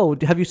like, "Oh,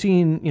 have you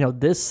seen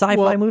this sci-fi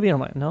Well, movie?" I'm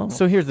like, "No."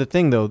 So here's the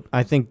thing, though.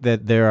 I think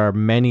that there are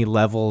many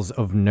levels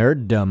of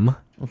nerddom,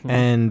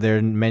 and there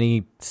are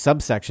many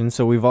subsections.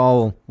 So we've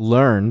all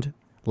learned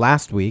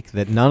last week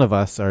that none of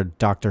us are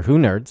Doctor Who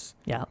nerds,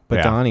 Yeah. but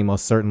Yeah. Donnie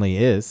most certainly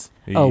is.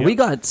 Oh, Yep. we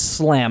got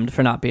slammed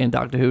for not being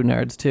Doctor Who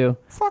nerds too.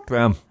 Fuck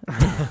them.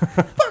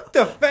 Fuck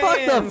the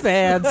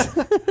fans.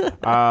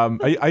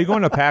 Are you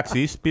going to PAX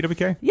East,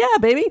 BWK? Yeah,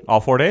 baby.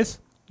 All 4 days?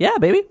 Yeah,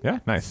 baby. Yeah,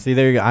 nice. See,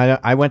 there you go.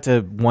 I went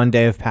to one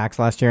day of PAX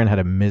last year and had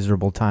a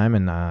miserable time,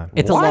 and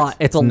It's a lot.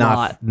 It's a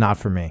lot. Not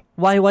for me.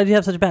 Why did you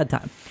have such a bad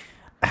time?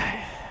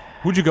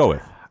 Who'd you go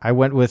with? I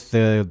went with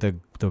the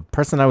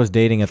person I was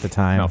dating at the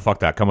time. No, fuck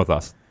that. Come with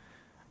us.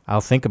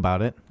 I'll think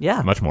about it.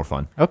 Yeah. Much more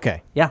fun.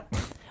 Okay. Yeah.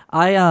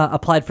 I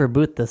applied for a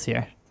booth this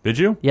year. Did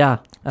you? Yeah.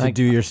 And To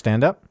do your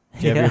stand up?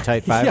 Do you have your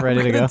tight five Yeah, ready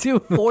we're to gonna go?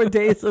 do 4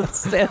 days of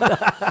stand-up.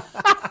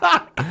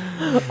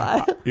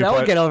 That would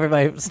applied- get over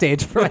my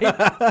stage fright.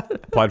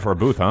 Applied for a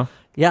booth, huh?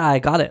 Yeah, I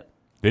got it.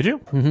 Did you?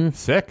 Mm-hmm.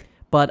 Sick.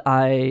 But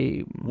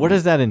I... What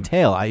does that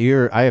entail? I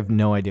have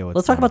no idea what.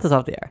 Let's talk about this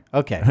off the air.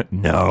 Okay.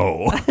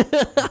 No.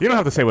 You don't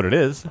have to say what it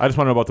is. I just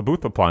want to know about the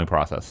booth applying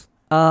process.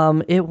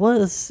 It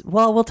was...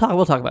 Well, we'll talk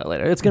about it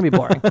later. It's going to be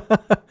boring.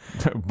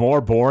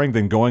 More boring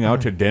than going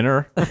out to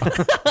dinner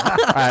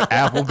at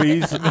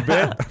Applebee's a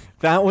bit.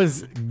 That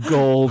was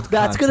gold.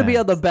 That's going to be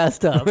on the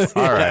best of.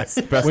 All right.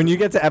 Best When you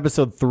get to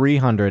episode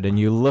 300 and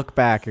you look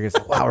back, you're just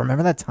like, wow,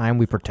 remember that time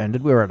we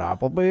pretended we were at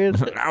Applebee's?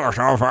 Now we're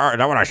so far. Is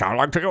that what I sound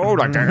like to you?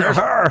 Like this?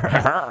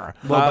 Well,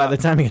 by the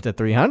time you get to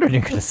 300,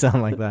 you're going to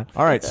sound like that.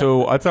 All right.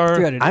 So that's our.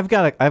 300. I've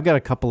got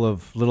a couple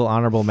of little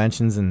honorable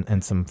mentions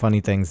and some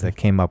funny things that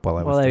came up while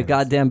I was Well, they doing this.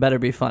 goddamn better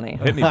be funny.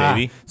 Hit me,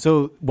 baby.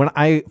 So one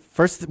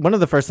of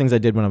the first things I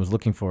did when I was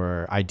looking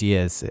for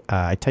ideas,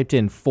 I typed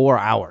in 4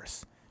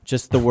 hours,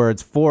 just the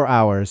words 4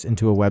 hours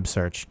into a web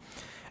search.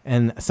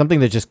 And something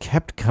that just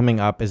kept coming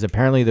up is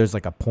apparently there's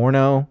like a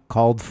porno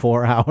called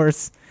 4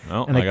 Hours.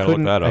 Oh, And I gotta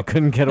look that I up.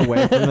 couldn't get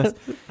away from this.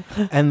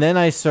 And then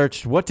I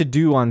searched what to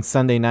do on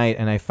Sunday night,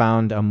 and I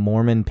found a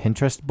Mormon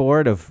Pinterest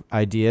board of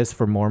ideas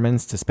for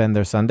Mormons to spend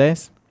their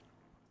Sundays.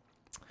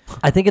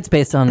 I think it's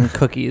based on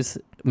cookies,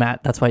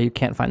 Matt. That's why you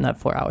can't find that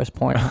 4 hours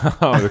porn.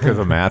 Oh, because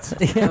of Matt's.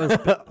 Yeah, it was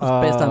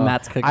based on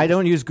Matt's cookies. I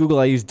don't use Google.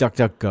 I use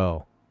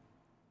DuckDuckGo.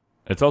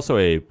 It's also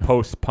a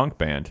post-punk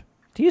band.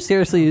 Do you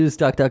seriously use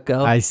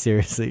DuckDuckGo? I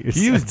seriously use.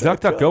 You use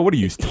DuckDuckGo? What do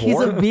you use, Tor?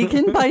 He's a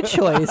vegan by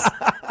choice,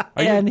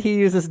 and he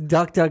uses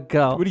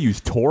DuckDuckGo. What do you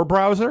use, Tor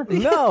browser?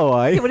 No,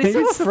 I. What are you so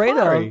use afraid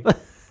Safari.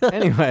 of?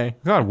 Anyway,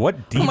 God, what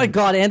Oh my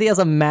God, Andy has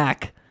a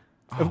Mac.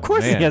 of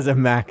course man. he has a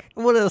Mac.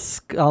 What a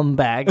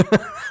scumbag.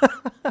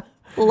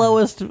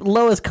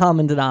 lowest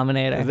common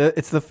denominator.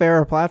 It's the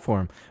fairer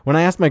platform. When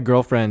I asked my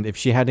girlfriend if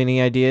she had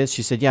any ideas,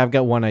 she said, "Yeah, I've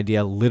got one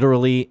idea.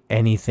 Literally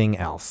anything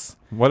else."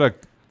 That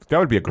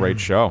would be a great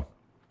show.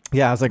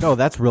 Yeah, I was like, "Oh,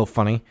 that's real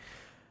funny."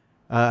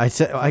 I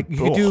said,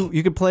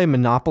 "You could play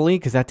Monopoly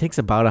because that takes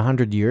about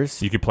 100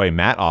 years." You could play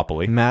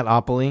Mattopoly.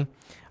 Mattopoly.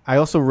 I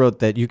also wrote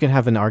that you can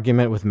have an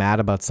argument with Matt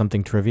about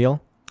something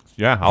trivial.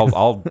 Yeah,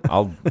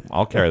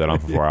 I'll carry that on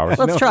for 4 hours.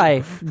 Let's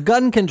try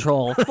gun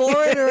control.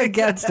 For it or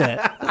against it?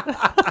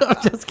 I'm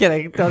just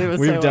kidding. Don't even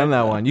say We've done it.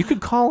 that one. You could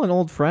call an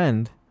old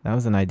friend. That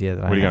was an idea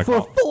that What are I you had.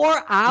 gonna For call?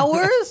 4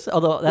 hours?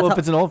 Although that's Well, if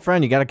it's an old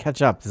friend, you got to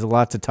catch up. There's a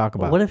lot to talk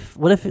about. what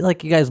if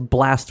like you guys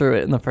blast through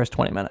it in the first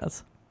 20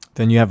 minutes?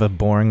 Then you have a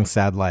boring,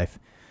 sad life.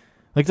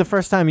 Like the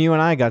first time you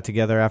and I got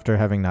together after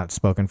having not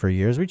spoken for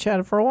years, we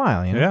chatted for a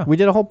while. You know? Yeah. We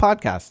did a whole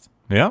podcast.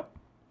 Yeah,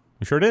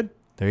 we sure did.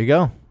 There you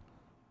go.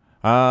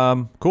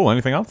 Cool.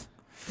 Anything else?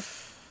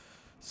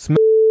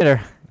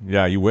 Later.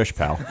 Yeah, you wish,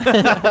 pal.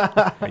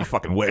 You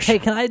fucking wish. Hey,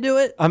 can I do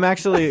it? I'm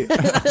actually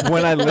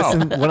when I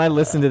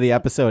listen to the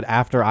episode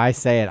after I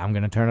say it, I'm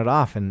gonna turn it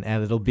off and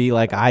it'll be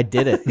like I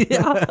did it.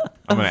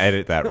 I'm gonna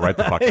edit that right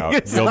the fuck out.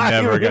 It's You're not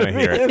never even gonna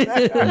hear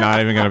it. I'm not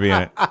even gonna be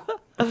in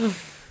it.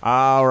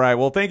 All right.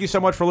 Well, thank you so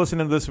much for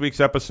listening to this week's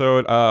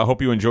episode.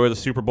 Hope you enjoy the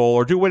Super Bowl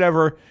or do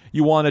whatever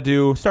you want to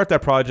do. Start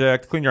that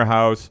project. Clean your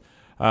house.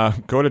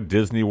 Go to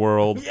Disney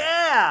World.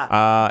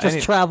 Yeah.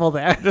 Just travel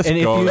there. Just And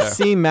if go you there.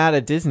 see Matt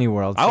at Disney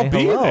World, I'll say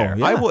be hello. there.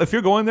 Yeah. I will. If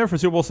you're going there for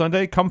Super Bowl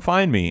Sunday, come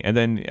find me and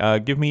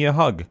then give me a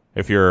hug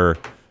if you're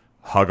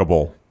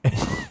huggable.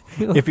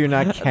 If you're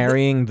not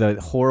carrying the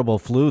horrible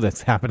flu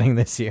that's happening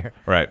this year.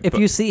 Right. If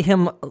you see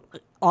him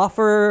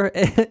offer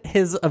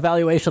his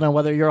evaluation on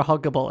whether you're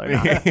huggable or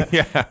not.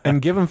 yeah.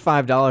 And give him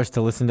 $5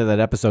 to listen to that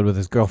episode with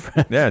his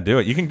girlfriend. Yeah, do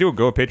it. You can do it.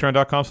 Go to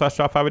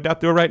patreon.com/top5adapt.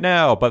 Do it right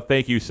now. But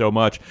thank you so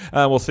much.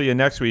 We'll see you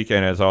next week.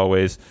 And as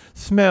always,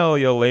 smell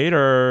you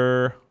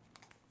later.